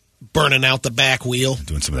he's burning out the back wheel.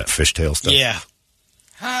 Doing some of that fishtail stuff. Yeah.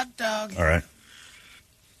 Hot dog. All right.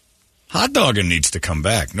 Hot dogging needs to come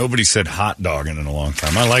back. Nobody said hot dogging in a long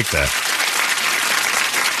time. I like that.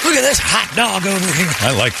 Look at this hot dog over here.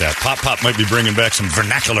 I like that. Pop might be bringing back some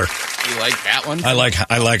vernacular. You like that one? I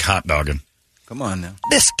like hot dogging. Come on now.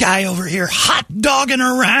 This guy over here hot dogging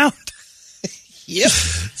around. Yep.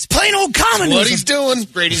 It's plain old communism. That's what he's doing.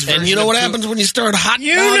 Brady's and you know what happens when you start hot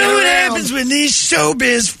dogging around? You know what happens when these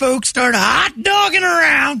showbiz folks start hot dogging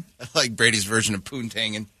around. I like Brady's version of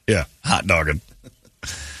poontanging. Yeah, hot dogging.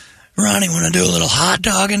 Ronnie, want to do a little hot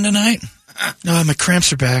dogging tonight? No, my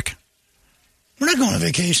cramps are back. We're not going on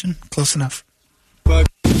vacation. Close enough.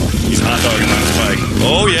 He's hot dogging on his bike.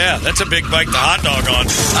 Oh, yeah, that's a big bike to hot dog on.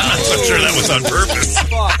 I'm not so sure that was on purpose.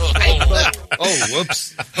 Oh,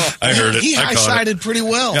 whoops. I heard it. He I caught high-sided it. pretty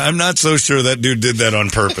well. I'm not so sure that dude did that on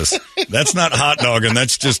purpose. That's not hot dogging.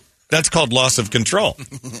 That's called loss of control.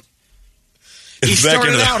 He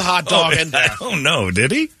started out hot dogging. I don't know.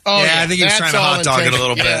 Did he? Oh, yeah, I think he was trying to hot dog it a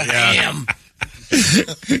little bit. Yeah.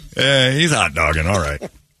 Yeah, he's hot dogging. All right.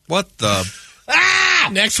 What the? Ah!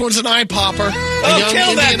 Next one's an eye popper. A young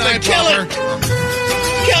kill that Indian eye thing. Kill popper.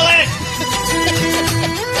 Kill it!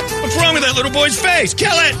 What's wrong with that little boy's face?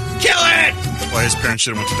 Kill it! Kill it! Well, his parents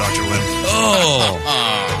should have went to Dr. Lim.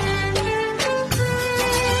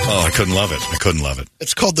 Oh, I couldn't love it.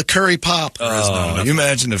 It's called the curry pop. Can you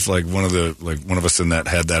imagine if one of us in that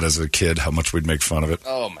had that as a kid, how much we'd make fun of it?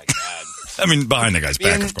 Oh, my God. I mean, behind the guy's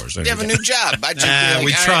back, of course. You have a new job.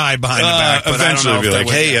 We tried behind the back, but eventually I don't know be if like,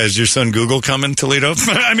 hey, is your son Google coming, Toledo?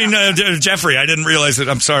 I mean, Jeffrey, I didn't realize it.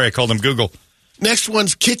 I'm sorry, I called him Google. Next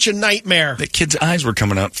one's kitchen nightmare. The kid's eyes were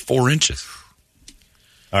coming out 4 inches.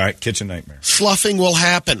 All right, kitchen nightmare. Sloughing will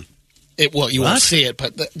happen. You won't see it,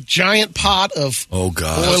 but the giant pot of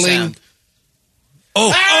boiling.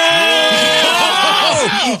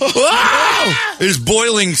 It is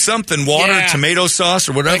boiling something, water, tomato sauce,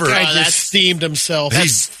 or whatever. That guy just steamed himself.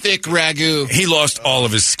 That's thick ragu. He lost all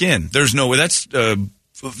of his skin. There's no way. That's, I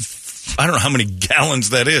don't know how many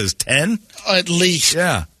gallons that is. 10? At least.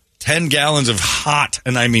 Yeah. 10 gallons of hot,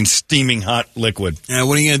 and I mean steaming hot liquid. Yeah,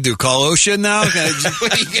 what are you going to do? Call OSHA now?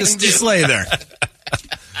 Just lay there.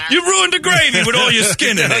 You ruined the gravy with all your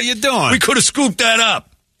skin in it. What are you doing? We could have scooped that up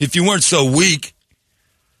if you weren't so weak.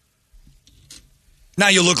 Now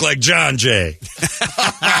you look like John Jay. No,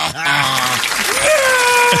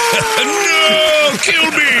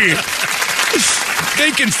 kill me.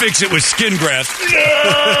 They can fix it with skin grafts.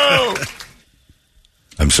 No.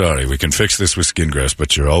 I'm sorry, we can fix this with skin grafts,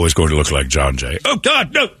 but you're always going to look like John Jay. Oh,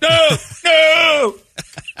 God, no.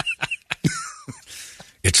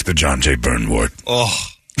 It's the John J. Byrne Ward. Oh.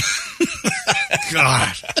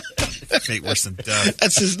 God. Fate worse than death.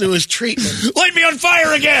 That's his newest treatment. Light me on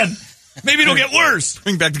fire again. Maybe it'll get worse.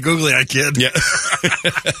 Bring back the googly eye kid. Yeah.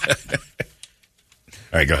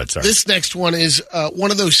 All right, go ahead. Sorry. This next one is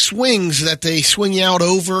one of those swings that they swing you out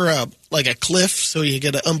over like a cliff, so you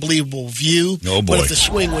get an unbelievable view. Oh, boy. But if the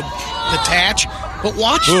swing would detach. But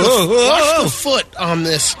watch the foot on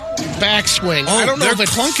this backswing. Oh, I don't know if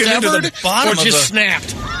it's clunking severed into the bottom or just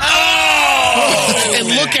snapped. Oh! And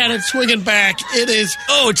look at it swinging back. It is.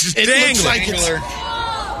 Oh, it's just dangling. Looks like it's,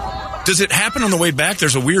 does it happen on the way back?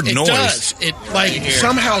 There's a weird noise. It does. It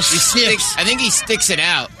somehow sticks. I think he sticks it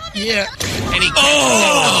out. Yeah. And he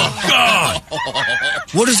God.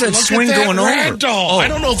 What is that swing going over? Oh. I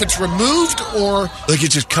don't know if it's removed or... Like it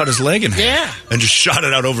just cut his leg in half. Yeah. And just shot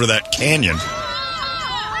it out over that canyon.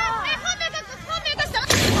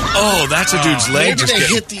 Oh, that's a dude's leg. Maybe just they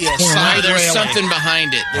hit the side there's railing. something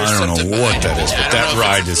behind it. I don't know what that is, but that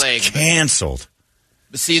ride is canceled.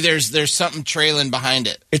 But see, there's something trailing behind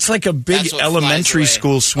it. It's like a big elementary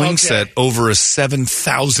school swing set over a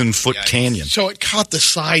 7,000-foot canyon. So it caught the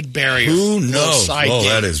side barrier. Who knows? Oh,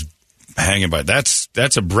 that is hanging by. That's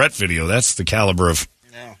a Brett video. That's the caliber of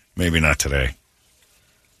maybe not today.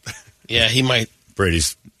 Yeah, he might.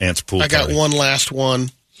 Brady's aunt's pool. I got party. one last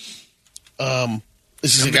one.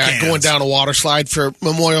 This is a guy going down a water slide for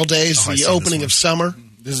Memorial Day. It's the opening of summer.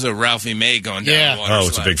 This is a Ralphie May going down the water slide.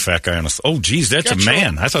 It's a big fat guy on a... Oh, geez, that's a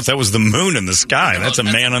man. I thought that was the moon in the sky. That's a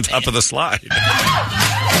man on top of the slide.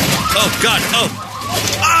 Oh, God. Oh!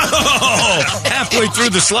 Halfway through,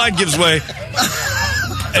 the slide gives way.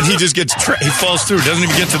 And he just gets... he falls through. Doesn't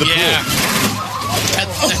even get to the pool. That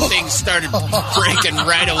thing started breaking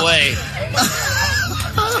right away.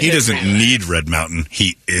 He doesn't need Red Mountain.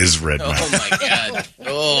 He is Red Mountain. Oh, my God.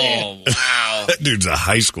 Oh, wow. That dude's a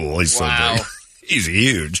high school. He's so big. He's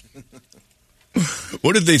huge.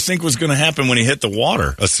 What did they think was going to happen when he hit the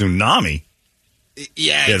water? A tsunami?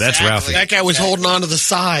 Yeah, that's Ralphie. That guy was holding on to the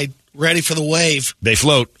side, ready for the wave. They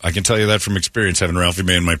float. I can tell you that from experience, having Ralphie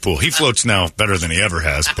May in my pool. He floats now better than he ever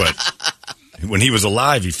has, but When he was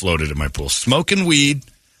alive, he floated in my pool, smoking weed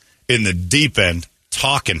in the deep end,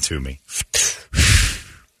 talking to me.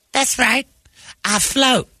 That's right. I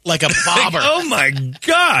float. Like a bobber. Oh, my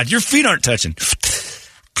God. Your feet aren't touching.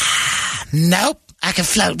 Nope. I can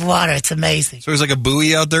float in water. It's amazing. So there's like a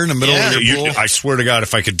buoy out there in the middle of your pool? I swear to God,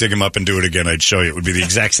 if I could dig him up and do it again, I'd show you. It would be the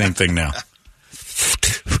exact same thing now.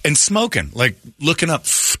 And smoking, like looking up,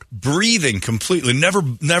 breathing completely.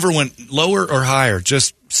 Never went lower or higher.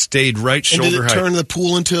 Just stayed right shoulder height. And did it turn the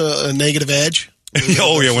pool into a negative edge?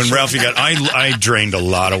 Oh, yeah. When Ralphie I drained a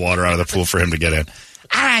lot of water out of the pool for him to get in.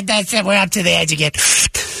 All right, that's it. We're up to the edge again.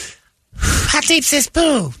 How deep's this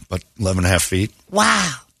pool? About 11 and a half feet.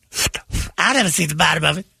 Wow. I never see the bottom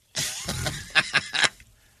of it.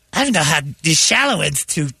 I don't know how the shallow end's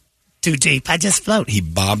too deep. I just float. He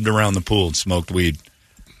bobbed around the pool and smoked weed.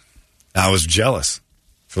 I was jealous.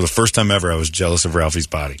 For the first time ever, I was jealous of Ralphie's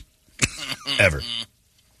body. Ever.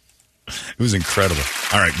 It was incredible.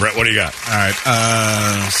 All right, Brett, what do you got? All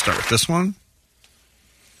right, let's start with this one.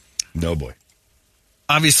 No, boy.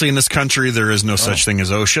 Obviously, in this country, there is no such thing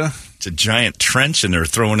as OSHA. It's a giant trench, and they're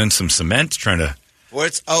throwing in some cement, trying to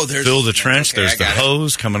fill the trench. Okay, there's the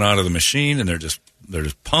hose coming out of the machine, and they're just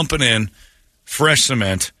pumping in fresh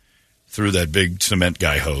cement through that big cement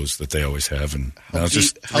guy hose that they always have. And how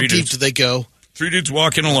deep do they go? 3 dudes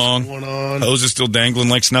walking along. Hose is still dangling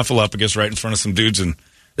like Snuffleupagus right in front of some dudes, and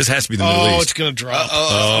this has to be the Middle East. Oh, it's going to drop.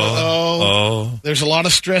 Oh. There's a lot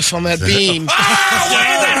of stress on that beam. Why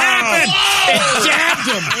did that happen? It jabbed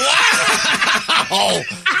him. Wow.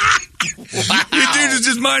 The dude is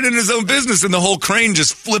just minding his own business, and the whole crane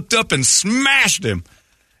just flipped up and smashed him.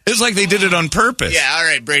 It's like they did it on purpose. Yeah, all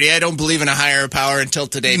right, Brady. I don't believe in a higher power until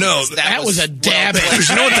today. No, that was a dab.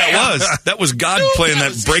 You know what that was? That was God playing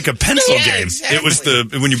that break a pencil game. Exactly. It was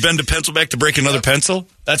when you bend a pencil back to break another pencil.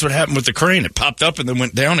 That's what happened with the crane. It popped up and then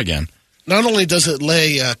went down again. Not only does it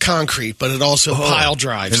lay concrete, but it also pile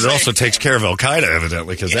drives. And it also takes care of Al Qaeda,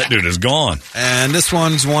 evidently, because that dude is gone. And this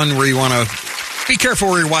one's one where you want to be careful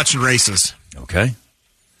where you're watching races. Okay.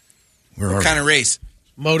 What kind of race?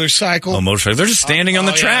 Motorcycle. Oh, motorcycle. They're just standing on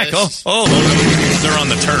the track. Yeah, they're on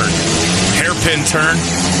the turn. Hairpin turn.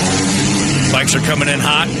 Bikes are coming in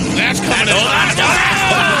hot. That's coming in hot.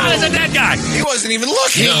 Oh, it's a dead guy. He wasn't even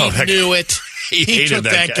looking. He knew it. He took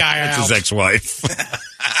that guy out. That's his ex-wife.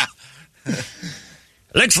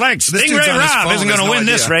 Looks like Stingray Rob isn't going to win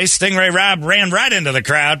this race. Stingray Rob ran right into the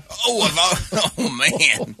crowd. Oh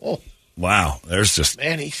man. Wow. There's just...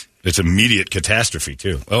 Manny's. It's immediate catastrophe,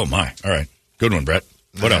 too. Oh, my. All right. Good one, Brett.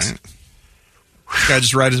 What else? This guy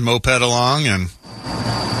just ride his moped along and...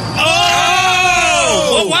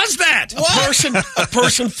 Oh! What was that? A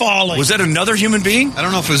person falling. Was that another human being? I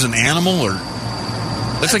don't know if it was an animal or...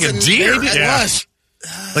 Looks like a deer. Maybe it was.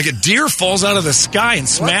 Like a deer falls out of the sky and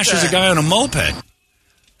smashes a guy on a moped.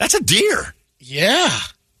 That's a deer. Yeah.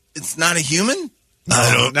 It's not a human?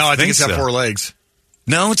 No, I think it's got 4 legs.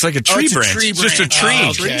 No, it's like a tree branch. It's just a tree.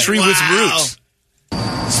 Okay. Tree with roots.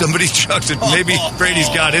 Somebody chucked it. Maybe Brady's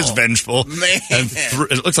got his vengeful. Man. And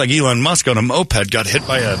it looks like Elon Musk on a moped got hit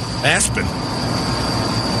by an aspen.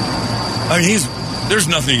 I mean, there's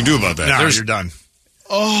nothing you can do about that. No, you're done.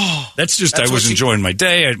 Oh. That's just, I was enjoying my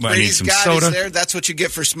day. I need some soda. There. That's what you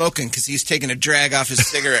get for smoking, because he's taking a drag off his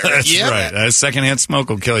cigarette. That's right. Secondhand smoke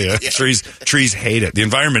will kill you. Yeah. Trees hate it. The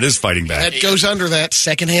environment is fighting back. That goes under that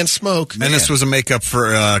secondhand smoke. And this was a makeup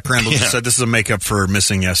for, Crandall just said this is a makeup for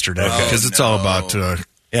missing yesterday, because it's all about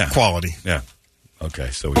quality. Yeah.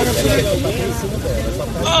 Okay, so we got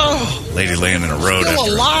lady laying in a road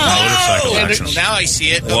after a motorcycle accident. Now I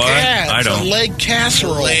see it. What? Yeah, I don't. It's a leg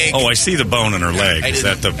casserole. Oh, I see the bone in her leg. Is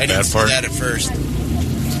that the bad part? I didn't see that at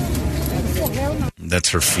first. That's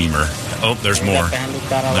her femur. Oh, there's more.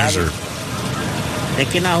 There's her.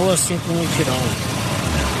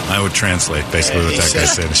 I would translate basically what that guy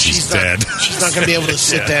said. She's dead. She's not going to be able to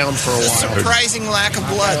sit down for a while. Surprising lack of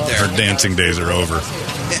blood there. Her dancing days are over.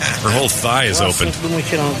 Her whole thigh is open. Up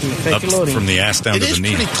from the ass down to the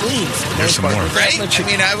knee. It is pretty clean. There's some more. Right? I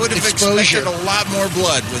mean, I would have expected a lot more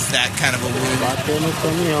blood with that kind of a wound.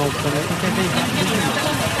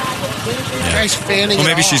 Yeah. Guy's fanning well,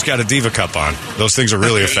 maybe she's got a Diva Cup on. Those things are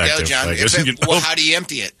really effective. Go, John. How do you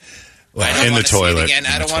empty it? Well, in the toilet.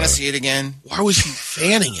 I don't want to see it again. Why was he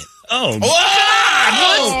fanning it? Oh, God!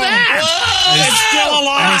 What's that? It's still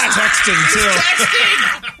alive. He's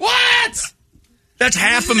texting. What? That's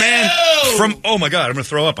half a man from... Oh, my God. I'm going to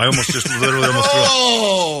throw up. I almost just literally almost threw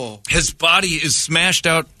up. His body is smashed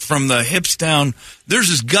out from the hips down. There's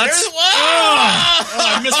his guts.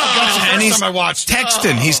 I missed the guts the first time I watched.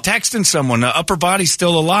 Texting. He's texting someone. The upper body's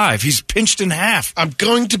still alive. He's pinched in half. I'm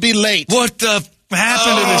going to be late. What the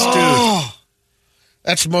happened to this dude?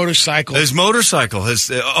 That's motorcycle. His motorcycle.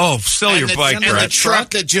 Sell your bike, Brett. And the truck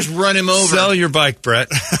that just run him over. Sell your bike, Brett.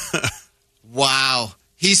 Wow.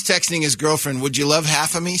 He's texting his girlfriend, would you love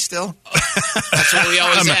half of me still? That's what we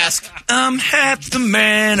always ask. I'm half the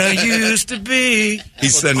man I used to be.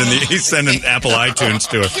 He's sending Apple iTunes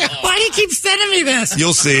to her. Why do you keep sending me this?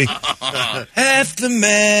 You'll see. Half the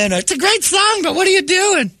man. It's a great song, but what are you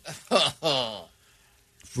doing?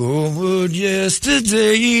 Forward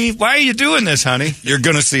yesterday. Why are you doing this, honey? You're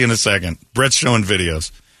going to see in a second. Brett's showing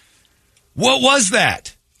videos. What was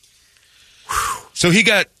that? So he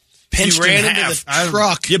got pinched he ran in into half. the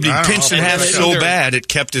truck. Yeah, but he pinched in half so bad it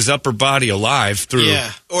kept his upper body alive through.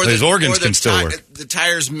 Or his organs can still work. The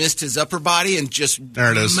tires missed his upper body and just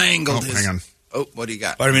there it is. Mangled his. Hang on. Oh, what do you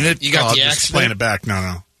got? But I mean, you got the just accident? playing it back.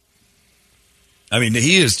 No. I mean,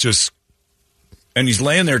 he is just, and he's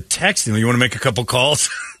laying there texting. You want to make a couple calls?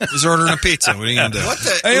 He's ordering a pizza. What are you going to do?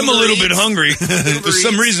 I am a little bit hungry. For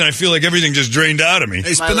some reason, I feel like everything just drained out of me.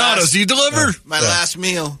 Hey, Spinatos, do you deliver? My last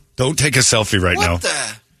meal. Don't take a selfie right now. What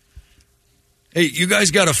the? Hey, you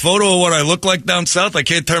guys got a photo of what I look like down south? I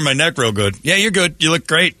can't turn my neck real good. Yeah, you're good. You look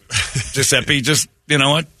great. Giuseppe, just, you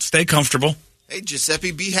know what? Stay comfortable. Hey,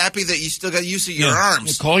 Giuseppe, be happy that you still got use of your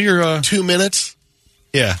arms. Call your... 2 minutes?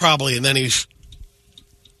 Yeah. Probably, and then he's...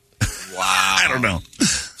 Wow. I don't know.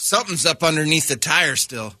 Something's up underneath the tire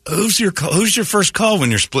still. Who's your first call when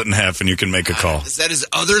you're split in half and you can make a call? Is that his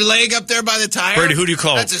other leg up there by the tire? Brady, who do you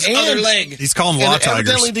call? That's his other leg. He's calling Law Tigers.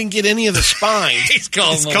 Evidently didn't get any of the spine. He's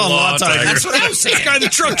calling Law Tigers. That's what I was saying. This guy in the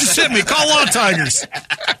truck just hit me. Call Law Tigers.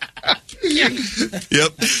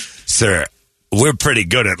 Yep. Sir, we're pretty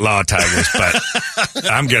good at Law Tigers, but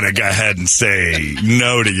I'm going to go ahead and say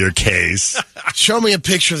no to your case. Show me a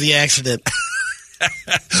picture of the accident.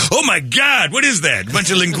 Oh, my God. What is that? A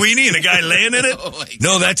bunch of linguine and a guy laying in it?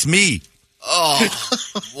 No, that's me. Oh,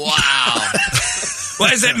 wow.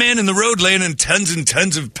 Why is that man in the road laying in tons and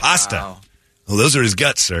tons of pasta? Wow. Well, those are his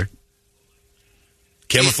guts, sir.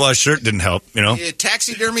 Camouflage shirt didn't help, you know.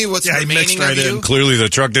 Taxidermy, what's he remaining mixed right of you? in. Clearly the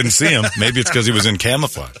truck didn't see him. Maybe it's because he was in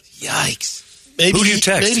camouflage. Yikes. Maybe Who do you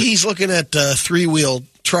text? Maybe he's looking at three-wheel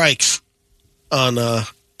trikes on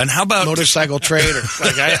and how about Motorcycle Trader.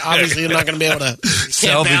 Obviously, you're not going to be able to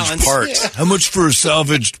salvage parts. Yeah. How much for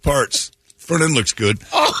salvaged parts? Front end looks good.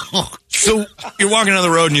 Oh. So you're walking down the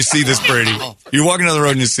road and you see this, Brady. You're walking down the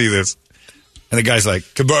road and you see this. And the guy's like,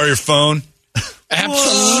 can I borrow your phone?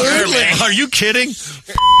 Absolutely. Are you kidding?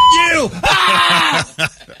 You!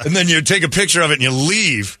 And then you take a picture of it and you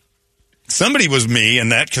leave. Somebody was me in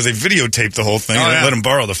that because they videotaped the whole thing and let him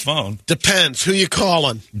borrow the phone. Depends. Who you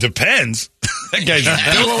calling? Depends. That guy's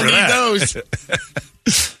built for that. Those.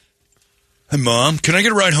 Hey, Mom, can I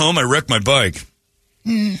get a ride home? I wrecked my bike.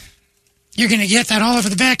 You're going to get that all over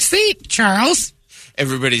the back seat, Charles.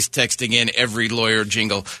 Everybody's texting in every lawyer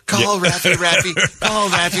jingle. Call Raffy. Call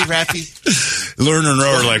Raffy. Learn and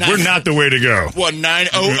roar like, we're not the way to go.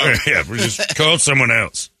 1900. Yeah, we're just call someone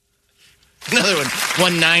else. Another one.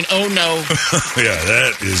 1900. Yeah,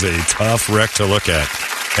 that is a tough wreck to look at.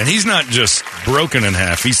 And he's not just broken in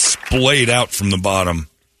half. He's splayed out from the bottom.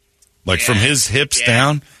 Like from his hips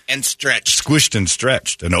down. And stretched. Squished and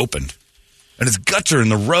stretched and opened. And his guts are in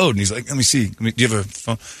the road. And he's like, let me see. Do you have a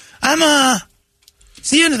phone? It's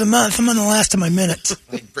the end of the month. I'm on the last of my minutes.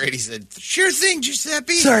 Like Brady said, sure thing,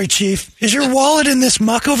 Giuseppe. Sorry, Chief. Is your wallet in this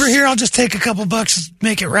muck over here? I'll just take a couple bucks and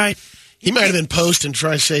make it right. He might have been posting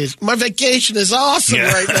trying to say, my vacation is awesome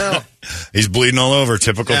right now. He's bleeding all over.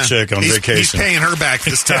 Typical chick on vacation. He's paying her back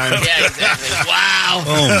this time. Yeah, exactly. Wow.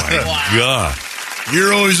 Oh, my God.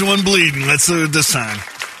 You're always the one bleeding. Let's do it this time.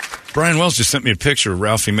 Brian Wells just sent me a picture of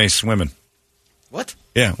Ralphie May swimming. What?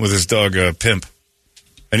 Yeah, with his dog, Pimp.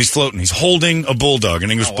 And he's floating. He's holding a bulldog,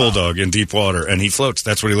 an English bulldog, in deep water, and he floats.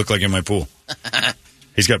 That's what he looked like in my pool.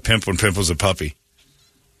 He's got Pimp when Pimp was a puppy.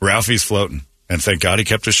 Ralphie's floating. And thank God he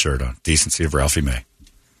kept his shirt on. Decency of Ralphie May.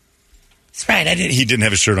 That's right. He didn't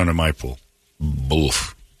have his shirt on in my pool.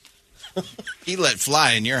 Boof. He let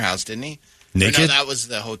fly in your house, didn't he? Naked? No, that was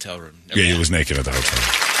the hotel room. He was naked at the hotel.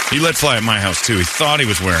 He let fly at my house, too. He thought he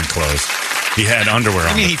was wearing clothes. He had underwear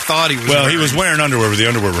on. I mean, he thought he was Well, he was wearing underwear, but the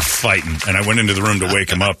underwear were fighting. And I went into the room to wake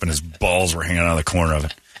him up, and his balls were hanging out of the corner of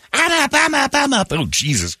it. I'm up. Oh,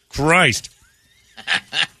 Jesus Christ.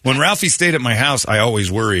 When Ralphie stayed at my house, I always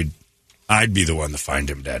worried I'd be the one to find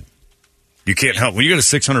him dead. You can't help. When you got a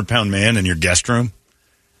 600-pound man in your guest room,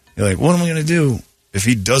 you're like, what am I going to do if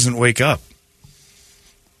he doesn't wake up?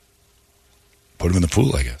 Put him in the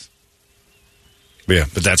pool, I guess.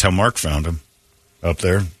 But that's how Mark found him. Up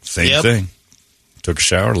there, same thing. Took a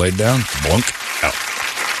shower, laid down, blunk, out.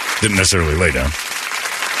 Didn't necessarily lay down.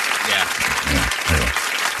 Yeah. Anyway,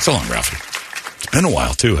 so long, Ralphie. been a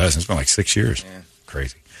while, too, hasn't it? It's been like 6 years. Yeah.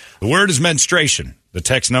 Crazy. The word is menstruation. The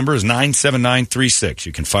text number is 97936.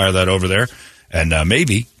 You can fire that over there and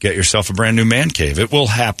maybe get yourself a brand new man cave. It will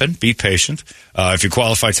happen. Be patient. If you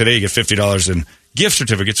qualify today, you get $50 in gift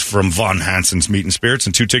certificates from Von Hansen's Meat and Spirits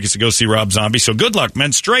and 2 tickets to go see Rob Zombie. So good luck.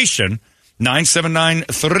 Menstruation,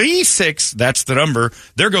 97936. That's the number.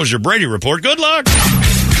 There goes your Brady report. Good luck.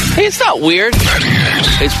 Hey, it's not weird.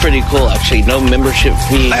 It's pretty cool, actually. No membership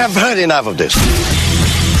fee. I have heard enough of this.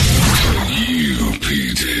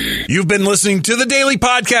 You've been listening to the daily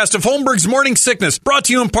podcast of Holmberg's Morning Sickness, brought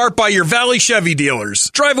to you in part by your Valley Chevy dealers.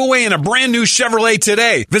 Drive away in a brand new Chevrolet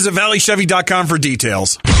today. Visit valleychevy.com for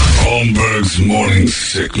details. Holmberg's Morning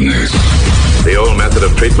Sickness. The old method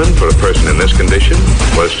of treatment for a person in this condition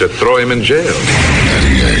was to throw him in jail.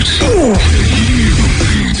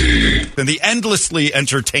 And the endlessly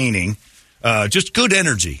entertaining, just good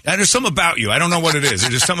energy. And there's something about you. I don't know what it is.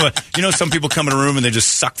 There's just something, some people come in a room and they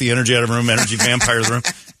just suck the energy out of a room, energy vampire of the room.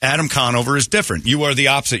 Adam Conover is different. You are the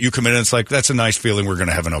opposite. You come in and it's like, that's a nice feeling. We're going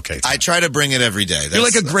to have an okay time. I try to bring it every day. You're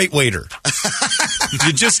like a great waiter.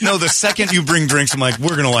 You just know the second you bring drinks, I'm like,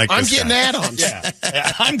 we're going to like I'm this getting guy. add-ons. Yeah.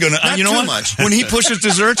 I'm going to, you know too what? much. When he pushes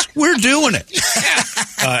desserts, we're doing it.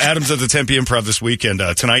 Adam's at the Tempe Improv this weekend,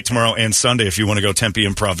 tonight, tomorrow, and Sunday if you want to go,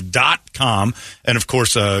 TempeImprov.com. And, of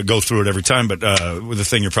course, go through it every time. But the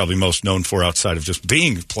thing you're probably most known for outside of just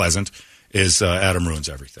being pleasant is Adam Ruins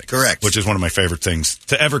Everything. Correct. Which is one of my favorite things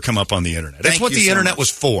to ever come up on the internet. That's what the internet was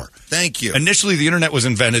for. Thank you. Initially, the internet was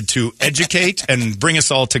invented to educate and bring us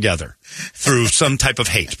all together through some type of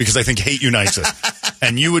hate, because I think hate unites us.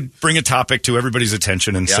 And you would bring a topic to everybody's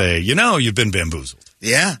attention and say, you've been bamboozled.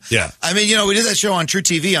 Yeah. Yeah. I mean, we did that show on True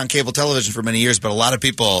TV on cable television for many years, but a lot of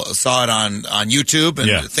people saw it on YouTube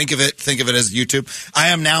and think of it as YouTube. I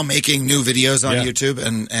am now making new videos on YouTube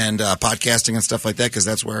and podcasting and stuff like that, because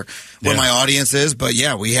that's where my audience is. But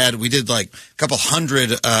we did like a couple hundred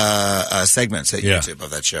segments at YouTube of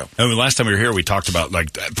that show. I mean, last time we were here, we talked about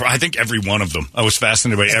I think every one of them. I was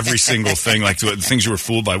fascinated by every single thing, like the things you were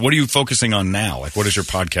fooled by. What are you focusing on now? Like, what is your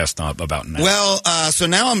podcast about now? Well, so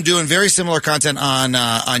now I'm doing very similar content on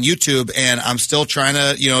YouTube, and I'm still trying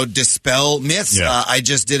to dispel myths. I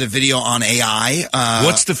just did a video on AI.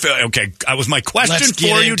 What's the okay? That was my question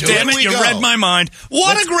for you. Damn it, you read my mind.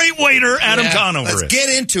 What a great waiter Adam Conover is. Let's get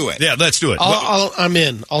into it. Yeah, let's do it. I'm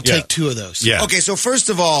in. I'll take 2 of those. Yeah. Okay, so first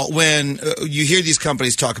of all, when you hear these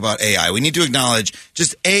companies talk about AI, we need to acknowledge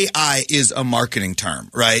just AI is a marketing term,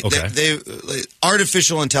 right? Okay. They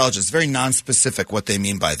artificial intelligence, very non-specific what they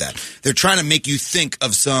mean by that. They're trying to make you think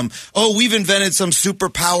of we've invented some super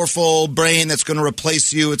powerful brain that's going to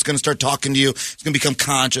replace you. It's going to start talking to you. It's going to become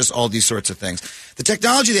conscious, all these sorts of things. The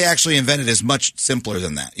technology they actually invented is much simpler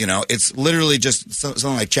than that. It's literally just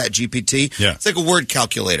something like ChatGPT. Yeah. It's like a word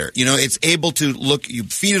calculator. It's able to you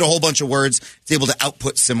feed it a whole bunch of words. It's able to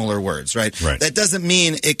output similar words, right? That doesn't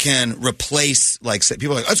mean it can replace,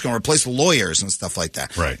 people are like, it's going to replace lawyers and stuff like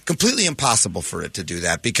that. Right. Completely impossible for it to do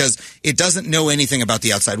that, because it doesn't know anything about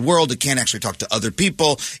the outside world. It can't actually talk to other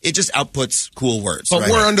people. It just outputs cool words. But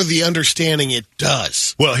we're under the understanding it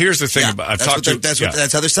does. Well, here's the thing about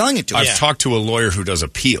that's how they're selling it to us. I've talked to a lawyer who does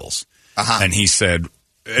appeals, and he said,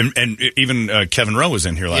 and even Kevin Rowe was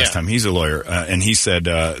in here last time. He's a lawyer, and he said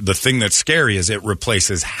the thing that's scary is it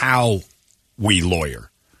replaces how we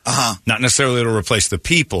lawyer. Not necessarily it'll replace the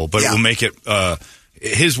people, but it will make it.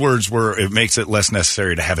 His words were, it makes it less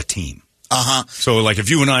necessary to have a team. So, like, if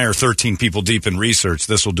you and I are 13 people deep in research,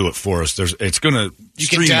 this will do it for us. It's going to you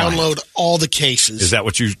can download all the cases. Is that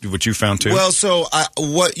what you found too? Well, so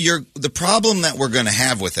the problem that we're going to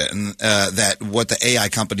have with it, and that what the AI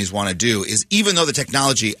companies want to do is, even though the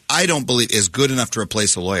technology I don't believe is good enough to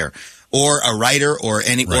replace a lawyer or a writer or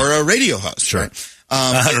a radio host, sure. Right?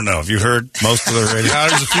 I don't know. Have you heard most of the radio?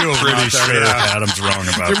 There's a few of them. Pretty sure Adam's wrong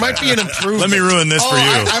about that. There might be an improvement. Let me ruin this for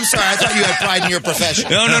you. I'm sorry. I thought you had pride in your profession.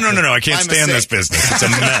 No. I can't stand this business. It's a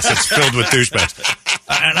mess. It's filled with douchebags.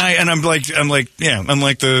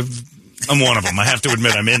 I'm one of them. I have to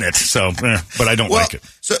admit I'm in it. So, but I don't like it.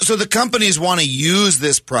 So the companies want to use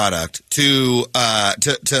this product to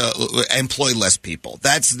employ less people.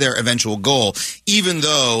 That's their eventual goal, even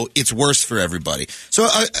though it's worse for everybody. So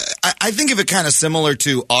I think of it kind of similar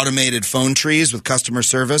to automated phone trees with customer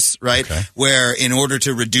service, right? Okay. Where in order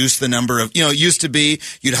to reduce the number of, it used to be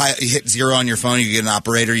you'd hit 0 on your phone, you get an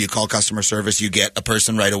operator, you call customer service, you get a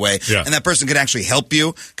person right away, and that person could actually help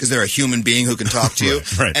you because they're a human being who can talk to you.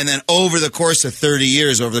 Right. And then over the course of 30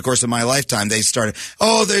 years, over the course of my lifetime, they started,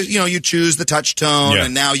 you choose the touch tone,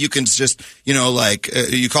 and now you can just,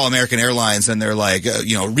 you call American Airlines, and they're like,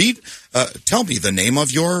 tell me the name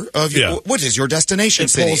of your what is your destination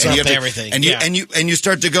city? Pulls up everything, and you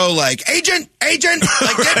start to go like, agent, like get me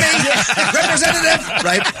representative,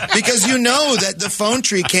 right? Because you know that the phone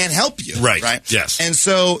tree can't help you, right? Yes, and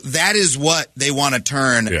so that is what they want to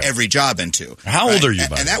turn every job into. How old are you?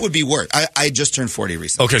 And that would be worse. I just turned 40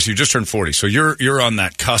 recently. Okay, so you just turned 40. So you're on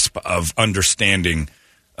that cusp of understanding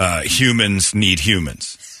humans need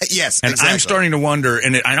humans. Yes, and exactly. I'm starting to wonder,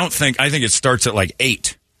 and I think it starts at like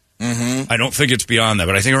 8. Mm-hmm. I don't think it's beyond that,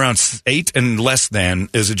 but I think around 8 and less than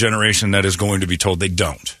is a generation that is going to be told they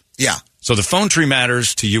don't. Yeah. So the phone tree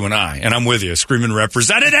matters to you and I, and I'm with you. Screaming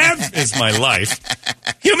representative is my life.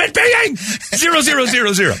 Human being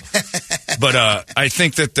 0000. But I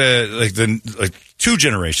think that the 2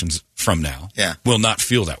 generations from now will not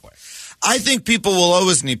feel that way. I think people will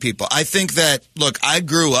always need people. I think that, look, I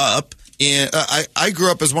grew up I grew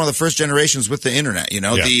up as one of the first generations with the internet.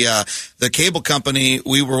 The cable company,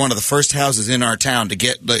 we were one of the first houses in our town to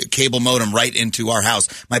get the cable modem right into our house.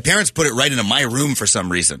 My parents put it right into my room for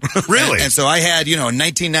some reason. Really? And so I had, in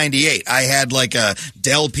 1998, I had like a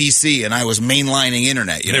Dell PC and I was mainlining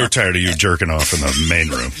internet. They were tired of you jerking off in the main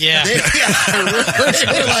room. Yeah.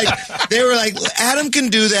 They were like, Adam can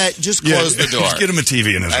do that. Just close the door. Just get him a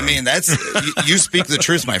TV in his room. I mean, that's you speak the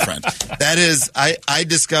truth, my friend. That is, I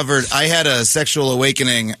discovered I had a sexual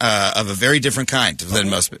awakening of a very different kind than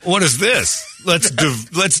most people. What is this? Let's go.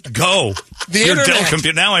 The Dell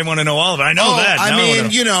computer. Now I want to know all of it. I know that. I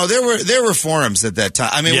mean, there were forums at that time.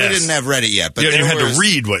 I mean, we didn't have Reddit yet, but you had to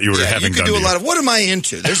read what you were having done. You could do a lot of. What am I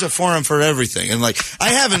into? There's a forum for everything, and I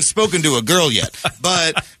haven't spoken to a girl yet,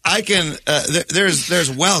 but I can.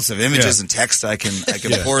 There's wealth of images and text I can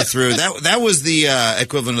pour through. That was the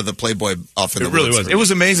equivalent of the Playboy off in the woods. It really was. It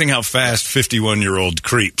was amazing how fast 51-year-old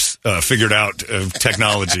creeps figured out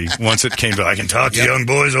technology once it came to. I can talk to young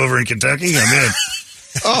boys over in Kentucky. I'm in.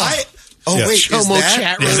 Wait,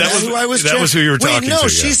 that was who you were talking to? No,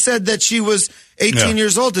 she said that she was 18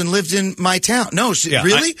 years old and lived in my town. No,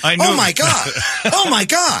 really? I knew oh my god! Oh my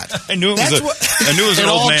god! I knew it was an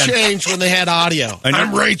old man. It all changed when they had audio.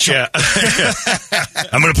 I'm Rachel. Yeah.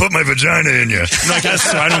 I'm going to put my vagina in you.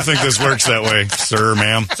 I don't think this works that way, sir,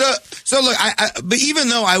 ma'am. So look, but even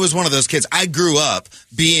though I was one of those kids, I grew up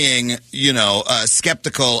being,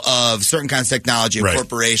 skeptical of certain kinds of technology and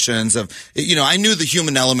corporations. I knew the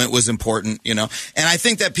human element was important, and I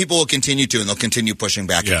think that people will continue to, and they'll continue pushing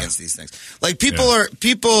back against these things. Like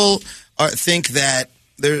people think that.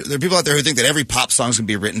 There are people out there who think that every pop song is going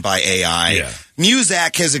to be written by AI. Yeah.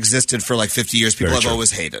 Muzak has existed for like 50 years. People have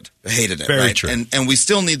always hated it. Very right? true. And we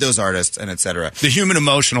still need those artists and et cetera. The human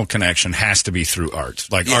emotional connection has to be through art.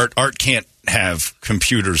 Art can't have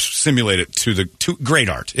computers simulate it to great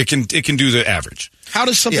art. It can do the average. How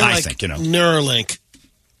does something Neuralink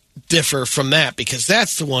differ from that? Because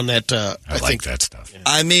that's the one that I think that stuff. Yeah.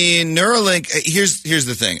 I mean, Neuralink. Here's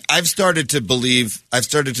the thing. I've started to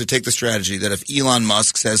take the strategy that if Elon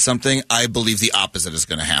Musk says something, I believe the opposite is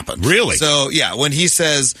going to happen. Really? So yeah, when he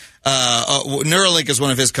says Neuralink is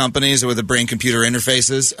one of his companies with the brain-computer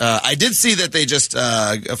interfaces, I did see that they just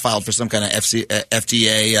filed for some kind of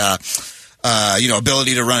FDA.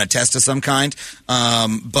 Ability to run a test of some kind.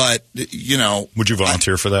 But would you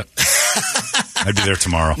volunteer for that? I'd be there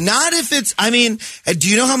tomorrow. Not if it's. I mean, do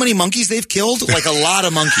you know how many monkeys they've killed? Like a lot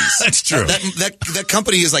of monkeys. That's true. That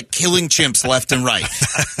company is like killing chimps left and right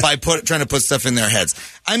by trying to put stuff in their heads.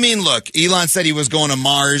 I mean, look, Elon said he was going to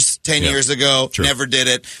Mars 10 years ago. True. Never did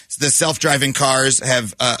it. The self-driving cars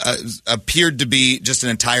have appeared to be just an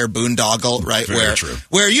entire boondoggle, right? Very true.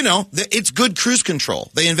 Where it's good cruise control.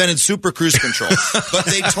 They invented super cruise control, but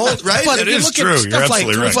they told right. But it is true. You're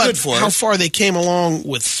absolutely right. Good for how far they came along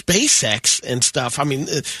with SpaceX and stuff. I mean,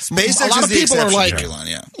 SpaceX a lot of people are like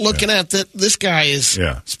looking at that. This guy is.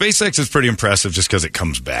 Yeah, SpaceX is pretty impressive just because it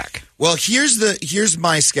comes back. Well, here's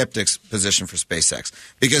my skeptic's position for SpaceX.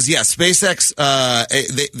 Because, SpaceX,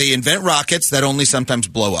 they invent rockets that only sometimes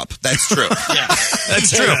blow up. That's true. That's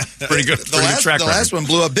true. Pretty good. The last one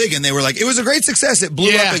blew up big, and they were like, it was a great success. It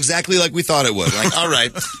blew up exactly like we thought it would. Like, all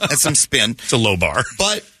right, that's some spin. It's a low bar.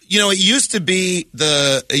 But, it used to be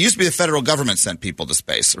the federal government sent people to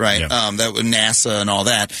space, right? Yeah. That was NASA and all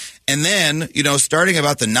that. And then, starting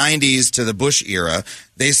about the 90s to the Bush era,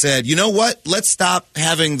 they said, you know what? Let's stop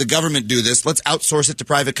having the government do this. Let's outsource it to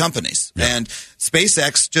private companies. Yeah. And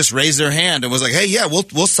SpaceX just raised their hand and was like, hey, yeah,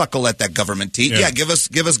 we'll suckle at that government teat. Yeah, give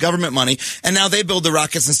us government money. And now they build the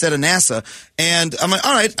rockets instead of NASA. And I'm like,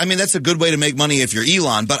 all right, I mean, that's a good way to make money if you're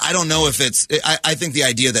Elon, but I don't know if I think the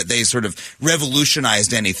idea that they sort of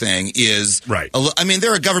revolutionized anything is right. I mean,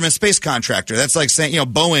 they're a government space contractor. That's like saying,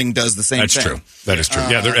 Boeing does the same thing. That's true. That is true.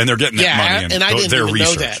 Yeah, they're getting that money. And I didn't even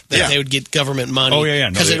know that they would get government money. Oh, yeah.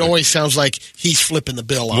 Because it always sounds like he's flipping the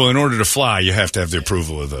bill on. Well, in order to fly, you have to have the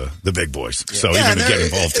approval of the big boys. Yeah. So even to get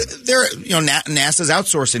involved. NASA's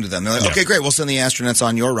outsourcing to them. They're like, okay, great, we'll send the astronauts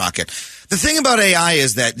on your rocket. The thing about AI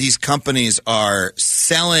is that these companies are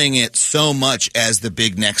selling it so much as the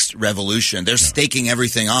big next revolution. They're staking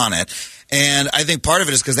everything on it. And I think part of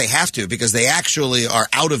it is because they have to, because they actually are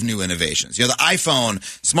out of new innovations. The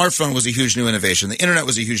smartphone was a huge new innovation. The internet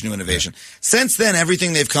was a huge new innovation. Since then,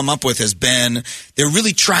 everything they've come up with has been, they're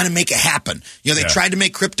really trying to make it happen. They tried to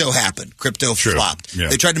make crypto happen. Crypto flopped. Yeah.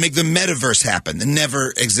 They tried to make the metaverse happen. It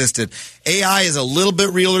never existed. AI is a little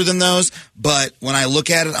bit realer than those, but when I look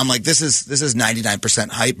at it, I'm like, this is 99%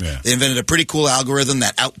 hype. Yeah. They invented a pretty cool algorithm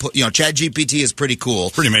that output, ChatGPT is pretty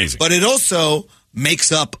cool. Pretty amazing. But it also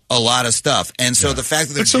makes up a lot of stuff. And so the fact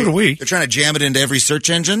that they're trying to jam it into every search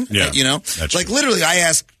engine, That's like true. Literally I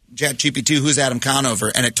asked ChatGPT, who's Adam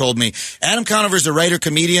Conover? And it told me, Adam Conover is a writer,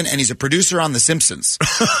 comedian, and he's a producer on The Simpsons.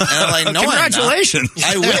 And I'm like, no, congratulations.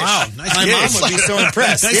 I wish. Wow, nice My mom would be so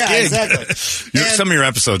impressed. Nice gig. Exactly. Some of your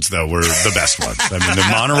episodes, though, were the best ones. I mean, the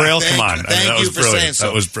monorail, come on. Thank you for saying so.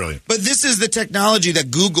 That was brilliant. But this is the technology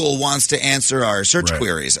that Google wants to answer our search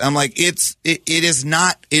queries. I'm like, it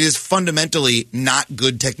is fundamentally not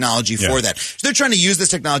good technology for that. So they're trying to use this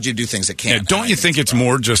technology to do things that can't. Don't you think it's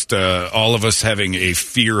more just all of us having a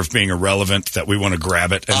fear of being irrelevant that we want to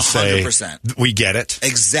grab it and 100%. Say we get it?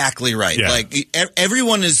 Exactly right. Yeah. Like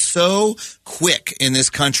everyone is so quick in this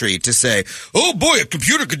country to say, "Oh boy, a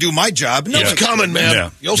computer could do my job." No, it's coming, man. Yeah.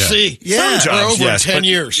 You'll see. Yeah, we're over in 10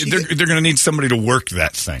 years. They're going to need somebody to work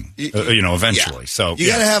that thing, eventually. Yeah. So you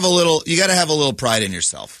got to have a little. You got to have a little pride in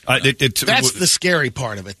yourself. That's the scary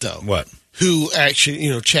part of it, though. What? Who actually,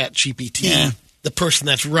 ChatGPT. Yeah. The person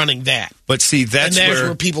that's running that. But see, that's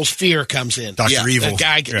where people's fear comes in. Dr. Evil.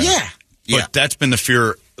 That guy. But that's been the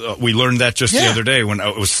fear. We learned that just the other day when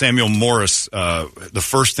it was Samuel Morse. The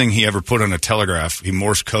first thing he ever put on a telegraph, he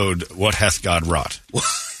Morse code, "What hath God wrought?"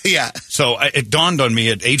 Yeah. So it dawned on me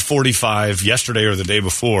at 8:45 yesterday or the day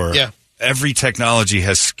before. Yeah. Every technology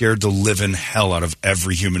has scared the living hell out of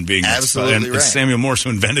every human being. Absolutely right. Samuel Morse,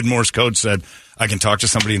 who invented Morse code, said, I can talk to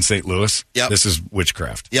somebody in St. Louis. Yep. This is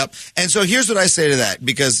witchcraft. Yep. And so here's what I say to that,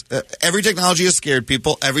 because every technology has scared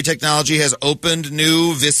people. Every technology has opened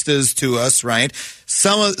new vistas to us, right?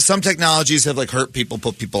 Some technologies have hurt people,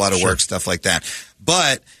 put people out of work, stuff like that.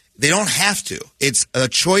 But they don't have to. It's a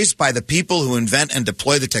choice by the people who invent and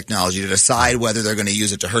deploy the technology to decide whether they're going to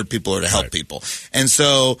use it to hurt people or to help people. And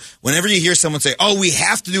so whenever you hear someone say, "Oh, we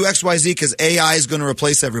have to do X, Y, Z because AI is going to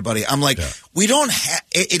replace everybody," I'm like, we don't.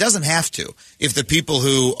 It doesn't have to. If the people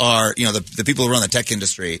who are, the people who run the tech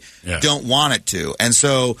industry don't want it to, and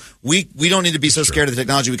so we don't need to be so scared of the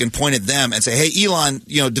technology. We can point at them and say, "Hey, Elon,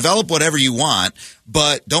 develop whatever you want,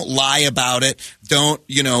 but don't lie about it. Don't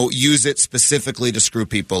use it specifically to screw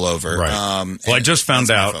people over." Right. Well, I just found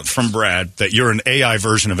out from Brad that you're an AI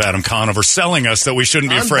version of Adam Conover selling us that we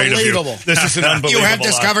shouldn't be afraid of you. This is an unbelievable You have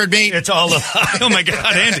discovered me. It's all oh my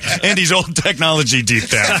God, Andy's old technology deep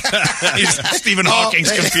down. He's Stephen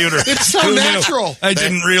Hawking's computer. It's so natural. I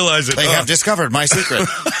didn't realize it. They have discovered my secret.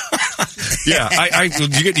 Yeah. Do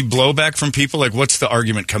you get any blowback from people? Like, what's the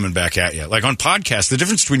argument coming back at you? Like on podcasts, the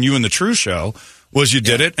difference between you and the True Show was you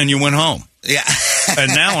did it and you went home. Yeah.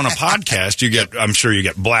 And now on a podcast, I'm sure you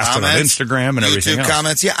get blasted comments, on Instagram and everything else.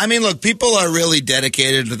 Comments. Yeah. I mean, look, people are really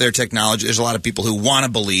dedicated to their technology. There's a lot of people who want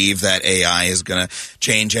to believe that AI is going to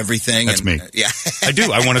change everything. That's me. Yeah. I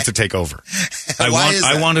do. I want it to take over.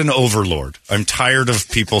 I want an overlord. I'm tired of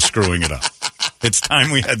people screwing it up. It's time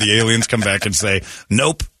we had the aliens come back and say,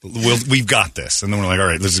 "Nope, we've got this." And then we're like, all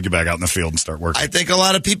right, let's get back out in the field and start working. I think a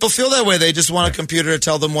lot of people feel that way. They just want a computer to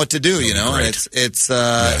tell them what to do, And it's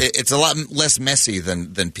a lot less messy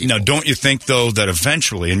than people. Now, don't you think, though, that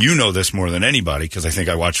eventually, and you know this more than anybody, because I think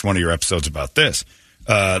I watched one of your episodes about this,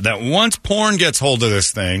 that once porn gets hold of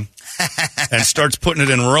this thing and starts putting it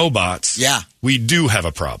in robots, we do have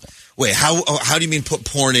a problem. Wait, how do you mean put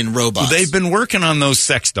porn in robots? Well, they've been working on those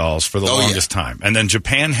sex dolls for the longest time. And then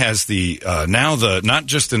Japan has not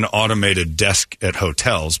just an automated desk at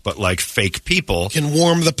hotels, but like fake people. Can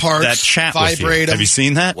warm the parts, that chat vibrate with you. them. Have you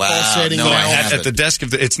seen that? Wow. At the desk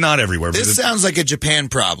it's not everywhere. This sounds like a Japan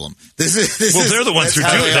problem. They're the ones who do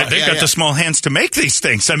it. They've got the small hands to make these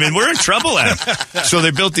things. I mean, we're in trouble at them. So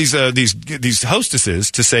they built these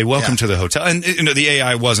hostesses to say, welcome to the hotel. And the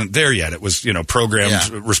AI wasn't there yet. It was, programmed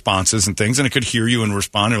responses and things, and it could hear you and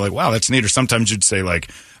respond. And you're like, wow, that's neat. Or sometimes you'd say, like,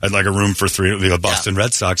 I'd like a room for 3. The Boston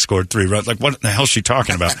Red Sox scored 3 runs. Like, what the hell is she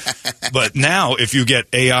talking about? But now, if you get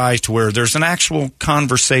AI to where there's an actual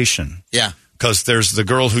conversation. Yeah. Because there's the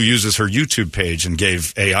girl who uses her YouTube page and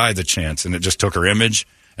gave AI the chance, and it just took her image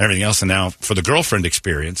and everything else. And now, for the girlfriend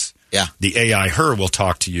experience, the AI her will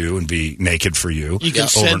talk to you and be naked for you. You can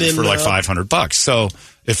send in for like $500. So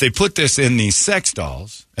if they put this in these sex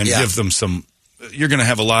dolls and give them some, you're going to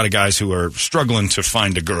have a lot of guys who are struggling to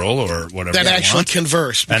find a girl or whatever that they actually want,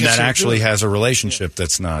 converse, and that actually has a relationship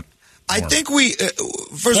that's not. I think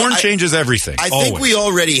porn changes everything. I think we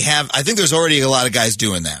already have. I think there's already a lot of guys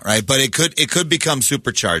doing that, right? But it could become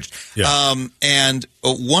supercharged. Yeah. And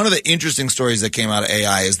one of the interesting stories that came out of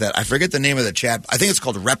AI is that I forget the name of the chat. I think it's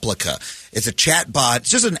called Replica. It's a chat bot. It's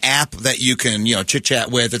just an app that you can chit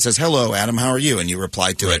chat with. It says, "Hello, Adam, how are you?" and you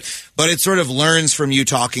reply to it. But it sort of learns from you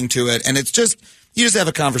talking to it, and it's just. You just have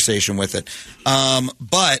a conversation with it.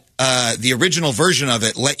 But the original version of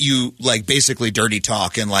it let you, like, basically dirty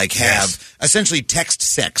talk and, like, have essentially text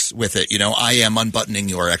sex with it. I am unbuttoning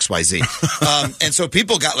your XYZ. And so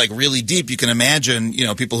people got, like, really deep. You can imagine,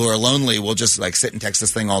 people who are lonely will just, like, sit and text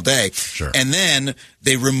this thing all day. Sure. And then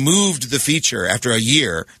they removed the feature after a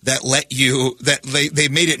year that let you, that they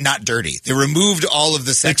made it not dirty. They removed all of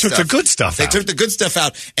the sex stuff. They took the good stuff out. They took the good stuff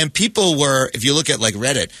out. And people were, if you look at, like,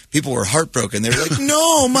 Reddit, people were heartbroken. They were like,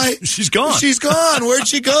 no, she's gone. She's gone. Where'd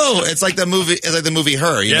she go? It's like the movie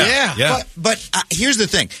Her. Yeah. But here's the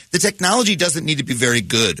thing: the technology doesn't need to be very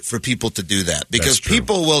good for people to do that because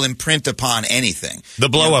people will imprint upon anything. The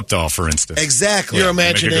blow up doll, for instance. Exactly. Your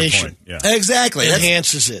imagination. Exactly.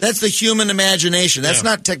 Enhances it. That's the human imagination. That's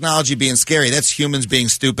not technology being scary. That's humans being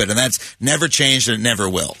stupid, and that's never changed and it never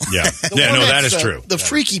will. Yeah. That is true. The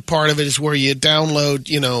freaky part of it is where you download,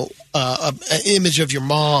 an image of your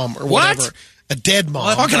mom or whatever. A dead mom.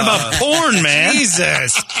 I'm talking about porn, man.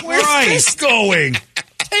 Jesus Christ. Going.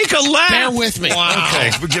 Take a lap. Bear with me. Wow.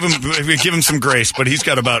 Okay, we give him some grace, but he's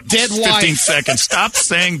got about dead 15 wife. seconds. Stop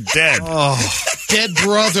saying dead. Dead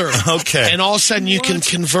brother. Okay. And all of a sudden you can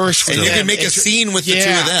converse with them. them. You can make a scene with the two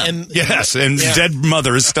of them. And dead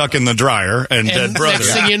mother is stuck in the dryer, and dead brother.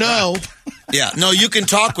 Next thing you know... Yeah, no, you can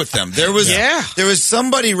talk with them. There was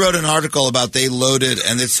somebody wrote an article about they loaded,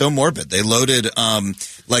 and it's so morbid. They loaded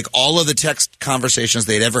like all of the text conversations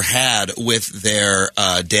they'd ever had with their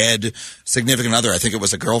dead significant other. I think it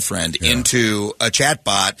was a girlfriend into a chat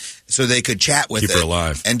bot so they could chat with Keep her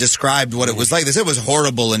alive. and described what it was like. They said it was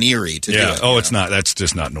horrible and eerie to do it. Oh, it's not. That's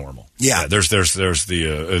just not normal. Yeah. There's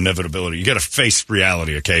the inevitability. You got to face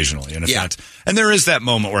reality occasionally, and and there is that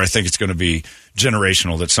moment where I think it's going to be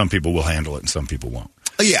generational that some people will handle it and some people won't.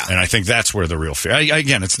 Yeah. And I think that's where the real fear...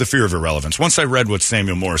 Again, it's the fear of irrelevance. Once I read what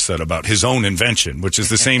Samuel Morse said about his own invention, which is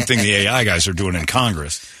the same thing the AI guys are doing in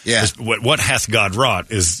Congress. Yeah. What hath God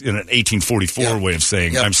wrought is in an 1844 way of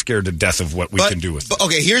saying, I'm scared to death of what we can do with it. But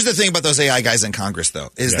okay, here's the thing about those AI guys in Congress, though,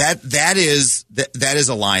 is that is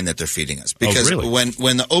a line that they're feeding us. Because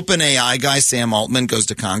when the OpenAI guy, Sam Altman, goes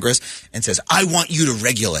to Congress and says, I want you to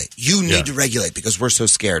regulate. You need to regulate because we're so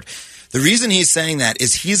scared. The reason he's saying that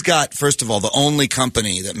is he's got, first of all, the only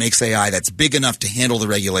company that makes AI that's big enough to handle the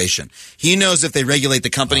regulation. He knows if they regulate the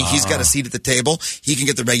company, he's got a seat at the table. He can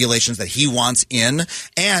get the regulations that he wants in.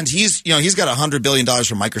 And he's got $100 billion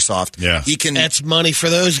from Microsoft. Yeah. That's money for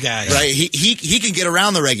those guys. Right. He can get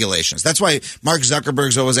around the regulations. That's why Mark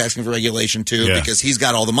Zuckerberg's always asking for regulation too, because he's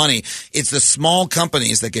got all the money. It's the small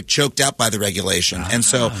companies that get choked out by the regulation. And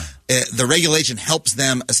so the regulation helps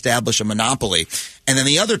them establish a monopoly. And then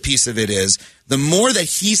the other piece of it is the more that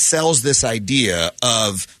he sells this idea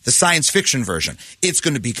of the science fiction version, it's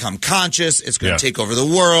going to become conscious. It's going to take over the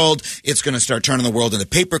world. It's going to start turning the world into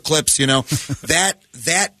paper clips. He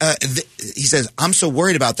says, I'm so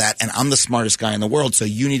worried about that, and I'm the smartest guy in the world, so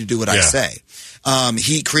you need to do what I say.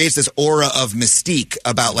 He creates this aura of mystique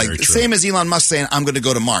about, like, the same as Elon Musk saying, I'm going to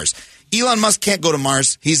go to Mars. Elon Musk can't go to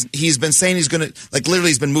Mars. He's been saying he's going to, like, literally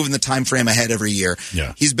he's been moving the time frame ahead every year.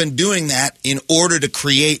 Yeah. He's been doing that in order to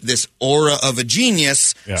create this aura of a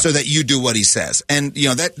genius so that you do what he says. And,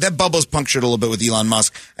 that bubble's punctured a little bit with Elon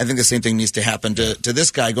Musk. I think the same thing needs to happen to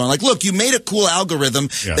this guy going like, look, you made a cool algorithm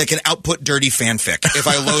that can output dirty fanfic if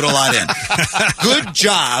I load a lot in. Good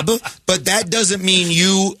job, but that doesn't mean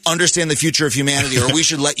you understand the future of humanity or we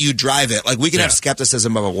should let you drive it. Like, we can have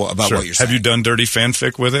skepticism about what you're saying. Have you done dirty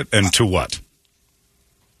fanfic with it, and to what?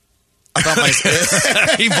 About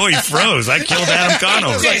he froze. I killed Adam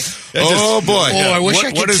Conover. I wish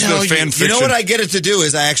I could what is tell the fan fiction? You know what I get it to do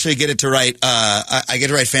is I actually get it to write. I get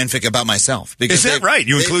to write fanfic about myself. Because is that right?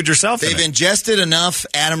 You include yourself. They've ingested enough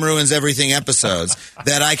Adam Ruins Everything episodes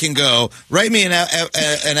that I can go write me an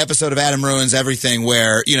episode of Adam Ruins Everything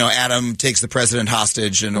where Adam takes the president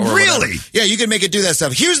hostage and or really. Whatever. Yeah, you can make it do that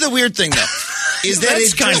stuff. Here's the weird thing though. Is that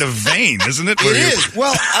it's kind of vain, isn't it? It is.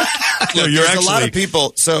 Well, look, there's a lot of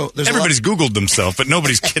people. So everybody's Googled themselves, but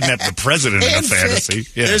nobody's kidnapped the president in a fantasy.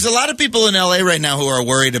 Yeah. There's a lot of people in LA right now who are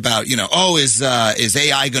worried about, is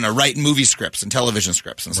AI going to write movie scripts and television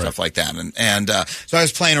scripts and stuff like that? And so I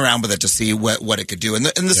was playing around with it to see what it could do. And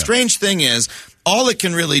the strange thing is, all it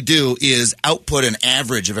can really do is output an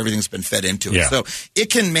average of everything that's been fed into it. Yeah. So it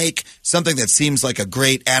can make something that seems like a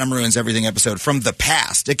great Adam Ruins Everything episode from the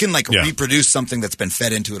past. It can reproduce something that's been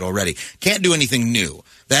fed into it already. Can't do anything new.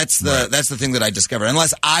 That's the thing that I discovered.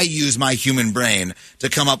 Unless I use my human brain to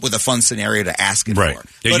come up with a fun scenario to ask it for. Yeah,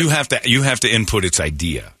 but you have to input its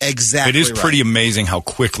idea. Exactly. It is pretty amazing how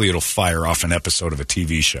quickly it'll fire off an episode of a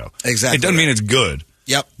TV show. Exactly. It doesn't mean it's good.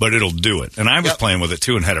 Yep. But it'll do it. And I was playing with it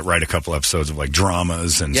too and had it write a couple episodes of like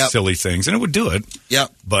dramas and silly things, and it would do it.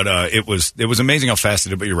 Yep. But it was amazing how fast it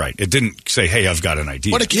did. But you're right. It didn't say, "Hey, I've got an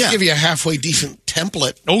idea." But it can give you a halfway decent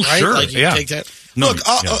template. Oh, right? sure. Like you take that. No, look,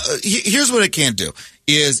 here's what it can't do.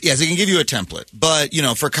 Is yes, it can give you a template, but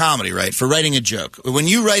for comedy, right? For writing a joke, when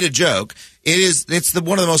you write a joke, it's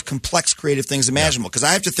one of the most complex creative things imaginable. Because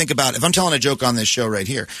I have to think about, if I'm telling a joke on this show right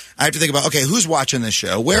here, I have to think about, okay, who's watching this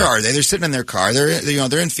show? Where are they? They're sitting in their car. They're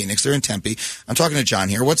in Phoenix. They're in Tempe. I'm talking to John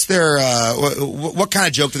here. What's their what kind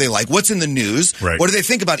of joke do they like? What's in the news? Right. What do they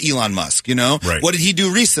think about Elon Musk? Right. What did he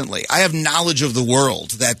do recently? I have knowledge of the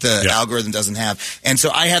world that the algorithm doesn't have, and so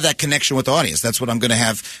I have that connection with the audience. That's what I'm going to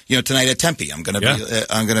have tonight at Tempe. I'm going to be at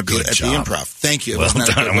the Improv. Thank you. Well done.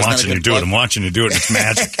 I'm watching you do it. I'm watching you do it. It's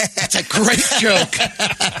magic. That's a great joke.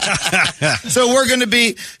 So we're going to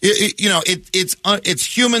be,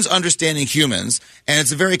 it's humans understanding humans, and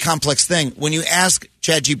it's a very complex thing. When you ask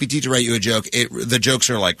ChatGPT to write you a joke, the jokes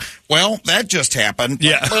are like, well, that just happened.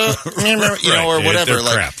 Yeah. Or whatever. They're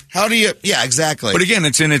like, crap. How do you, exactly. But again,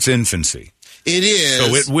 it's in its infancy. It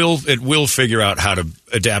is. So it will figure out how to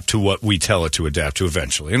adapt to what we tell it to adapt to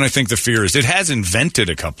eventually. And I think the fear is it has invented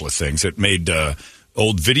a couple of things. It made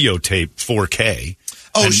old videotape 4K.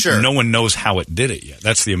 Oh, and sure. No one knows how it did it yet.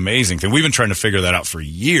 That's the amazing thing. We've been trying to figure that out for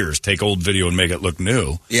years. Take old video and make it look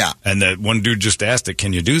new. Yeah. And that one dude just asked it,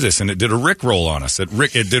 "Can you do this?" And it did a Rick roll on us. It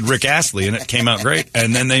did Rick Astley, and it came out great.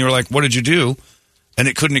 And then they were like, "What did you do?" And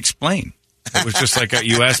it couldn't explain. It was just like,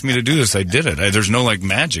 you asked me to do this, I did it. There's no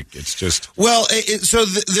magic. It's just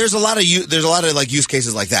there's a lot of like use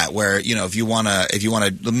cases like that where if you want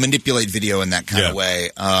to manipulate video in that kind of way,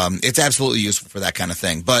 it's absolutely useful for that kind of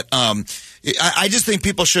thing. But I just think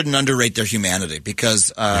people shouldn't underrate their humanity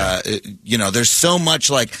because there's so much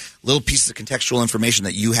like little pieces of contextual information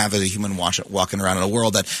that you have as a human walking around in a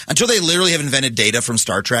world that until they literally have invented data from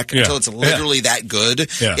Star Trek, until it's literally that good,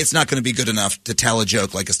 it's not going to be good enough to tell a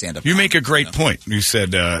joke like a stand-up. You make a great point. You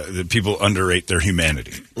said that people underrate their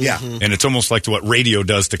humanity. Yeah. And it's almost like what radio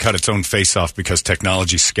does to cut its own face off because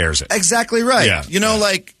technology scares it. Exactly right. Yeah.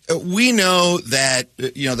 We know that,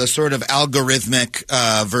 the sort of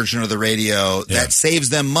algorithmic version of the radio that saves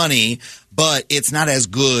them money, but it's not as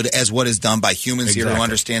good as what is done by humans here who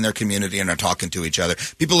understand their community and are talking to each other.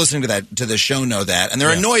 People listening to the show know that, and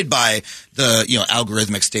they're annoyed by the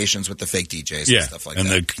algorithmic stations with the fake DJs and stuff like that.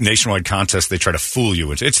 And the nationwide contest they try to fool you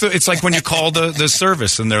with. It's like when you call the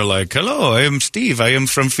service and they're like, "Hello, I am Steve. I am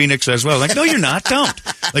from Phoenix as well." Like, no, you're not. Don't.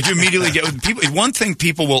 Like you immediately get people. One thing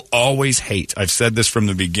people will always hate. I've said this from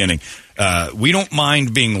the beginning. We don't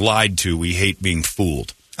mind being lied to. We hate being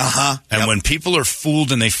fooled. And when people are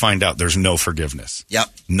fooled and they find out, there's no forgiveness. Yep.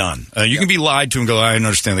 None. You can be lied to and go, "I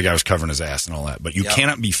understand the guy was covering his ass and all that," but you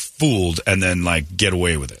cannot be fooled and then get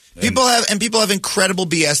away with it. People have incredible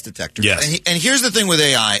BS detectors. Yes. And here's the thing with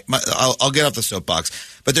AI. I'll get off the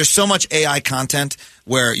soapbox, but there's so much AI content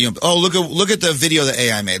where look at the video the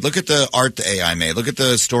AI made, look at the art the AI made, look at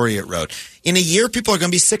the story it wrote. In a year, people are going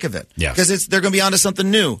to be sick of it because they're going to be onto something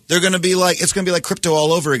new. They're going to be like it's going to be like crypto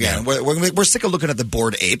all over again. Yeah. We're sick of looking at the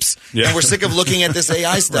bored apes, and we're sick of looking at this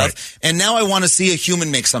AI stuff. Right. And now I want to see a human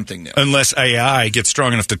make something new. Unless AI gets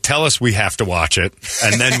strong enough to tell us we have to watch it,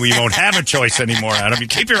 and then we won't have a choice anymore. Adam, you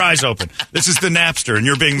keep your eyes open. This is the Napster, and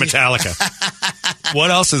you're being Metallica. What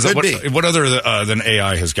else is it? What other than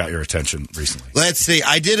AI has got your attention recently? Let's see.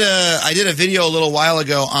 I did a video a little while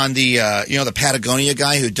ago on the the Patagonia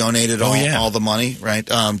guy who donated all the money, right?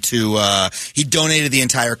 He donated the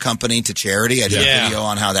entire company to charity. I did a video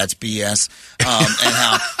on how that's BS and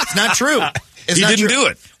how it's not true. He didn't do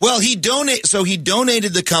it. Well, he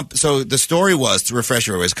donated the company. So the story was, to refresh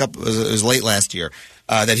you, it was late last year.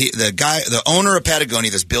 The owner of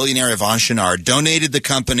Patagonia, this billionaire Yvon Chouinard, donated the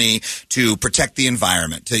company to protect the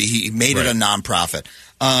environment. He made it a nonprofit.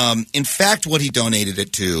 In fact, what he donated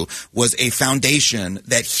it to was a foundation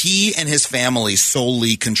that he and his family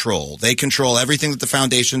solely control. They control everything that the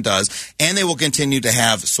foundation does, and they will continue to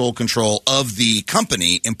have sole control of the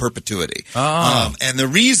company in perpetuity. And the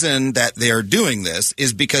reason that they're doing this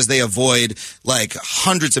is because they avoid like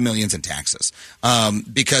hundreds of millions in taxes.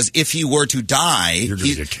 Because if he were to die, you're going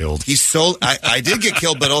to get killed. I did get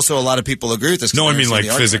killed, but also a lot of people agree with this. No, I mean like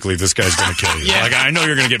physically, this guy's going to kill you. Like I know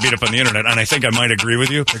you're going to get beat up on the internet, and I think I might agree with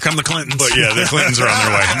you. Here come the Clintons. But yeah, the Clintons are on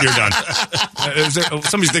their way. You're done.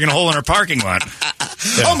 Somebody's digging a hole in our parking lot.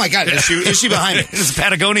 Yeah. Oh my God, is she behind me? There's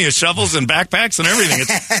Patagonia shovels and backpacks and everything.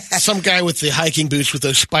 Some guy with the hiking boots with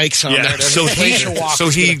those spikes on there. So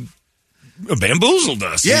he bamboozled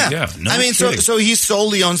us. Yeah. No, I mean, so he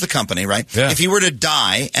solely owns the company, right? Yeah. If he were to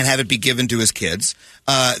die and have it be given to his kids,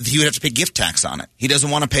 he would have to pay gift tax on it. He doesn't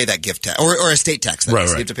want to pay that gift tax or estate tax. Right.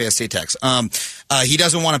 He have to pay estate tax. He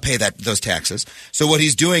doesn't want to pay those taxes. So what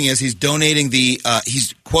he's doing is he's donating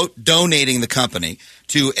he's quote donating the company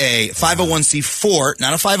to a 501c4,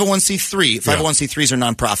 not a 501c3. 501c3s are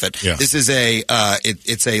nonprofit. Yeah. This is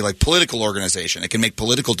it's a like political organization. It can make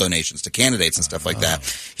political donations to candidates and stuff like that.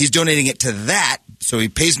 He's donating it to that, so he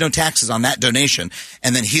pays no taxes on that donation,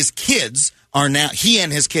 and then his kids he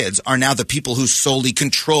and his kids are now the people who solely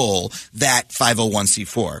control that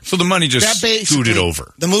 501c4. So the money just scooted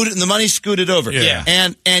over. The money scooted over. Yeah.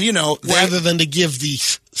 And rather than to give the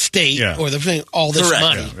state or the thing all this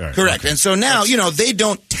money. Yeah, correct. Okay. And so now, they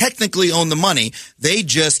don't technically own the money. They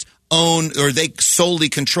just they solely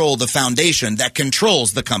control the foundation that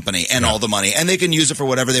controls the company and all the money, and they can use it for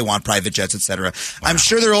whatever they want, private jets, etc. Wow. I'm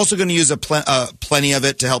sure they're also going to use plenty of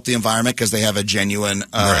it to help the environment because they have a genuine,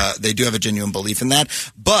 they do have a genuine belief in that.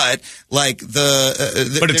 But like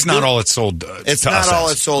but it's not all it's sold. It's not all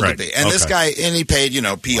it's sold to be. And this guy, and he paid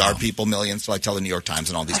PR people millions to like tell the New York Times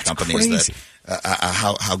and all these companies crazy. That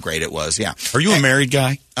how great it was. Yeah. Are you a married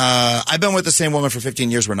guy? I've been with the same woman for 15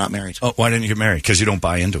 years. We're not married. Oh, why didn't you get married? Because you don't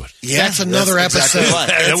buy into it. Yeah, that's another episode.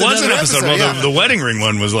 Exactly it was an episode. Well, the wedding ring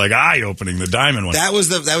one was like eye-opening. The diamond one. That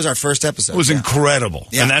was our first episode. It was incredible.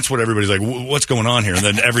 Yeah. And that's what everybody's like, what's going on here? And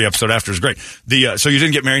then every episode after is great. So you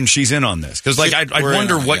didn't get married and she's in on this. Because I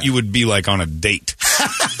wonder what you would be like on a date.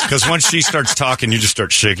 Because once she starts talking, you just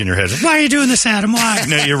start shaking your head. Why are you doing this, Adam? Why?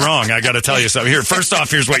 No, you're wrong. I got to tell you something. Here, first off,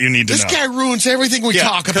 here's what you need to know. This guy ruins everything we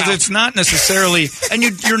talk about. Because it's not necessarily, and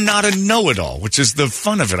you're not a know-it-all, which is the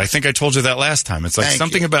fun of it. I think I told you that last time. It's like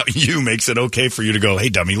something about you makes it okay for you to go, hey,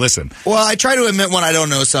 dummy, listen. Well, I try to admit when I don't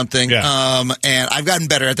know something, and I've gotten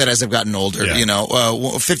better at that as I've gotten older.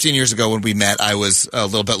 Yeah. 15 years ago when we met, I was a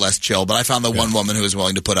little bit less chill, but I found the one woman who was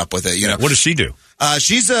willing to put up with it. What does she do?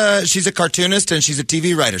 She's a cartoonist and she's a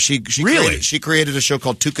TV writer. She created a show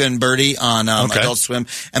called Tuca and Birdie on Adult Swim,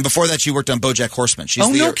 and before that she worked on BoJack Horseman. She's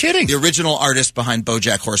no kidding. The original artist behind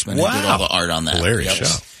BoJack Horseman and did all the art on that. Hilarious show.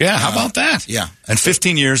 Yeah, how about that? Yeah, and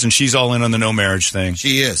 15 years and she's all in on the no marriage thing.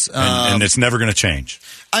 She is, and it's never going to change.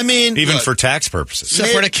 I mean, even for tax purposes.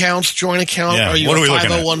 Separate accounts, joint account. Yeah. Are you what a are we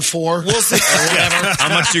 5014? We'll see. How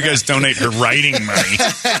much do you guys donate her writing money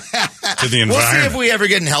to the environment? We'll see if we ever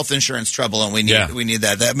get in health insurance trouble and we need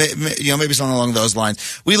that. Maybe something along those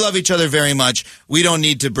lines. We love each other very much. We don't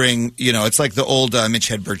need to bring, it's like the old Mitch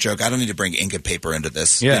Hedberg joke. I don't need to bring ink and paper into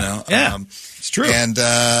this. Yeah. It's true. And,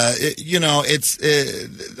 it's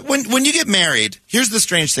when you get married, here's the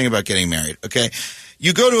strange thing about getting married, okay?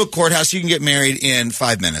 You go to a courthouse, you can get married in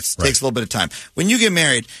 5 minutes. It takes a little bit of time. When you get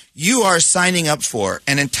married, you are signing up for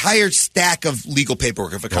an entire stack of legal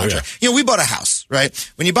paperwork of a contract. You know, we bought a house, right?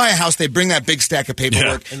 When you buy a house, they bring that big stack of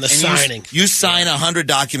paperwork. And the signing. You sign 100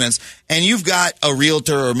 documents, and you've got a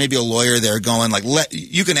realtor or maybe a lawyer there going like,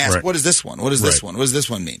 you can ask, what is this one? What is this one? What does this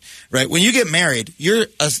one mean? Right? When you get married, you're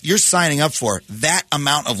signing up for that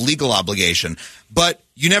amount of legal obligation, but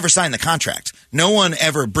you never sign the contract. No one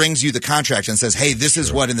ever brings you the contract and says, hey, this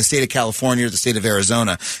is what in the state of California or the state of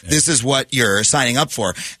Arizona, this is what you're signing up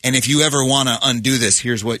for. And if you ever want to undo this,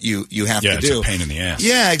 here's what you have to do. Yeah, it's a pain in the ass.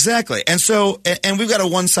 Yeah, exactly. And so, and we've got a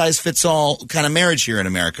one-size-fits-all kind of marriage here in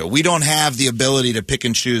America. We don't have the ability to pick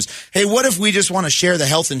and choose. Hey, what if we just want to share the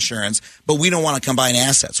health insurance, but we don't want to combine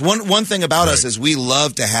assets? One thing about us is we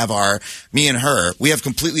love to have me and her, we have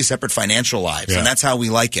completely separate financial lives, and that's how we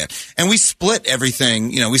like it. And we split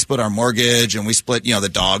everything. You know, we split our mortgage and we split, the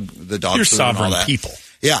dog You're food sovereign and all that. people.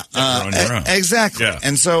 Yeah, on your own. Exactly. Yeah.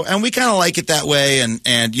 And we kind of like it that way. And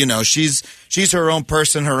she's her own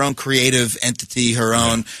person, her own creative entity, her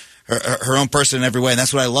own person in every way, and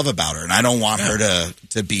that's what I love about her. And I don't want her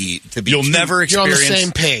to be. You'll never experience. You're on the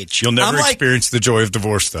same page. You'll never experience the joy of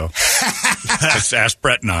divorce, though. Just ask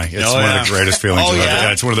Brett and I. It's one of the greatest feelings you'll ever.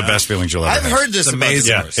 Yeah, it's one of the best feelings you'll ever. I've heard this about divorce.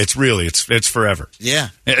 Yeah, it's really it's forever. Yeah,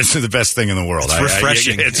 it's the best thing in the world. It's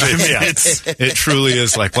refreshing. It truly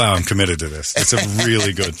is. Like, wow, I'm committed to this. It's a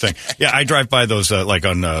really good thing. Yeah, I drive by those like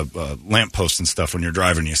on lampposts and stuff when you're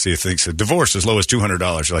driving. You see things that divorce as low as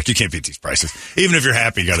 $200. You're like, you can't beat these prices. Even if you're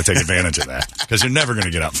happy, you got to take advantage of that because you're never going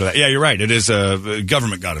to get out for that. Yeah, you're right. It is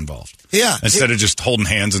government got involved. Yeah, instead of just holding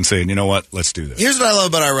hands and saying, you know what, let's do this. Here's what I love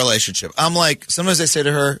about our relationship. I'm like, sometimes I say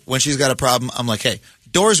to her when she's got a problem, I'm like, hey,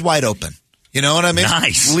 door's wide open. You know what I mean?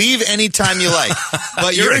 Nice. Leave anytime you like.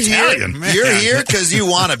 But you're Italian. You're here because you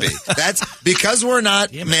want to be. That's because we're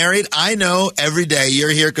not married. I know every day you're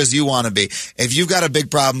here because you want to be. If you've got a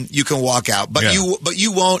big problem, you can walk out. But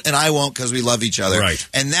you won't, and I won't because we love each other. Right.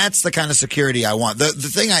 And that's the kind of security I want. The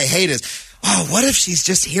thing I hate is, what if she's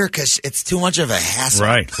just here because it's too much of a hassle?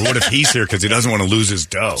 Right. Or what if he's here because he doesn't want to lose his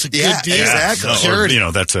dough? It's a good deal. Exactly. Or,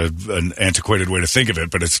 that's an antiquated way to think of it,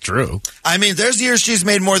 but it's true. I mean, there's years she's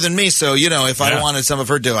made more than me, so, if I wanted some of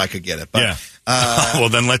her dough, I could get it. But, well,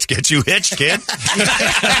 then let's get you hitched, kid.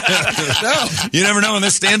 No. You never know when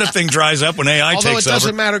this stand-up thing dries up, when AI takes over. Although it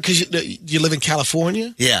doesn't matter because you live in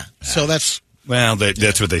California. Yeah. So that's... Well,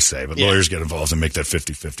 that's what they say, but lawyers get involved and make that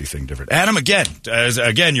 50-50 thing different. Adam, again,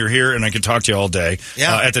 you're here, and I can talk to you all day.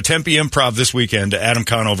 Yeah. At the Tempe Improv this weekend, Adam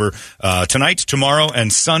Conover, tonight, tomorrow,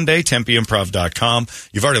 and Sunday, TempeImprov.com.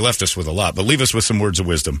 You've already left us with a lot, but leave us with some words of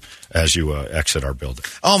wisdom as you exit our building.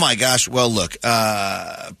 Oh, my gosh. Well, look,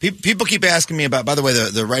 people keep asking me about, by the way,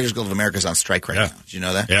 the Writers Guild of America is on strike right now. Did you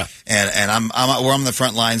know that? Yeah. And we're on the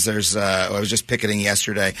front lines. I was just picketing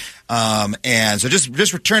yesterday. And so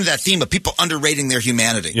just return to that theme of people underrating their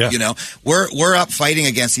humanity. Yeah. We're up fighting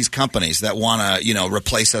against these companies that want to,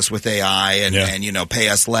 replace us with AI and pay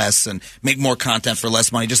us less and make more content for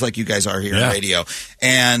less money, just like you guys are here on radio.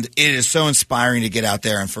 And it is so inspiring to get out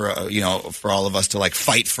there and for all of us to like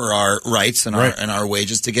fight for our rights and our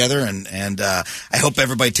wages together. And I hope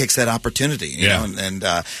everybody takes that opportunity, you know, and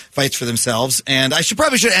fights for themselves. And I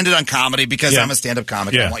probably should end it on comedy because I'm a stand-up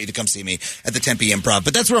comic. I want you to come see me at the Tempe Improv.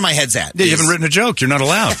 But that's where my head's at. Yeah, you haven't written a joke. You're not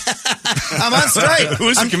allowed. I'm on strike. Who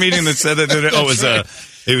was the comedian that said that? It was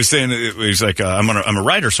he was saying, he was like, I'm a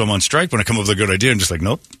writer, so I'm on strike. When I come up with a good idea, I'm just like,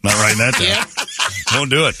 nope, not writing that down.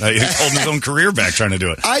 Won't do it. He's holding his own career back trying to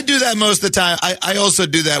do it. I do that most of the time. I also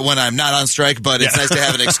do that when I'm not on strike, but it's nice to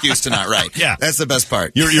have an excuse to not write. Yeah. That's the best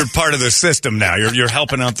part. You're part of the system now. You're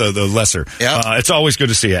helping out the lesser. Yeah. It's always good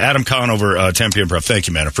to see you. Adam Conover, Tempe Improv. Thank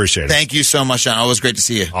you, man. Appreciate it. Thank you so much, John. Always great to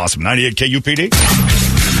see you. Awesome. 98 KUPD.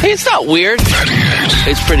 Hey, it's not weird.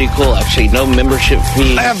 It's pretty cool, actually. No membership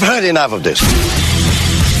fee. I have heard enough of this.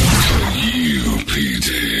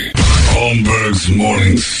 KUPD. Holmbergs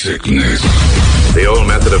morning sickness. The old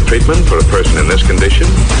method of treatment for a person in this condition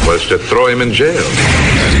was to throw him in jail. 98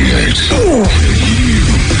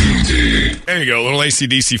 KUPD. There you go. A little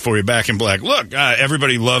AC/DC for you, Back in Black. Look,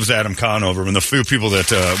 everybody loves Adam Conover, and the few people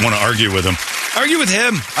that want to argue with him, argue with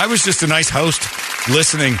him. I was just a nice host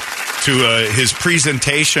listening to his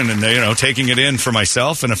presentation and, taking it in for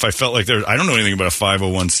myself. And if I felt like I don't know anything about a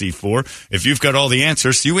 501c4. If you've got all the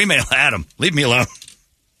answers, you email Adam. Leave me alone.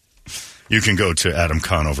 You can go to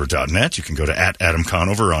adamconover.net. You can go to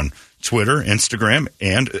 @AdamConover on Twitter, Instagram,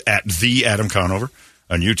 and @TheAdamConover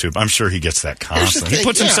on YouTube. I'm sure he gets that constantly. He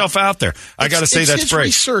puts himself out there. I got to say that's his brave.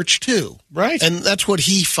 Research too, right? And that's what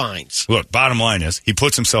he finds. Look, bottom line is he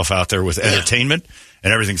puts himself out there with entertainment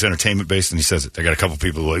and everything's entertainment-based, and he says it. I got a couple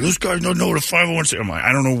people who are like, this guy don't know what a 501c. I'm like,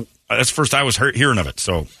 I don't know. That's the first I was hearing of it,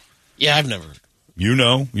 so. Yeah, I've never. You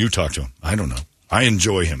know, you talk to him. I don't know. I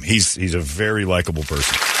enjoy him. He's a very likable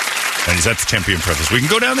person. And he's at the Tempe Improv. We can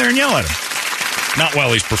go down there and yell at him. Not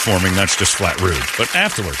while he's performing. That's just flat rude. But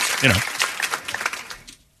afterwards, you know.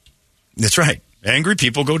 That's right. Angry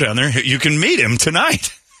people go down there. You can meet him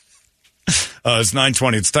tonight. It's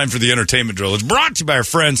 9:20. It's time for the entertainment drill. It's brought to you by our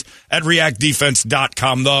friends at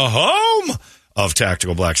reactdefense.com, the home of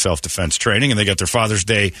Tactical Black Self-Defense Training. And they got their Father's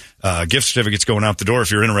Day gift certificates going out the door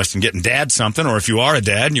if you're interested in getting dad something, or if you are a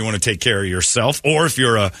dad and you want to take care of yourself, or if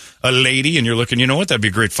you're a lady and you're looking, you know what, that'd be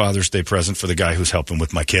a great Father's Day present for the guy who's helping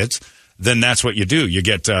with my kids. Then that's what you do. You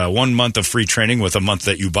get 1 month of free training with a month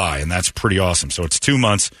that you buy, and that's pretty awesome. So it's 2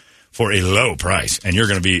 months for a low price, and you're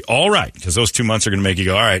going to be all right, because those 2 months are going to make you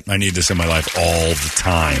go, all right, I need this in my life all the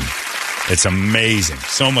time. It's amazing.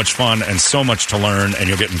 So much fun and so much to learn, and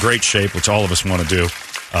you'll get in great shape, which all of us want to do.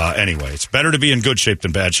 Anyway, it's better to be in good shape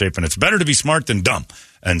than bad shape, and it's better to be smart than dumb.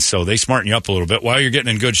 And so they smarten you up a little bit while you're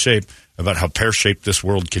getting in good shape about how pear-shaped this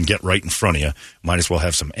world can get right in front of you. Might as well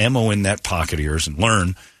have some ammo in that pocket of yours and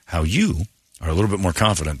learn how you are a little bit more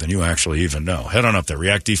confident than you actually even know. Head on up there,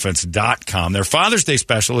 reactdefense.com. Their Father's Day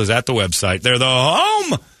special is at the website. They're the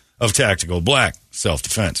home of Tactical Black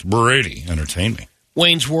Self-Defense. Brady, entertain me.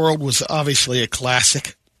 Wayne's World was obviously a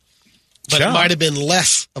classic, but it might have been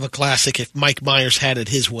less of a classic if Mike Myers had it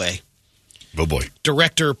his way. Oh, boy.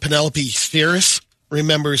 Director Penelope Spheris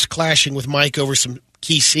remembers clashing with Mike over some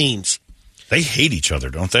key scenes. They hate each other,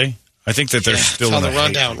 don't they? I think that they're still on in the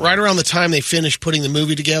rundown. Right around the time they finished putting the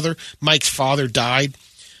movie together, Mike's father died,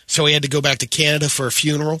 so he had to go back to Canada for a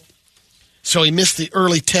funeral. So he missed the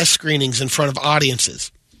early test screenings in front of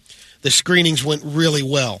audiences. The screenings went really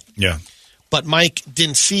well. Yeah. But Mike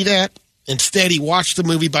didn't see that. Instead, he watched the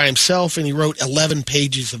movie by himself, and he wrote 11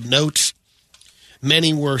 pages of notes.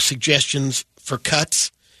 Many were suggestions for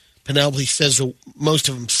cuts. Penelope says most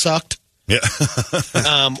of them sucked. Yeah.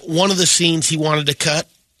 One of the scenes he wanted to cut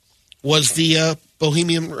was the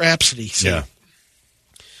Bohemian Rhapsody scene. Yeah.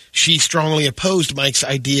 She strongly opposed Mike's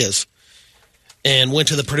ideas and went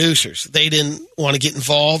to the producers. They didn't want to get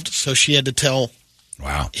involved, so she had to tell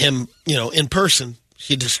him, in person.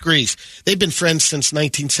 She disagrees. They've been friends since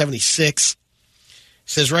 1976.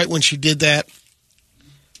 Says right when she did that,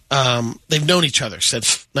 they've known each other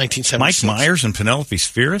since 1976. Mike Myers and Penelope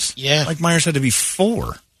Spheris? Yeah. Mike Myers had to be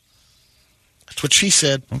 4. That's what she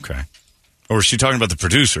said. Okay. Or was she talking about the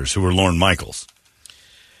producers who were Lorne Michaels?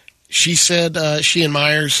 She said she and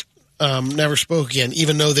Myers never spoke again,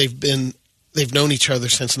 even though they've known each other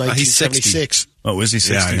since 1976. Oh, is he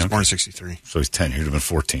 60? Yeah, he was born in 63. So he's 10. He would have been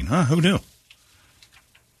 14. Huh? Who knew?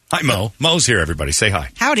 Hi, Mo. Mo's here, everybody. Say hi.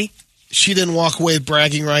 Howdy. She didn't walk away with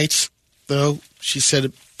bragging rights, though. She said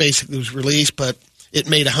it basically was released, but it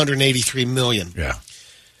made $183 million. Yeah.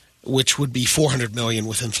 Which would be $400 million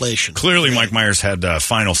with inflation. Clearly, Mike Myers had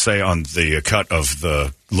final say on the cut of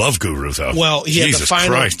the Love Guru, though. Well, he Jesus had the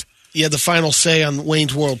final. Christ. He had the final say on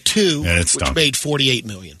Wayne's World 2, which made $48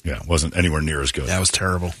 million. Yeah, it wasn't anywhere near as good. That was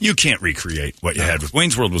terrible. You can't recreate what you had with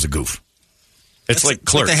Wayne's World. Was a goof. It's like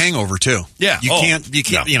Clerks. Like The Hangover, too. Yeah. You can't,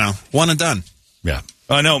 one and done. Yeah.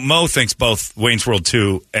 I know Mo thinks both Wayne's World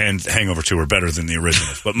 2 and Hangover 2 are better than the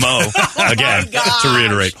originals. But Mo, again, to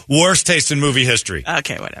reiterate, worst taste in movie history.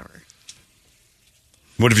 Okay, whatever.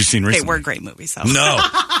 What have you seen recently? They were great movies, though. No.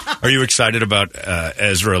 Are you excited about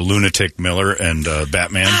Ezra Lunatic Miller and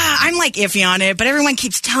Batman? I'm like iffy on it, but everyone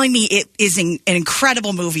keeps telling me it is an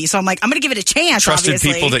incredible movie. So I'm like, I'm going to give it a chance, Trusted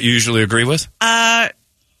obviously. people that you usually agree with?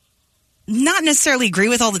 Not necessarily agree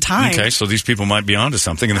with all the time. Okay, so these people might be onto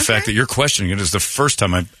something. And the fact that you're questioning it is the first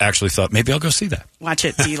time I actually thought, maybe I'll go see that. Watch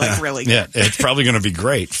it be like really good. Yeah, it's probably going to be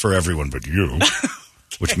great for everyone but you.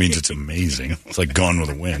 Which means it's amazing. It's like Gone with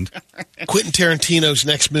the Wind. Quentin Tarantino's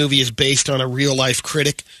next movie is based on a real-life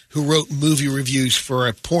critic who wrote movie reviews for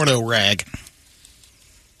a porno rag.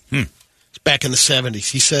 It's back in the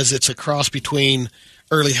 70s. He says it's a cross between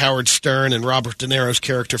early Howard Stern and Robert De Niro's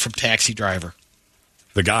character from Taxi Driver.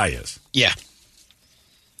 The guy is? Yeah.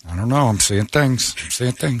 I don't know. I'm seeing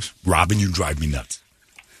things. Robin, you drive me nuts.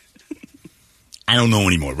 I don't know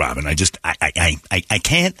anymore, Robin. I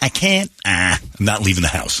can't. I'm not leaving the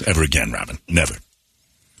house ever again, Robin. Never.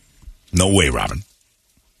 No way, Robin.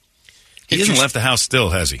 He hasn't left the house still,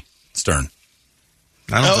 has he? Stern.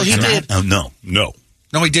 He did. Oh, no.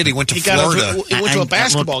 No, he did. He went to Florida. He went to a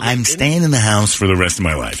basketball game. I'm staying in the house for the rest of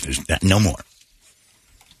my life. There's no more.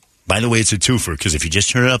 By the way, it's a twofer, because if you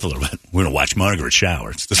just turn it up a little bit, we're going to watch Margaret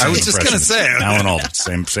shower. It's the same I was just going to say. Alan Alda,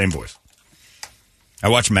 same voice. I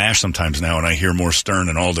watch MASH sometimes now, and I hear more Stern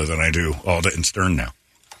and Alda than I do Alda and Stern now.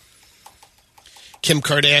 Kim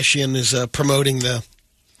Kardashian is promoting the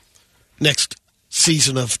next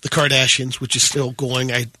season of The Kardashians, which is still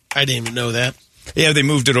going. I didn't even know that. Yeah, they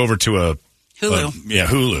moved it over to a Hulu.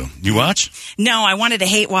 Hulu. You watch? No, I wanted to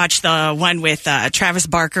hate watch the one with Travis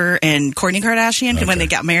Barker and Kourtney Kardashian when they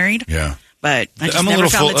got married. Yeah. But I just never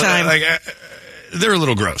found the time. They're a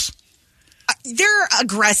little gross. They're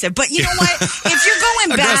aggressive, but you know what? If you're going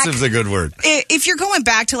back, aggressive's a good word. If you're going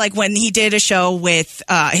back to like when he did a show with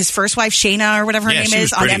his first wife Shayna or whatever her name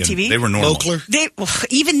is on MTV, they were normal.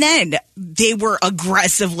 Even then, they were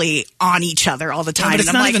aggressively on each other all the time. Yeah, but it's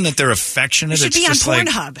and I'm not even that they're affectionate. It should be on just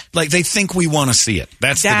Pornhub. Like they think we want to see it.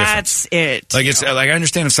 That's the difference. It. Like it's like I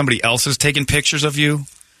understand if somebody else is taking pictures of you.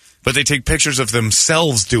 But they take pictures of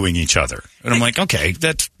themselves doing each other. And I'm like, okay,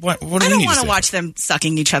 that's what do we need to say? I don't want to watch them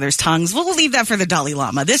sucking each other's tongues. We'll leave that for the Dalai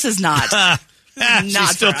Lama. This is not. She's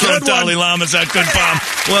still throwing Dalai Lamas out. Good bomb.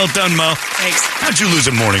 Well done, Mo. Thanks. How'd you lose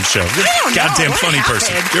a morning show? You're a goddamn funny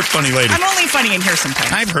person. You're a funny lady. I'm only funny in here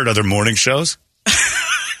sometimes. I've heard other morning shows.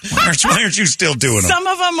 Why aren't you still doing them? Some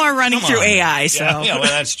of them are running through AI. So yeah, well,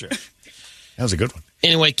 that's true. That was a good one.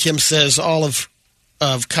 Anyway, Kim says all of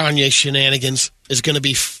Kanye's shenanigans is going to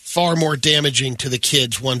be far more damaging to the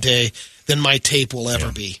kids one day than my tape will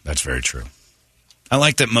ever be. That's very true. I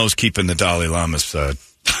like that Mo's keeping the Dalai Lama's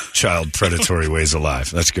child predatory ways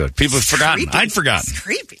alive. That's good. People have forgotten. I'd forgotten. It's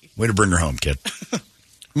creepy. Way to bring her home, kid.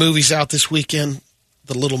 Movies out this weekend.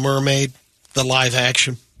 The Little Mermaid, the live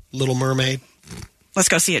action Little Mermaid. Let's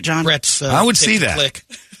go see it, John. Brett's, I would see that. Click.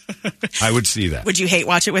 I would see that. Would you hate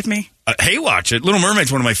watch it with me? Hate watch it. Little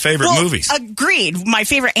Mermaid's one of my favorite movies. Agreed. My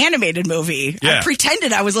favorite animated movie. Yeah. I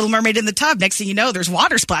pretended I was Little Mermaid in the tub. Next thing you know, there's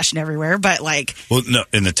water splashing everywhere. But like, well, no,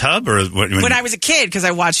 in the tub or when I was a kid, because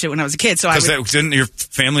I watched it when I was a kid. So didn't your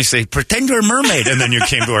family say pretend you're a mermaid, and then you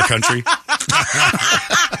came to our country?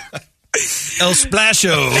 El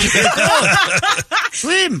Splasho.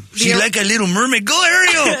 Swim. She's like a little mermaid. Go,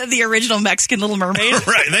 Ariel. The original Mexican Little Mermaid.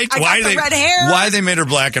 Right. Red hair. Why they made her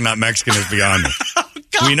black and not Mexican is beyond me.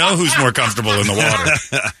 We know who's more comfortable in the water.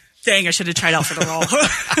 Dang, I should have tried out for the role.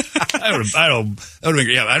 I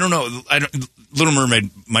don't know. Little Mermaid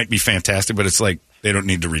might be fantastic, but it's like they don't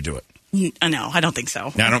need to redo it. No, I don't think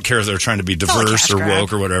so. Now, I don't care if they're trying to be diverse or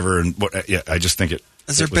woke or whatever. And I just think it.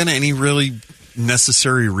 Has there been any really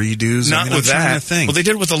necessary redos? Not with that. Well, they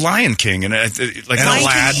did it with The Lion King and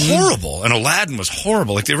Aladdin. Horrible. And Aladdin was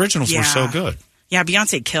horrible. Like the originals were so good. Yeah,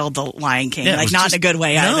 Beyonce killed The Lion King. Not in a good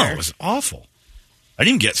way either. No, it was awful. I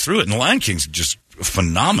didn't get through it. And The Lion King's just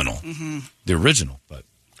phenomenal. Mm-hmm. The original. But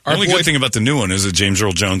the only good thing about the new one is that James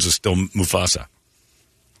Earl Jones is still Mufasa.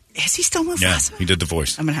 Is he still Mufasa? Yeah, he did the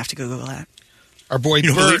voice. I'm going to have to Google that. Our boy You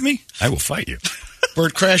don't Bert, believe me? I will fight you.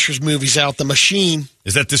 Bert Crasher's movie's out. The Machine.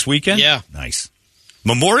 Is that this weekend? Yeah. Nice.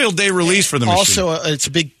 Memorial Day release for The Machine. Also, it's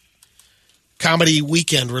a big comedy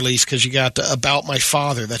weekend release because you got About My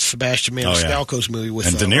Father. That's Sebastian Maniscalco's movie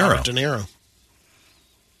with De Niro. Robert De Niro.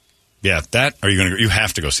 Yeah, you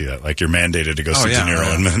have to go see that. Like you're mandated to go see De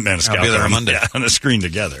Niro and Maniscalco. I'll be there on Monday. On the screen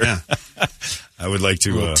together. Yeah. I would like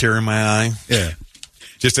to. A little tear in my eye. Yeah.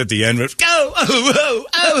 Just at the end, go, oh, oh,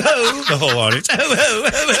 oh, oh. The whole audience. Oh, oh,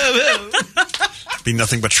 oh, oh, oh. Be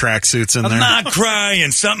nothing but tracksuits in there. I'm not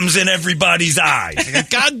crying. Something's in everybody's eyes. I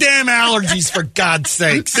got goddamn allergies, for God's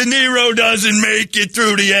sake. De Niro doesn't make it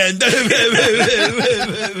through the end.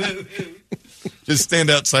 Just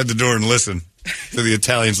stand outside the door and listen to the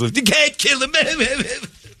Italians. You can't kill him.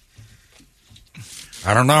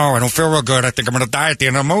 I don't know. I don't feel real good. I think I'm going to die at the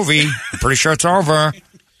end of the movie. I'm pretty sure it's over.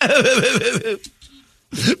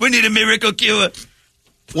 We need a miracle cure.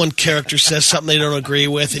 One character says something they don't agree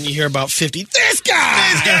with, and you hear about 50. This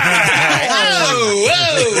guy!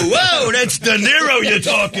 Whoa, that's De Niro you're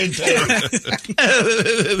talking to.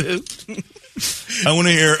 I want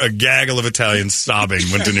to hear a gaggle of Italians sobbing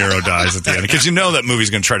when De Niro dies at the end, because you know that movie's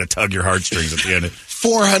going to try to tug your heartstrings at the end.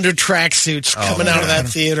 400 tracksuits coming out of that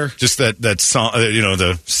theater. Just that song,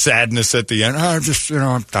 the sadness at the end. I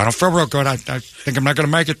don't feel real good. I think I'm not going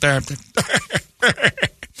to make it there.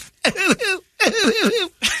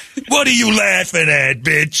 What are you laughing at,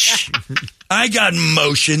 bitch? I got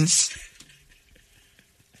emotions.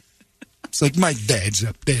 It's like my dad's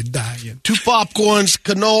up there dying. 2 popcorns,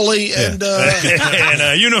 cannoli, and...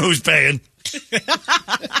 and you know who's paying.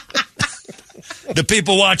 The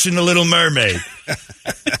people watching The Little Mermaid.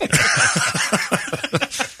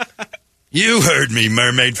 You heard me,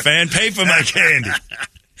 mermaid fan. Pay for my candy.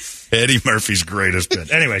 Eddie Murphy's greatest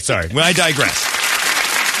bit. Anyway, sorry. Well, I digress.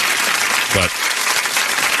 But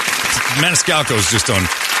Maniscalco's just on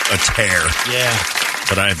a tear. Yeah.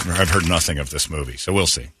 But I've heard nothing of this movie, so we'll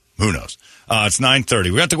see. Who knows? It's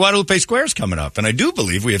 9:30. We got the Guadalupe Squares coming up, and I do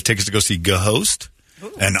believe we have tickets to go see Ghost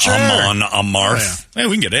and Amon Amarth. Man,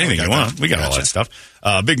 we can get anything you want. We got all that stuff.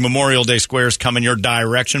 Big Memorial Day Squares coming your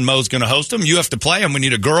direction. Mo's going to host them. You have to play them. We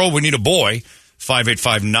need a girl. We need a boy.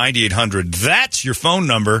 585-9800. That's your phone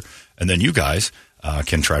number. And then you guys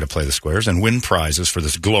can try to play the squares and win prizes for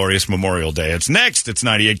this glorious Memorial Day. It's next. It's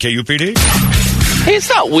 98 KUPD. Hey, it's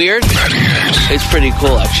not weird. It's pretty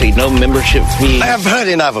cool, actually. No membership fee. I have heard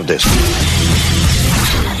enough of this.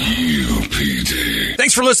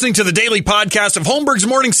 Thanks for listening to the daily podcast of Holmberg's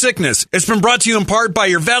Morning Sickness. It's been brought to you in part by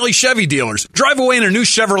your Valley Chevy dealers. Drive away in a new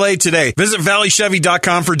Chevrolet today. Visit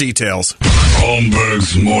valleychevy.com for details.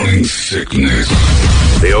 Holmberg's Morning Sickness.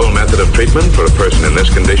 The old method of treatment for a person in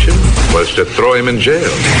this condition was to throw him in jail.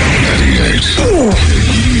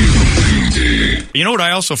 98. You know what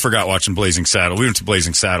I also forgot watching Blazing Saddles? We went to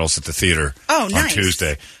Blazing Saddles at the theater on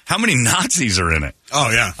Tuesday. How many Nazis are in it? Oh,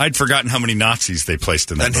 yeah. I'd forgotten how many Nazis they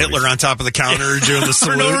placed in that movie. And Hitler on top of the counter doing the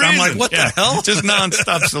salute. No I'm like, what the hell? Just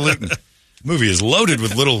nonstop saluting. The movie is loaded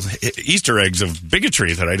with little Easter eggs of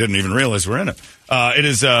bigotry that I didn't even realize were in it. It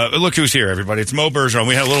is, look who's here, everybody. It's Mo Bergeron.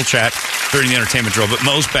 We had a little chat during the entertainment drill, but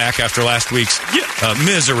Mo's back after last week's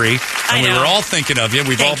misery. And we were all thinking of you.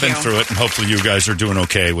 We've all been through it, and hopefully you guys are doing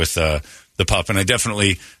okay with the pup. And I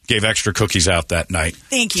definitely gave extra cookies out that night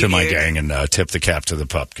to my gang and tipped the cap to the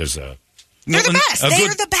pup because they're the best. They're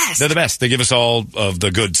the best. They're the best. They give us all of the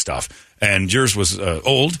good stuff. And yours was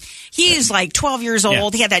old. He is like 12 years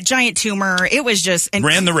old. He had that giant tumor. It was just... And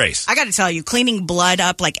ran the race. I got to tell you, cleaning blood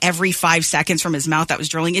up like every 5 seconds from his mouth that was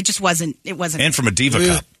drilling, it just wasn't... And from a Diva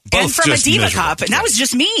Cup. Both and from a Diva miserable. Cup. And that was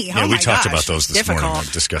just me. Yeah, we talked about those this morning.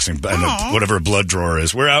 Like discussing and whatever a blood drawer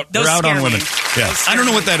is. We're out on women. Yeah. I don't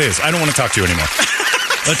know what that is. I don't want to talk to you anymore.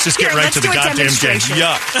 Let's just get right to the goddamn game.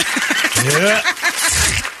 Yeah.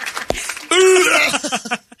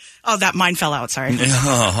 Oh, that mine fell out. Sorry. You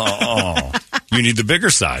need the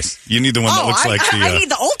bigger size. You need the one that looks like the... I need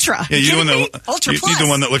the Ultra. Yeah, you need Plus. the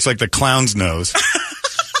one that looks like the clown's nose.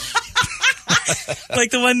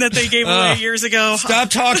 Like the one that they gave away years ago. Stop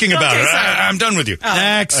talking about it. I'm done with you.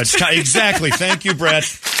 Next. Exactly. Thank you, Brett.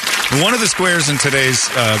 One of the squares in today's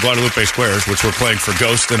Guadalupe Squares, which we're playing for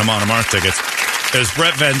Ghost and Amon Amarth tickets, is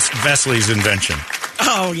Brett Vesley's invention.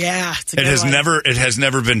 Oh, yeah. It has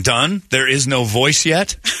never been done. There is no voice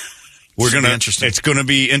yet. It's going to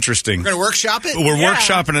be interesting. We're going to workshop it? We're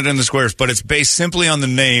workshopping it in the squares, but it's based simply on the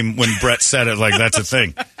name when Brett said it, like that's a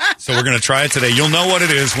thing. So we're going to try it today. You'll know what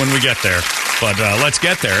it is when we get there. But let's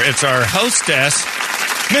get there. It's our hostess,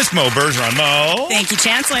 Miss Mo Bergeron. Mo. Thank you,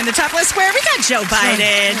 Chancellor. In the top left square, we got Joe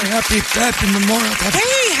Biden. Happy Memorial Day.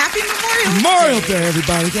 Hey, happy Memorial Day,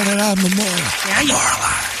 everybody. Get it out, Memorial. Yeah,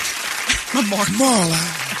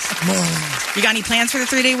 Memorialize. You got any plans for the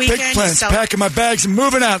 3-day weekend? Big plans. Packing my bags and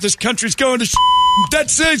moving out. This country's going to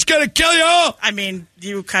That thing's going to kill you all. I mean,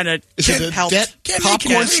 you kind of helped.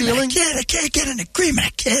 Popcorn ceiling? I can't get an agreement.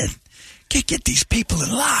 I can't get these people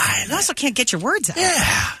in line. You also can't get your words out. Yeah,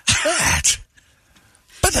 that.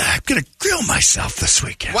 But I'm going to grill myself this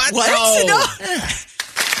weekend. What? No. Yeah.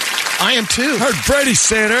 I am too. Heard Brady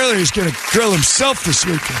saying earlier he's going to grill himself this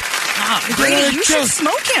weekend. Brady, you should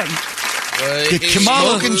smoke him. Get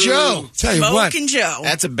Kamala Smoking Joe. Tell you what. Smoking Joe.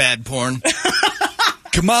 That's a bad porn.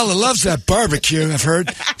 Kamala loves that barbecue, I've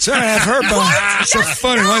heard. Sorry, I've heard about it. So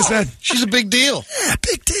funny. Why is that? She's a big deal. Yeah,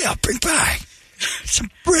 big deal. Bring by some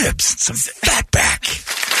ribs, some fat back.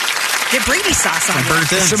 Get Brady sauce on it.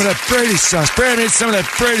 Some of that Brady sauce. Brad needs some of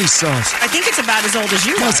that Brady sauce. I think it's about as old as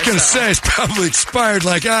you are. I was going to say, it's probably expired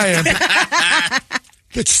like I am.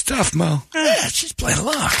 Good stuff, Mo. Yeah, she's playing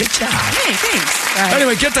along. Good job. Hey, thanks. Right.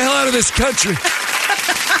 Anyway, get the hell out of this country.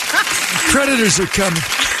 Predators are coming.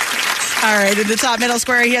 All right, in the top middle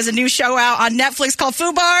square, he has a new show out on Netflix called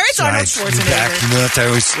Fubar. It's Arnold Schwarzenegger. Back. You know,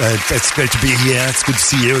 it's great to be here. It's good to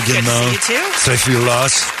see you again, Mo. Good to see you, too. Sorry for your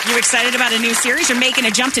loss. You excited about a new series? You're making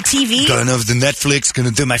a jump to TV? Going over to Netflix, going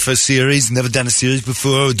to do my first series. Never done a series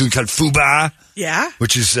before. We're doing called Fubar. Yeah?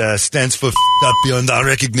 Which is stands for Up Beyond Our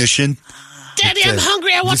Recognition. Daddy, I'm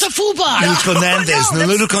hungry. I want a fubar.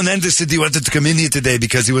 Little Conandes said he wanted to come in here today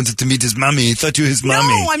because he wanted to meet his mommy. He thought you were his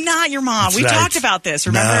mommy. No, I'm not your mom. That's we right. talked about this,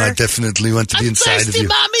 remember? No, I definitely want to be inside of you.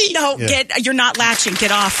 Mommy. No, you're not latching.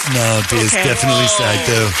 Get off. No, he's definitely inside,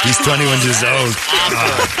 though. He's 21 years old.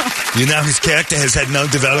 You know, his character has had no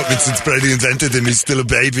development since Brady invented him. He's still a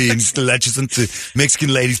baby and he still latches onto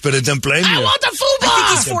Mexican ladies, but I don't blame you. I want a fubar. I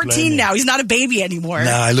think he's 14 now. He's not a baby anymore.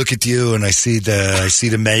 No, I look at you and I see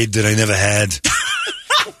the maid that I never had.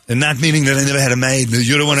 And not meaning that I never had a maid.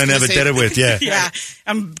 You're the one I never did it with, yeah. Yeah,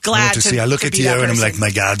 I'm glad to see. I look at you and I'm like, my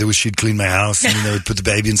God, I wish she'd clean my house. And they would put the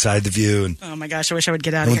baby inside of you. And oh, my gosh, I wish I would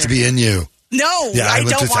get out of here. I here. want to be in you. No, I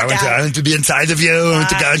don't want that. I want to be inside of you. I want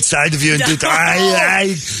to go inside of you and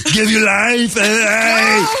I give you life.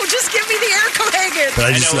 No, just give me the air Copenhagen.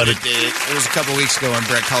 But I just love it. It was a couple weeks ago when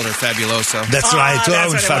Brett called her Fabuloso. That's right.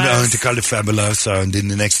 I went to call it Fabuloso. And then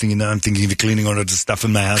the next thing you know, I'm thinking of cleaning all of the stuff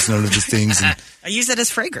in my house and all of these things. And I use it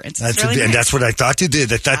as fragrance. And that's what I thought you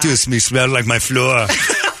did. I thought you smelled like my floor,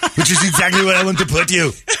 which is exactly where I want to put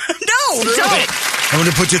you. No, don't. I want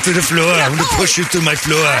to put you through the floor. I want to push you through my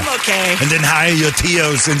floor. I'm okay. And then hire your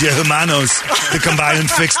tios and your hermanos to come by and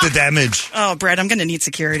fix the damage. Oh, Brett, I'm going to need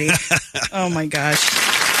security. Oh, my gosh.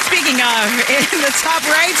 Speaking of, in the top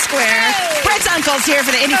right square, Brett's uncle's here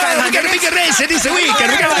for the Indy 500. We got a big race this weekend.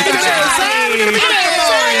 We got a big race.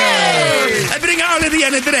 I bring all of the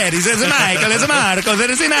Anadredis. There's a Michael, there's a Marco,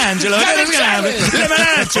 there's an Angelo, there's a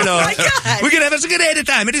Manangelo. We're going to have a great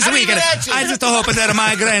time this weekend. I just hope that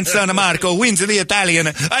my grandson Marco wins the Italian,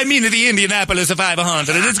 the Indianapolis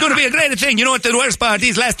 500. It's going to be a great thing. You know what the worst part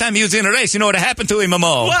is? Last time he was in a race, you know what happened to him,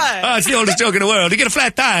 Mo? What? Oh, it's the oldest joke in the world. He get a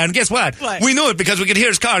flat tire, and guess what? We knew it because we could hear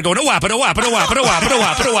his car going, That's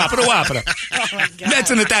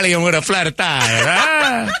an Italian with a flat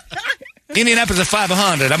tire. Indianapolis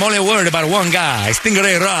 500. I'm only worried about one guy,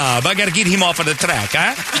 Stingray Rob. I got to get him off of the track,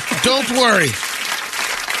 Don't worry.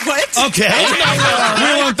 What? Okay. We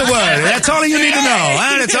won't worry. That's all you need to know.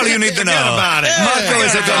 That's all you need to know. About it. Marco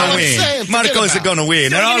isn't going to win. Marco isn't going to win.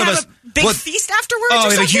 So and all of us. Big feast afterwards? Oh,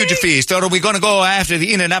 we have a huge feast. Or we're going to go after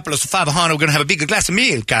the Indianapolis 500. We're going to have a big glass of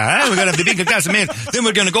milk. We're going to have the big glass of milk. Then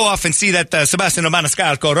we're going to go off and see that Sebastian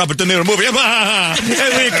Maniscalco, Robert De Niro movie. And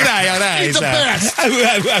we cry our eyes. He's the best.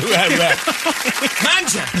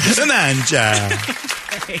 Mangia.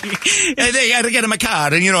 And they got to get in my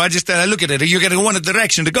car, and I just look at it. You got to go one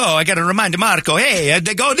direction to go. I got to remind Marco, hey,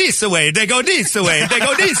 they go this way, they go this way, they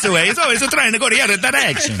go this way. He's always trying to go the other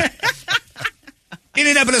direction.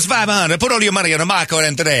 Indianapolis 500. Put all your money on Marco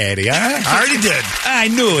Rentreri, huh? I already did. I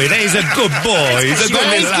knew it. He's a good boy. He's a good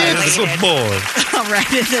lad. He's a good boy. All right,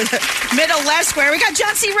 in the middle left square, we got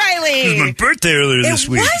John C. Riley. It was my birthday earlier this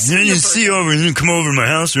week. You didn't see you over and didn't come over to my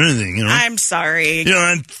house or anything, I'm sorry.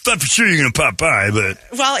 I thought for sure you were going to pop by, but...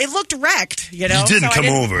 Well, it looked wrecked, You didn't come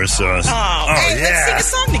over, so... Hey, let's sing a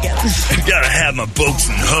song together. Gotta have my boats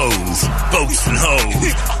and hoes. Boats and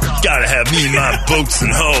hoes. Gotta have me and my boats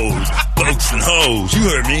and hoes. Boats and hoes. You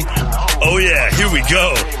heard me. Oh, yeah, here we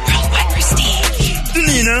go. The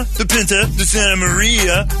Nina, the Pinta, the Santa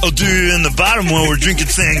Maria. I'll do you in the bottom while we're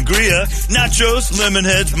drinking sangria. Nachos, lemon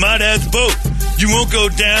heads, my dad's boat. You won't go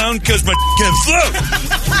down because my can't float.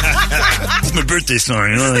 It's my birthday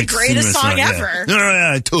song. It's the greatest song ever.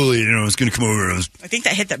 Yeah, I totally, I was going to come over. I think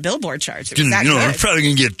that hit the Billboard charts. It was that I'm good. probably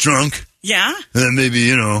going to get drunk. Yeah? And then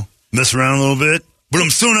maybe, mess around a little bit. But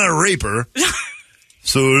I'm still not a raper.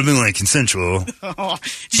 So it would have been like consensual.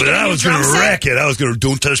 But I was going to wreck it. I was going to,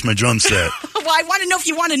 don't touch my drum set. Well, I want to know if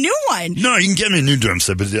you want a new one. No, you can get me a new drum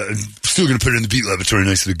set, but I'm still going to put it in the Beat Laboratory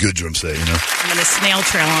next to the good drum set, I'm going to snail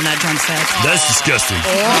trail on that drum set. That's disgusting.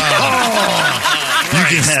 You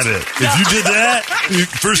can have it. If you did that,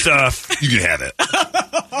 first off, you can have it.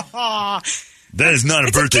 That is not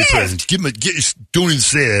a birthday present. Don't even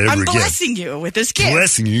say it ever again. I'm blessing you with this gift.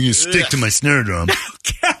 Blessing you. You can stick to my snare drum.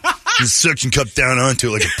 Just suction cup down onto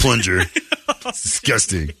it like a plunger. It's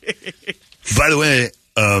disgusting. By the way,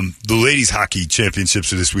 the ladies hockey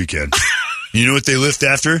championships are this weekend. You know what they lift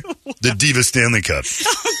after? The Diva Stanley Cup.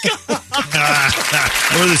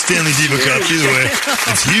 Or the Stanley Diva Cup. Either way,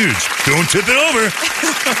 it's huge. Don't tip it over.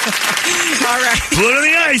 All right. Put it on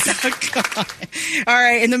the ice. All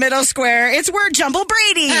right, in the middle square, it's Word Jumble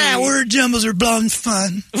Brady. Word jumbles are blonde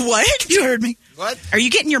fun. What? You heard me. What? Are you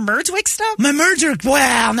getting your merds mixed up? My merds are,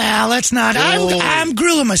 well, now, let's not. I'm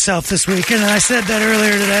grilling myself this weekend, and I said that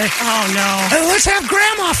earlier today. Oh, no. Let's have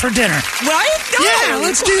Grandma for dinner. What? No. Yeah,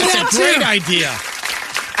 let's do that, That's a great idea.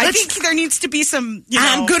 I think there needs to be some,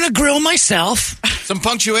 I'm going to grill myself. Some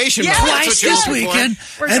punctuation. Yeah, twice this weekend,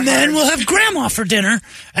 and then we'll have Grandma for dinner,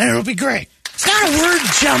 and it'll be great. It's not a word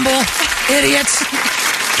jumble, idiots.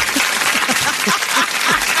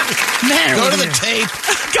 Man, go to the tape.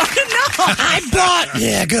 Go to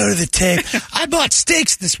go to the tape. I bought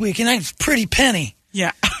steaks this week, and I was a pretty penny.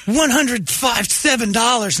 Yeah.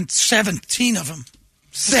 $157.17 of them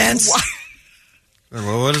cents.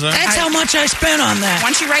 What is that? That's how much I spent on that.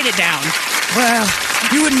 Why don't you write it down? Well,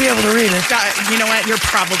 you wouldn't be able to read it. You know what? You're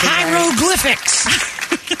probably Hieroglyphics.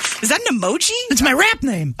 Is that an emoji? It's my rap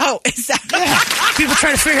name. Oh, is that? Yeah. People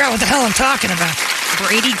try to figure out what the hell I'm talking about.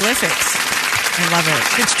 Brady Glyphics. I love it.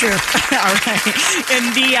 It's true. All right.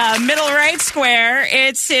 In the middle right square,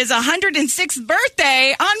 it's his 106th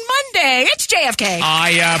birthday on Monday. It's JFK.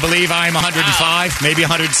 I believe I'm 105, maybe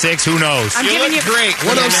 106. Who knows? I'm giving you great.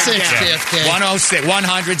 106, JFK. 106,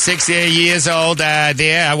 106 years old.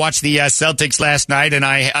 There, I watched the Celtics last night, and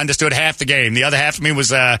I understood half the game. The other half of me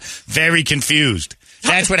was very confused.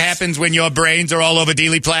 That's what happens when your brains are all over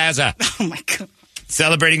Dealey Plaza. Oh, my God.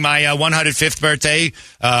 Celebrating my 105th birthday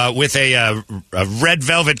with a red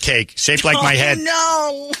velvet cake shaped like my head.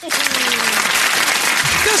 No. You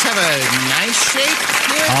guys have a nice shape.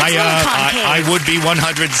 I would be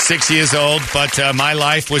 106 years old, but my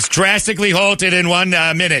life was drastically halted in 1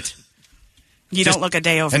 minute. You don't look a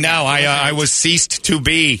day over. And now I was ceased to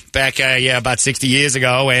be back about 60 years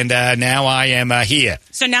ago, and now I am here.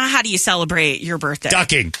 So now how do you celebrate your birthday?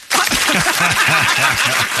 Ducking.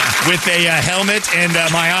 With a helmet and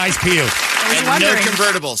my eyes peeled. And no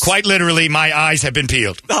convertibles. Quite literally, my eyes have been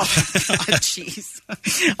peeled. Oh, jeez.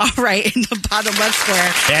 All right, in the bottom left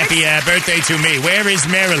square. Happy birthday to me. Where is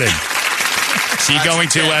Marilyn? She going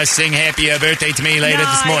to sing happy birthday to me later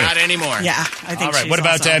this morning? Not anymore. Yeah, I think. All right. What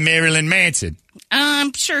about Marilyn Manson?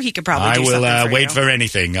 I'm sure he could probably do something for I will wait you. for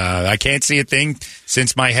anything. I can't see a thing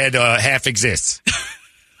since my head half exists.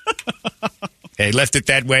 They left it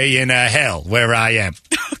that way in hell, where I am.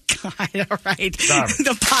 Oh, God. All right. Sorry.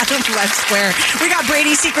 The bottom left square. We got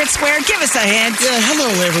Brady's Secret Square. Give us a hint. Yeah, hello,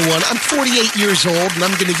 everyone. I'm 48 years old, and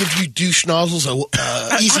I'm going to give you douche nozzles an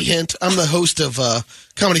easy hint. I'm the host of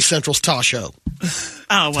Comedy Central's Tosh Show.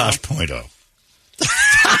 Oh, well. Tosh.0.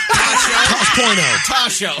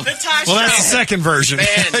 Tosh Show. The Tosh Well, that's Show. the second version.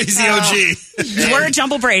 He's the OG. We're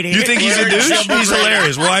Jumble Brady. You think he's a douche? He's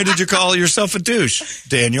hilarious. Why did you call yourself a douche,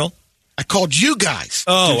 Daniel? I called you guys.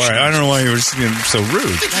 Oh, all right. I don't know why you were so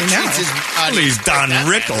rude. I know. Please, Don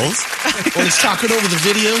Rickles. When he's talking over the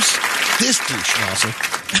videos, this douche nozzle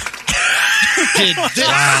did this.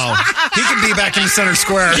 Wow. He could be back in the center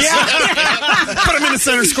square. Yeah. Put him in the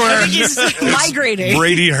center square. He's migrating.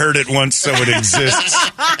 Brady heard it once, so it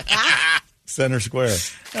exists. Center square.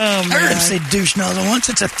 Oh, man. I heard him say douche nozzle once.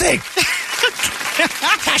 It's a thing.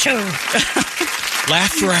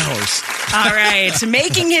 Laugh for hours. All right.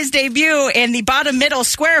 Making his debut in the bottom middle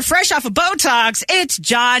square, fresh off of Botox, it's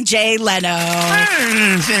John J. Leno. Come on.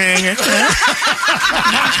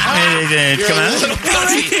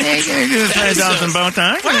 Fresh off some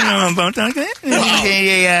Botox.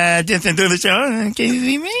 Just through the show. Can you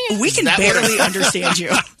see me? We can barely understand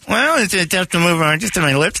you. Well, it's tough to move on just to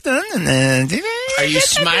my lips done. And Are you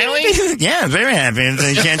smiling? Yeah, very happy.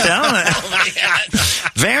 You can't tell. Oh, my God.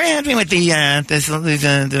 Very happy with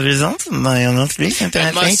the results of my most recent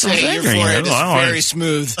I must facial say, your surgery. forehead is Oh, very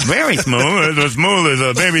smooth. Very smooth. As smooth as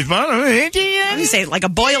a baby's bottom. You say like a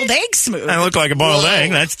boiled egg smooth. I look like a boiled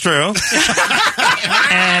egg. That's true.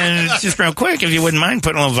 And just real quick, if you wouldn't mind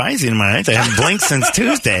putting a little Visine in my eyes. I haven't blinked since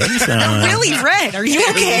Tuesday. So, really red. Are you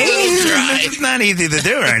okay? It's not easy to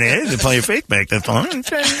do right here. To pull your face back that far.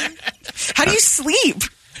 How do you sleep?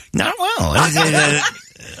 Not well.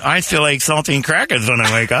 I feel like saltine crackers when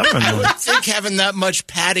I wake up. I would think having that much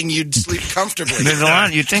padding, you'd sleep comfortably. There's a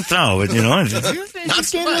lot. You'd think so, but you know. Not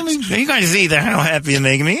so much. You guys see how happy you're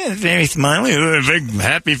making me. It's very smiley. A big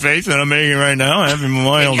happy face that I'm making right now. Happy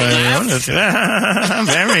Memorial Day.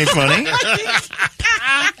 Very funny.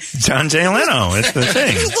 John J. Leno. It's the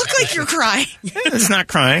thing. You look like you're crying. It's not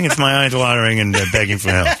crying. It's my eyes watering and begging for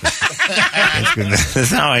help.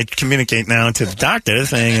 That's how I communicate now to the doctor,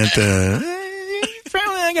 saying that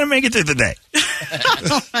probably not going to make it through the day.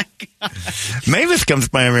 Oh, my God. Mavis comes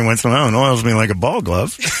by every once in a while and oils me like a ball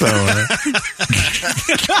glove. So,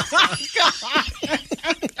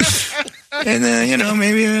 and you know,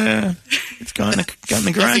 maybe it's got in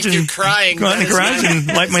the garage and you're crying. Go in the garage and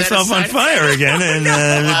light myself on fire again and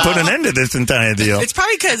put an end to this entire deal. It's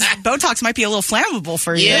probably because Botox might be a little flammable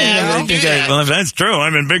for you. Yeah, you know? Well, if that's true,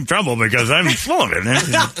 I'm in big trouble because I'm full of it.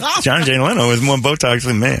 John J. Leno is more Botox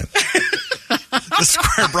than man. The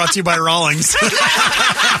square brought to you by Rawlings.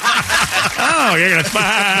 Oh, you're going to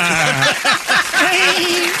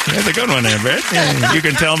That's a good one there, Brett. You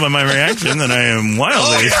can tell by my reaction that I am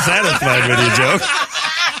wildly satisfied with your joke.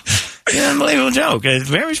 Yeah, unbelievable joke. It's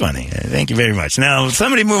very funny. Thank you very much. Now,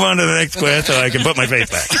 somebody move on to the next square so I can put my face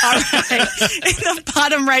back. All right. In the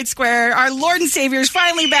bottom right square, our Lord and Savior is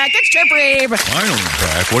finally back. It's Chip Reeve. Finally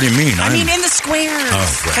back? What do you mean? I mean, in the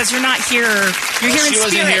squares. Because you're not here. You're here in spirit. She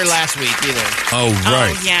wasn't here last week either. Oh,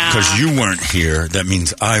 right. Oh, yeah. Because you weren't here. That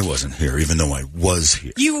means I wasn't here, even though I was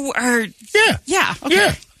here. You are... Yeah. Yeah. Okay.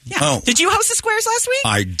 Yeah. Yeah. Oh. Did you host the squares last week?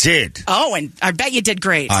 I did. Oh, and I bet you did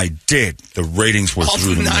great. I did. The ratings were all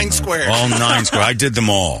through the 9 squares. All 9 squares. I did them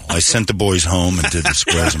all. I sent the boys home and did the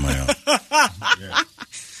squares on my own. Yeah.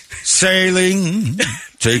 Sailing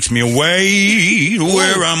takes me away to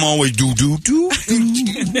where I'm always do. Do you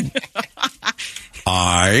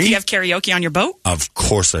have karaoke on your boat? Of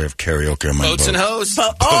course I have karaoke on my boat. Boats and hoes.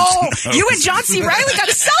 You and John C. Reilly got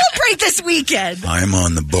to celebrate this weekend. I'm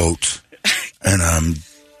on the boat, and I'm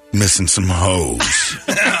missing some hoes.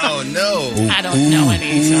 Oh, no. Ooh, I don't know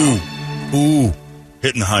any. So. Ooh.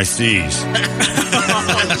 Hitting the high seas.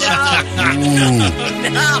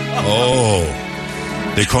 Oh.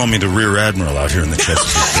 They call me the Rear Admiral out here in the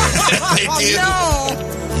Chesapeake Bay. They do. Oh,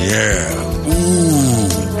 no. Yeah.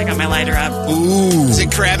 Ooh. I got my lighter up. Ooh. Is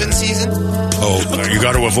it crabbing season? Oh, you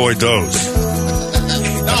got to avoid those.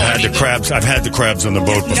 I've had the crabs on the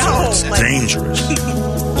boat before. No, it's dangerous.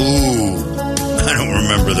 Ooh. I don't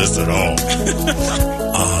remember this at all.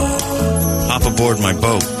 Hop aboard my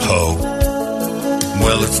boat, ho.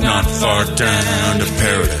 Well, it's not far down to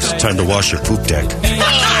paradise. Time to wash your poop deck.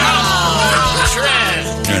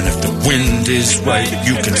 And if the wind is right,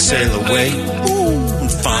 you can sail away. Ooh, and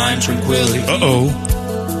find tranquility. Uh-oh.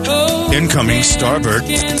 Incoming starboard.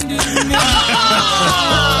 She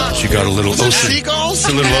got a little ocean. Seagulls?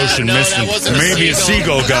 A little ocean mist. Maybe a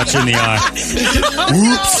seagull got you in the eye.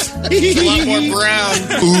 Oops. It's a lot more brown.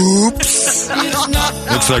 Oops.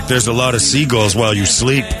 Looks like there's a lot of seagulls while you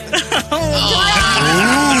sleep. Ooh.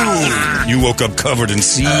 You woke up covered in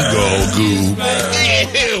seagull goo.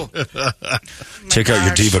 Take out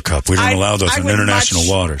your Diva Cup. We don't allow those in international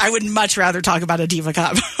waters. I would much rather talk about a Diva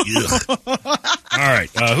Cup. All right.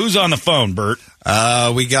 Who's on the phone, Bert?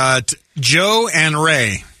 We got Joe and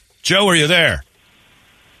Ray. Joe, are you there?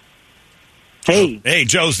 Hey. Hey,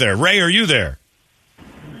 Joe's there. Ray, are you there?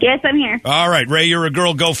 Yes, I'm here. All right, Ray, you're a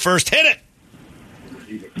girl. Go first. Hit it.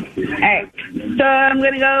 All right. So I'm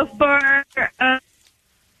going to go for...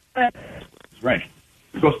 Right.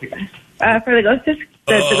 Ghost ticket. For the ghost ticket?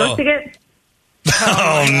 The ghost ticket?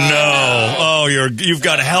 Oh, no. Oh, you've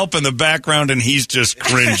got help in the background, and he's just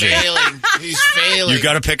cringing. He's failing. You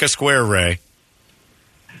got to pick a square, Ray.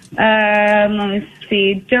 Let me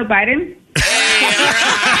see. Joe Biden?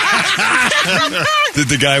 Did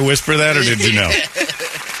the guy whisper that, or did you know?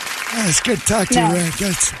 It's good to talk to you, Ray.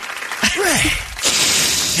 Ray.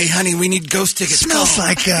 Hey, honey, we need ghost tickets. Smells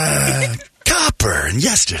like copper and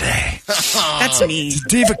yesterday. That's me. It's a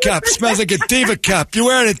Diva Cup. Smells like a Diva Cup. You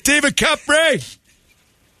wearing a Diva Cup, Ray?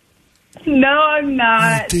 No, I'm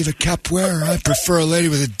not. Diva Cup wearer. I prefer a lady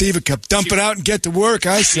with a Diva Cup. Dump it out and get to work,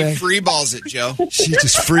 I say. She free balls it, Joe. She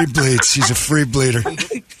just free bleeds. She's a free bleeder.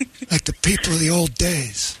 Like the people of the old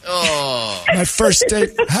days. Oh. My first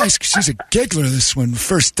date in high school. She's a giggler, this one.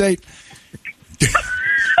 First date.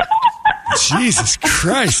 Jesus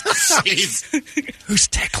Christ. Jeez. Who's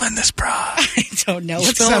tickling this bra? I don't know.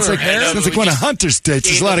 Sounds like one of Hunter's dates.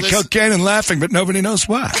 There's a lot of cocaine and laughing, but nobody knows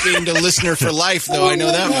why. Being a listener for life, though, I know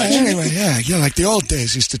that much. Anyway, yeah, like the old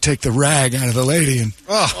days, used to take the rag out of the lady and...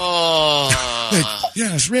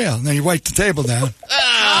 yeah, it's real. Now you wipe the table down.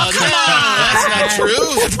 Oh, come on. That's not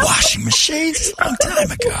true. We had washing machines a long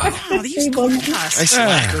time ago. Oh, these I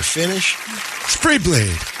slack her finish. It's free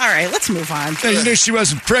bleed. All right, let's move on. Yeah, you knew she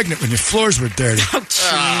wasn't pregnant when your floors were dirty. Oh,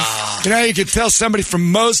 jeez. You know how you could tell somebody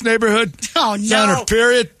from Moe's neighborhood? Oh, It's on no. her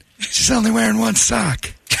period. She's only wearing one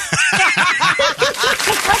sock.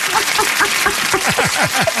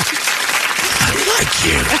 I like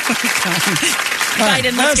you.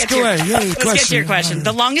 Biden, let's get to your question.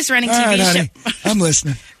 The longest running TV show. Honey, I'm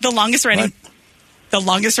listening. The longest running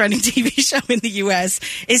TV show in the U.S.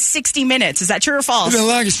 is 60 Minutes. Is that true or false? The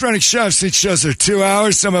longest running show. I've seen shows that are 2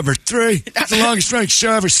 hours, some of them are 3. The longest running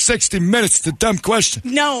show ever, 60 minutes. It's a dumb question.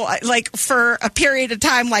 No, like for a period of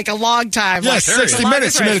time, like a long time. Yes, like 60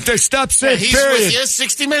 minutes. A minute. They stop saying He's period. with you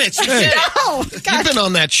 60 minutes. You Hey. get it. No, You've been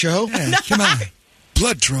on that show. Yeah, come on.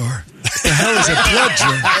 Blood drawer. What the hell is a blood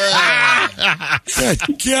drawer? Good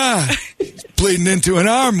God. It's bleeding into an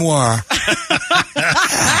armoire.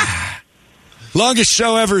 Longest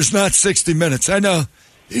show ever is not 60 minutes. I know.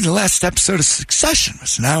 The last episode of Succession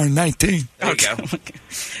was an hour and 19. There you go. Okay.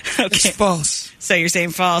 It's false. So you're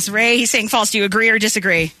saying false. Ray, he's saying false. Do you agree or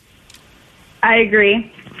disagree? I agree.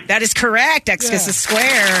 That is correct. X is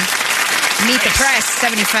square. Meet the press,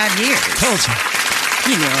 75 years. Told you.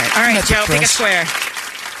 You knew it. All right, Met the Joe, pick a press. square.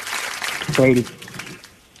 Brady.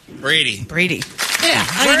 Yeah,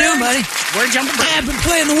 how you doing, buddy? Word jumble. I've been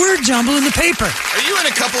playing the word jumble in the paper. Are you in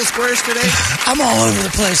a couple of squares today? I'm all over the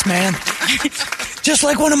place, man. Just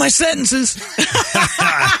like one of my sentences.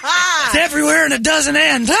 It's everywhere and it doesn't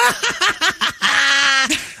end.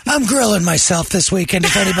 I'm grilling myself this weekend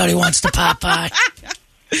if anybody wants to pop by.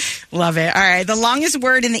 Love it. All right. The longest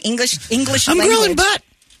word in the English I'm language. grilling butt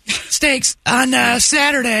steaks on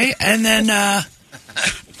Saturday, and then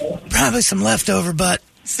probably some leftover butt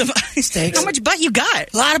steaks. How much butt you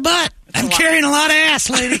got? A lot of butt. I'm carrying a lot of ass,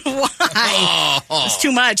 lady. Why? It's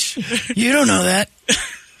too much. You don't know that.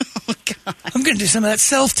 Oh, God. I'm going to do some of that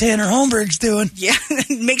self-tanner Holmbergs doing. Yeah.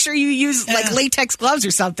 Make sure you use like latex gloves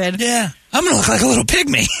or something. Yeah. I'm going to look like a little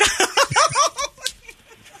pygmy.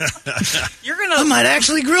 I might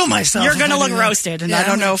actually grill myself. You're going to look roasted, and I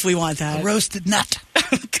don't know if we want that. A roasted nut.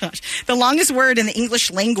 Oh, gosh. The longest word in the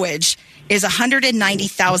English language is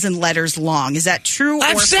 190,000 letters long. Is that true or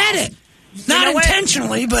false? I've said it. Not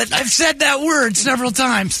intentionally, but I've said that word several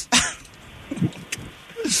times.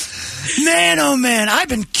 Man, oh man, I've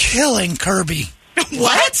been killing Kirby.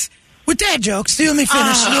 What? With dad jokes. Let me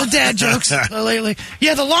finish with dad jokes lately.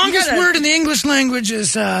 Yeah, the longest word in the English language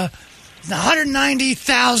is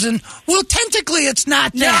 190,000. Well, technically, it's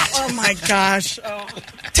not that. Oh, my gosh. Oh.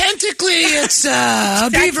 Technically, it's a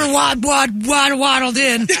beaver waddled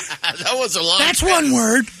in. That was a long That's sentence. one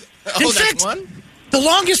word. Oh, In fact, that's one? the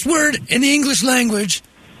longest word in the English language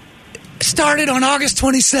started on August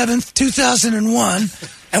 27th, 2001.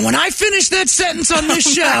 And when I finish that sentence on this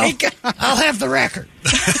show, I'll have the record.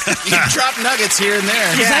 You drop nuggets here and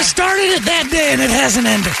there. Because I started it that day and it hasn't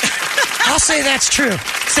ended. I'll say that's true.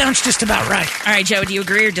 Sounds just about right. All right, Joe, do you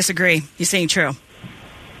agree or disagree? You're saying true.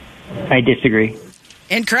 I disagree.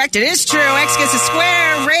 Incorrect. It is true. X gets a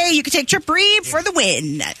square. Ray, you can take Trip Reeb for the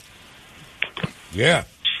win. Yeah.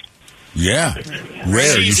 Yeah.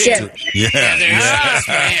 Rare. You should.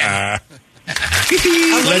 Yeah.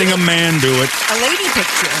 Letting a man do it. A lady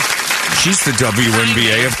picture. She's the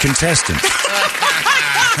WNBA of contestants.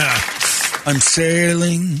 I'm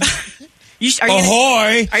sailing.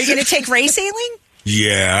 Ahoy! Are you going to take Ray sailing?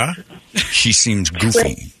 Yeah. She seems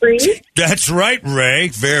goofy. That's right, Ray.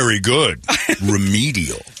 Very good.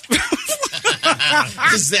 Remedial.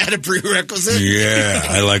 Is that a prerequisite? Yeah,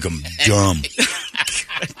 I like them dumb.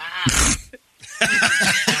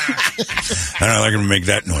 And I like them to make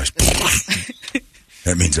that noise.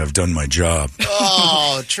 That means I've done my job.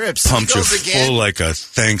 Oh, Trips. Pumped you full like a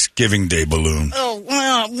Thanksgiving Day balloon. Oh,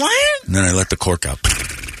 what? And then I let the cork out.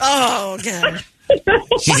 Oh, God.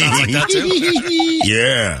 Sounds like that, too.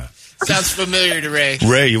 Yeah. Sounds familiar to Ray.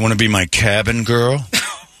 Ray, you want to be my cabin girl?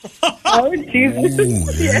 Oh, Jesus. Ooh,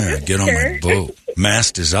 yeah. Get on my boat.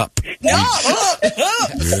 Mast is up. No.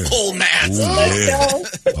 Full mast. Ooh, yeah.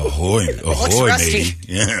 Ahoy, matey.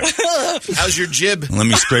 Yeah. How's your jib? Let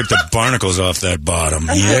me scrape the barnacles off that bottom.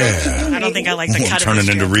 Yeah. I don't think I like the cut Turn of it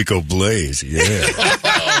this into jib. Rico Blaze. Yeah.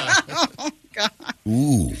 Oh, God.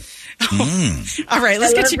 Ooh. All right,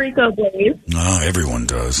 let's get to Rico Blaze. No, everyone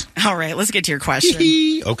does. All right, let's get to your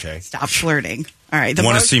question. Okay. Stop flirting. All right.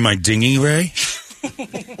 Want to see my dinghy, Ray?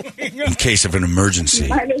 In case of an emergency,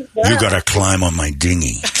 you got to climb on my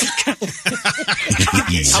dinghy.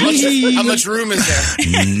 How much room is there?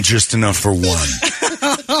 Just enough for one.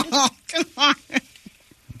 Oh, come on.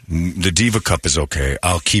 The Diva Cup is okay.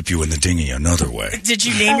 I'll keep you in the dinghy another way. Did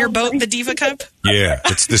you name your boat the Diva Cup? Yeah,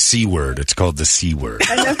 it's the C word. It's called the C word.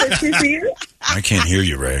 Enough for two for you? I can't hear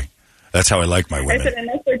you, Ray. That's how I like my I women. said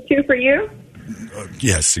enough for two for you?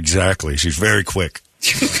 Yes, exactly. She's very quick.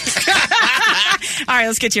 All right,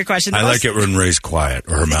 let's get to your question. I like it when Ray's quiet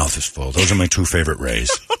or her mouth is full. Those are my two favorite Rays.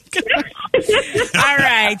 All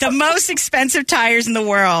right. The most expensive tires in the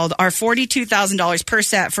world are $42,000 per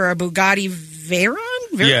set for a Bugatti Veyron?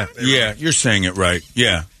 Yeah, you're saying it right.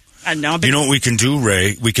 Yeah. I know. You know what we can do,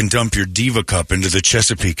 Ray? We can dump your Diva Cup into the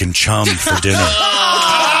Chesapeake and chum for dinner.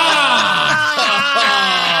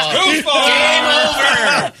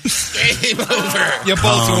 Game over. You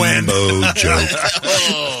both win. Combo joke.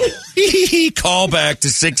 Call back to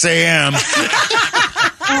 6 a.m.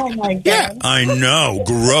 Oh, my God. Yeah, I know.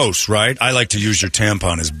 Gross, right? I like to use your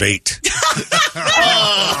tampon as bait.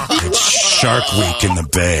 It's Shark Week in the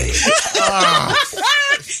Bay.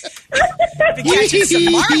 Catching some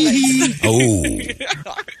marlins. Oh.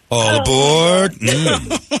 All aboard.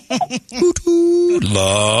 Hoot, hoot.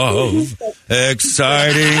 Love.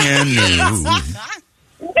 Exciting and new.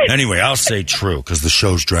 Anyway, I'll say true because the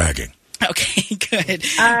show's dragging. Okay, good.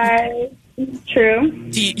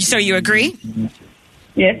 True. So you agree?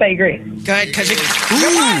 Yes, I agree. Good, because you...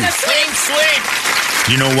 Sweet.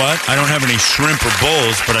 You know what? I don't have any shrimp or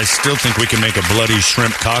bowls, but I still think we can make a bloody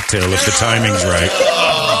shrimp cocktail if the timing's right.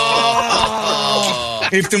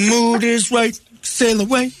 If the mood is right, sail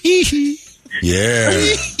away.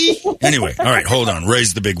 Yeah. Anyway, all right, hold on.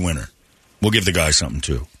 Ray's the big winner. We'll give the guy something,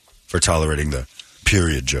 too, for tolerating the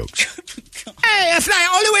period jokes. Hey, I fly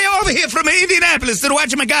all the way over here from Indianapolis to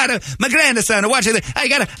watch my grandson.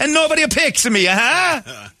 And nobody picks me, huh?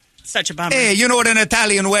 Such a bummer. Hey, you know what an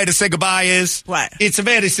Italian way to say goodbye is? What? It's a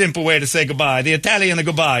very simple way to say goodbye. The Italian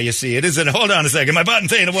goodbye, you see. It isn't, hold on a second, my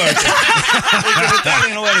button's ain't working. It's an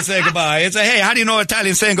Italian way to say goodbye. It's a, hey, how do you know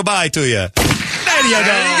Italian saying goodbye to you? There you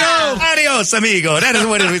go. Adios, amigo. That is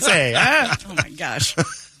what we say, huh? Oh, my gosh.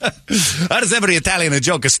 How does every Italian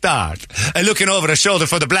joke start? Looking over the shoulder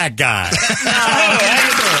for the black guy. How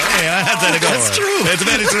you doing? Hey, how's that going? That's true. It's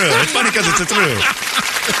very true. It's funny because it's true.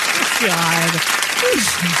 God.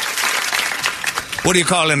 What do you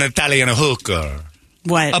call an Italian hooker?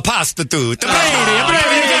 What? A prostitute. Put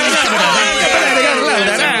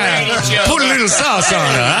a little sauce on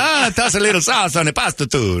her, huh? Toss a little sauce on the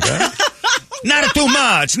prostitute, huh? Not too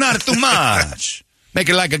much. Make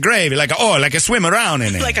it like a gravy, like a swim around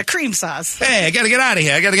in it. Like a cream sauce. Hey, I gotta get out of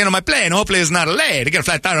here. I gotta get on my plane. Hopefully it's not late. I gotta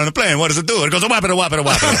fly down on the plane. What does it do? It goes whopper.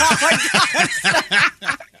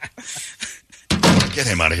 Get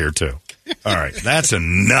him out of here, too. All right, that's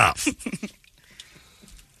enough.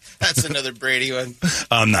 That's another Brady one.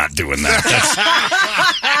 I'm not doing that.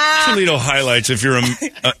 That's Toledo highlights. If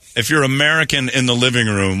you're American in the living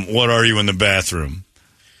room, what are you in the bathroom?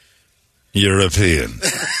 European.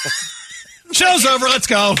 Show's over. Let's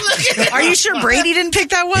go. Are you sure Brady didn't pick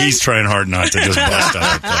that one? He's trying hard not to just bust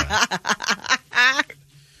out that.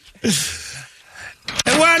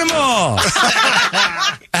 And one more.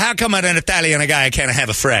 How come an Italian guy can't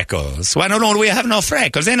have freckles? Why don't we have no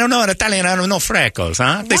freckles? They don't know an Italian have no freckles,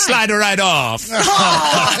 huh? They slide it right off.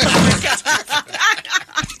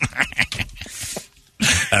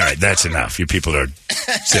 All right, that's enough. You people are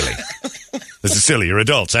silly. This is silly. You're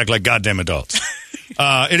adults. Act like goddamn adults.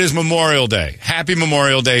 It is Memorial Day. Happy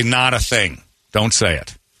Memorial Day, not a thing. Don't say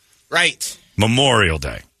it. Right. Memorial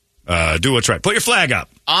Day. Do what's right. Put your flag up.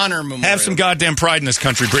 Honor Memorial. Have some goddamn pride in this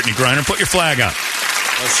country, Brittany Griner. Put your flag up.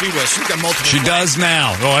 Oh, she was. She's got multiple. She flags. does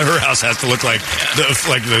now. Oh, her house has to look like the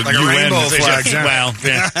like UN. A rainbow flag. Yeah. Well,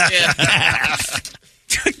 yeah.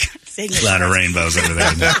 A lot of rainbows under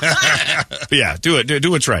there. But yeah, do it.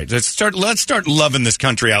 Do what's right. Let's start loving this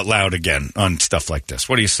country out loud again on stuff like this.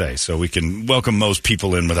 What do you say? So we can welcome most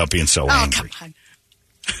people in without being so angry. Come on.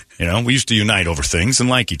 You know, we used to unite over things and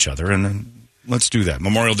like each other, and let's do that.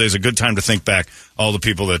 Memorial Day is a good time to think back all the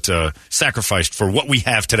people that sacrificed for what we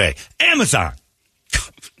have today. Amazon.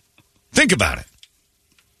 Think about it.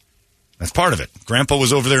 That's part of it. Grandpa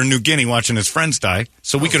was over there in New Guinea watching his friends die,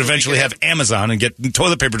 so we could eventually have Amazon and get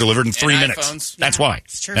toilet paper delivered in 3 minutes. iPhones. That's why.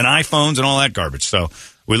 And iPhones and all that garbage. So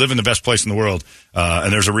we live in the best place in the world,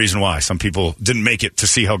 and there's a reason why. Some people didn't make it to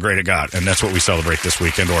see how great it got, and that's what we celebrate this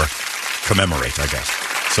weekend, or commemorate, I guess.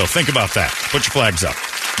 So think about that. Put your flags up.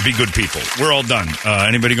 Be good people. We're all done.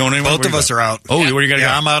 Anybody going anywhere? Both of us are out. Oh, where you got to go?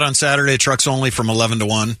 I'm out on Saturday. Trucks only from 11 to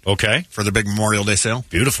 1. Okay. For the big Memorial Day sale.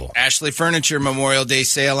 Beautiful. Ashley Furniture Memorial Day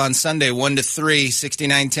sale on Sunday, 1 to 3,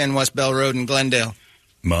 6910 West Bell Road in Glendale.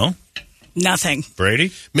 Mo? Nothing.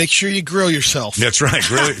 Brady? Make sure you grill yourself. That's right.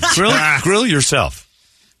 Grill yourself.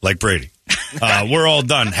 Like Brady. We're all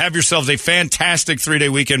done. Have yourselves a fantastic 3-day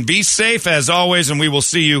weekend. Be safe as always, and we will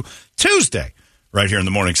see you Tuesday right here in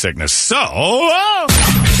the Morning Sickness. So...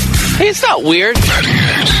 Hey, it's not weird.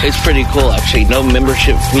 It's pretty cool, actually. No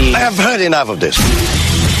membership fee. I have heard enough of this.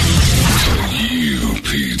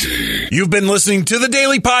 KUPD. You've been listening to the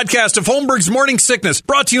daily podcast of Holmberg's Morning Sickness,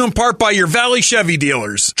 brought to you in part by your Valley Chevy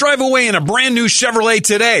dealers. Drive away in a brand new Chevrolet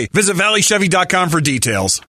today. Visit valleychevy.com for details.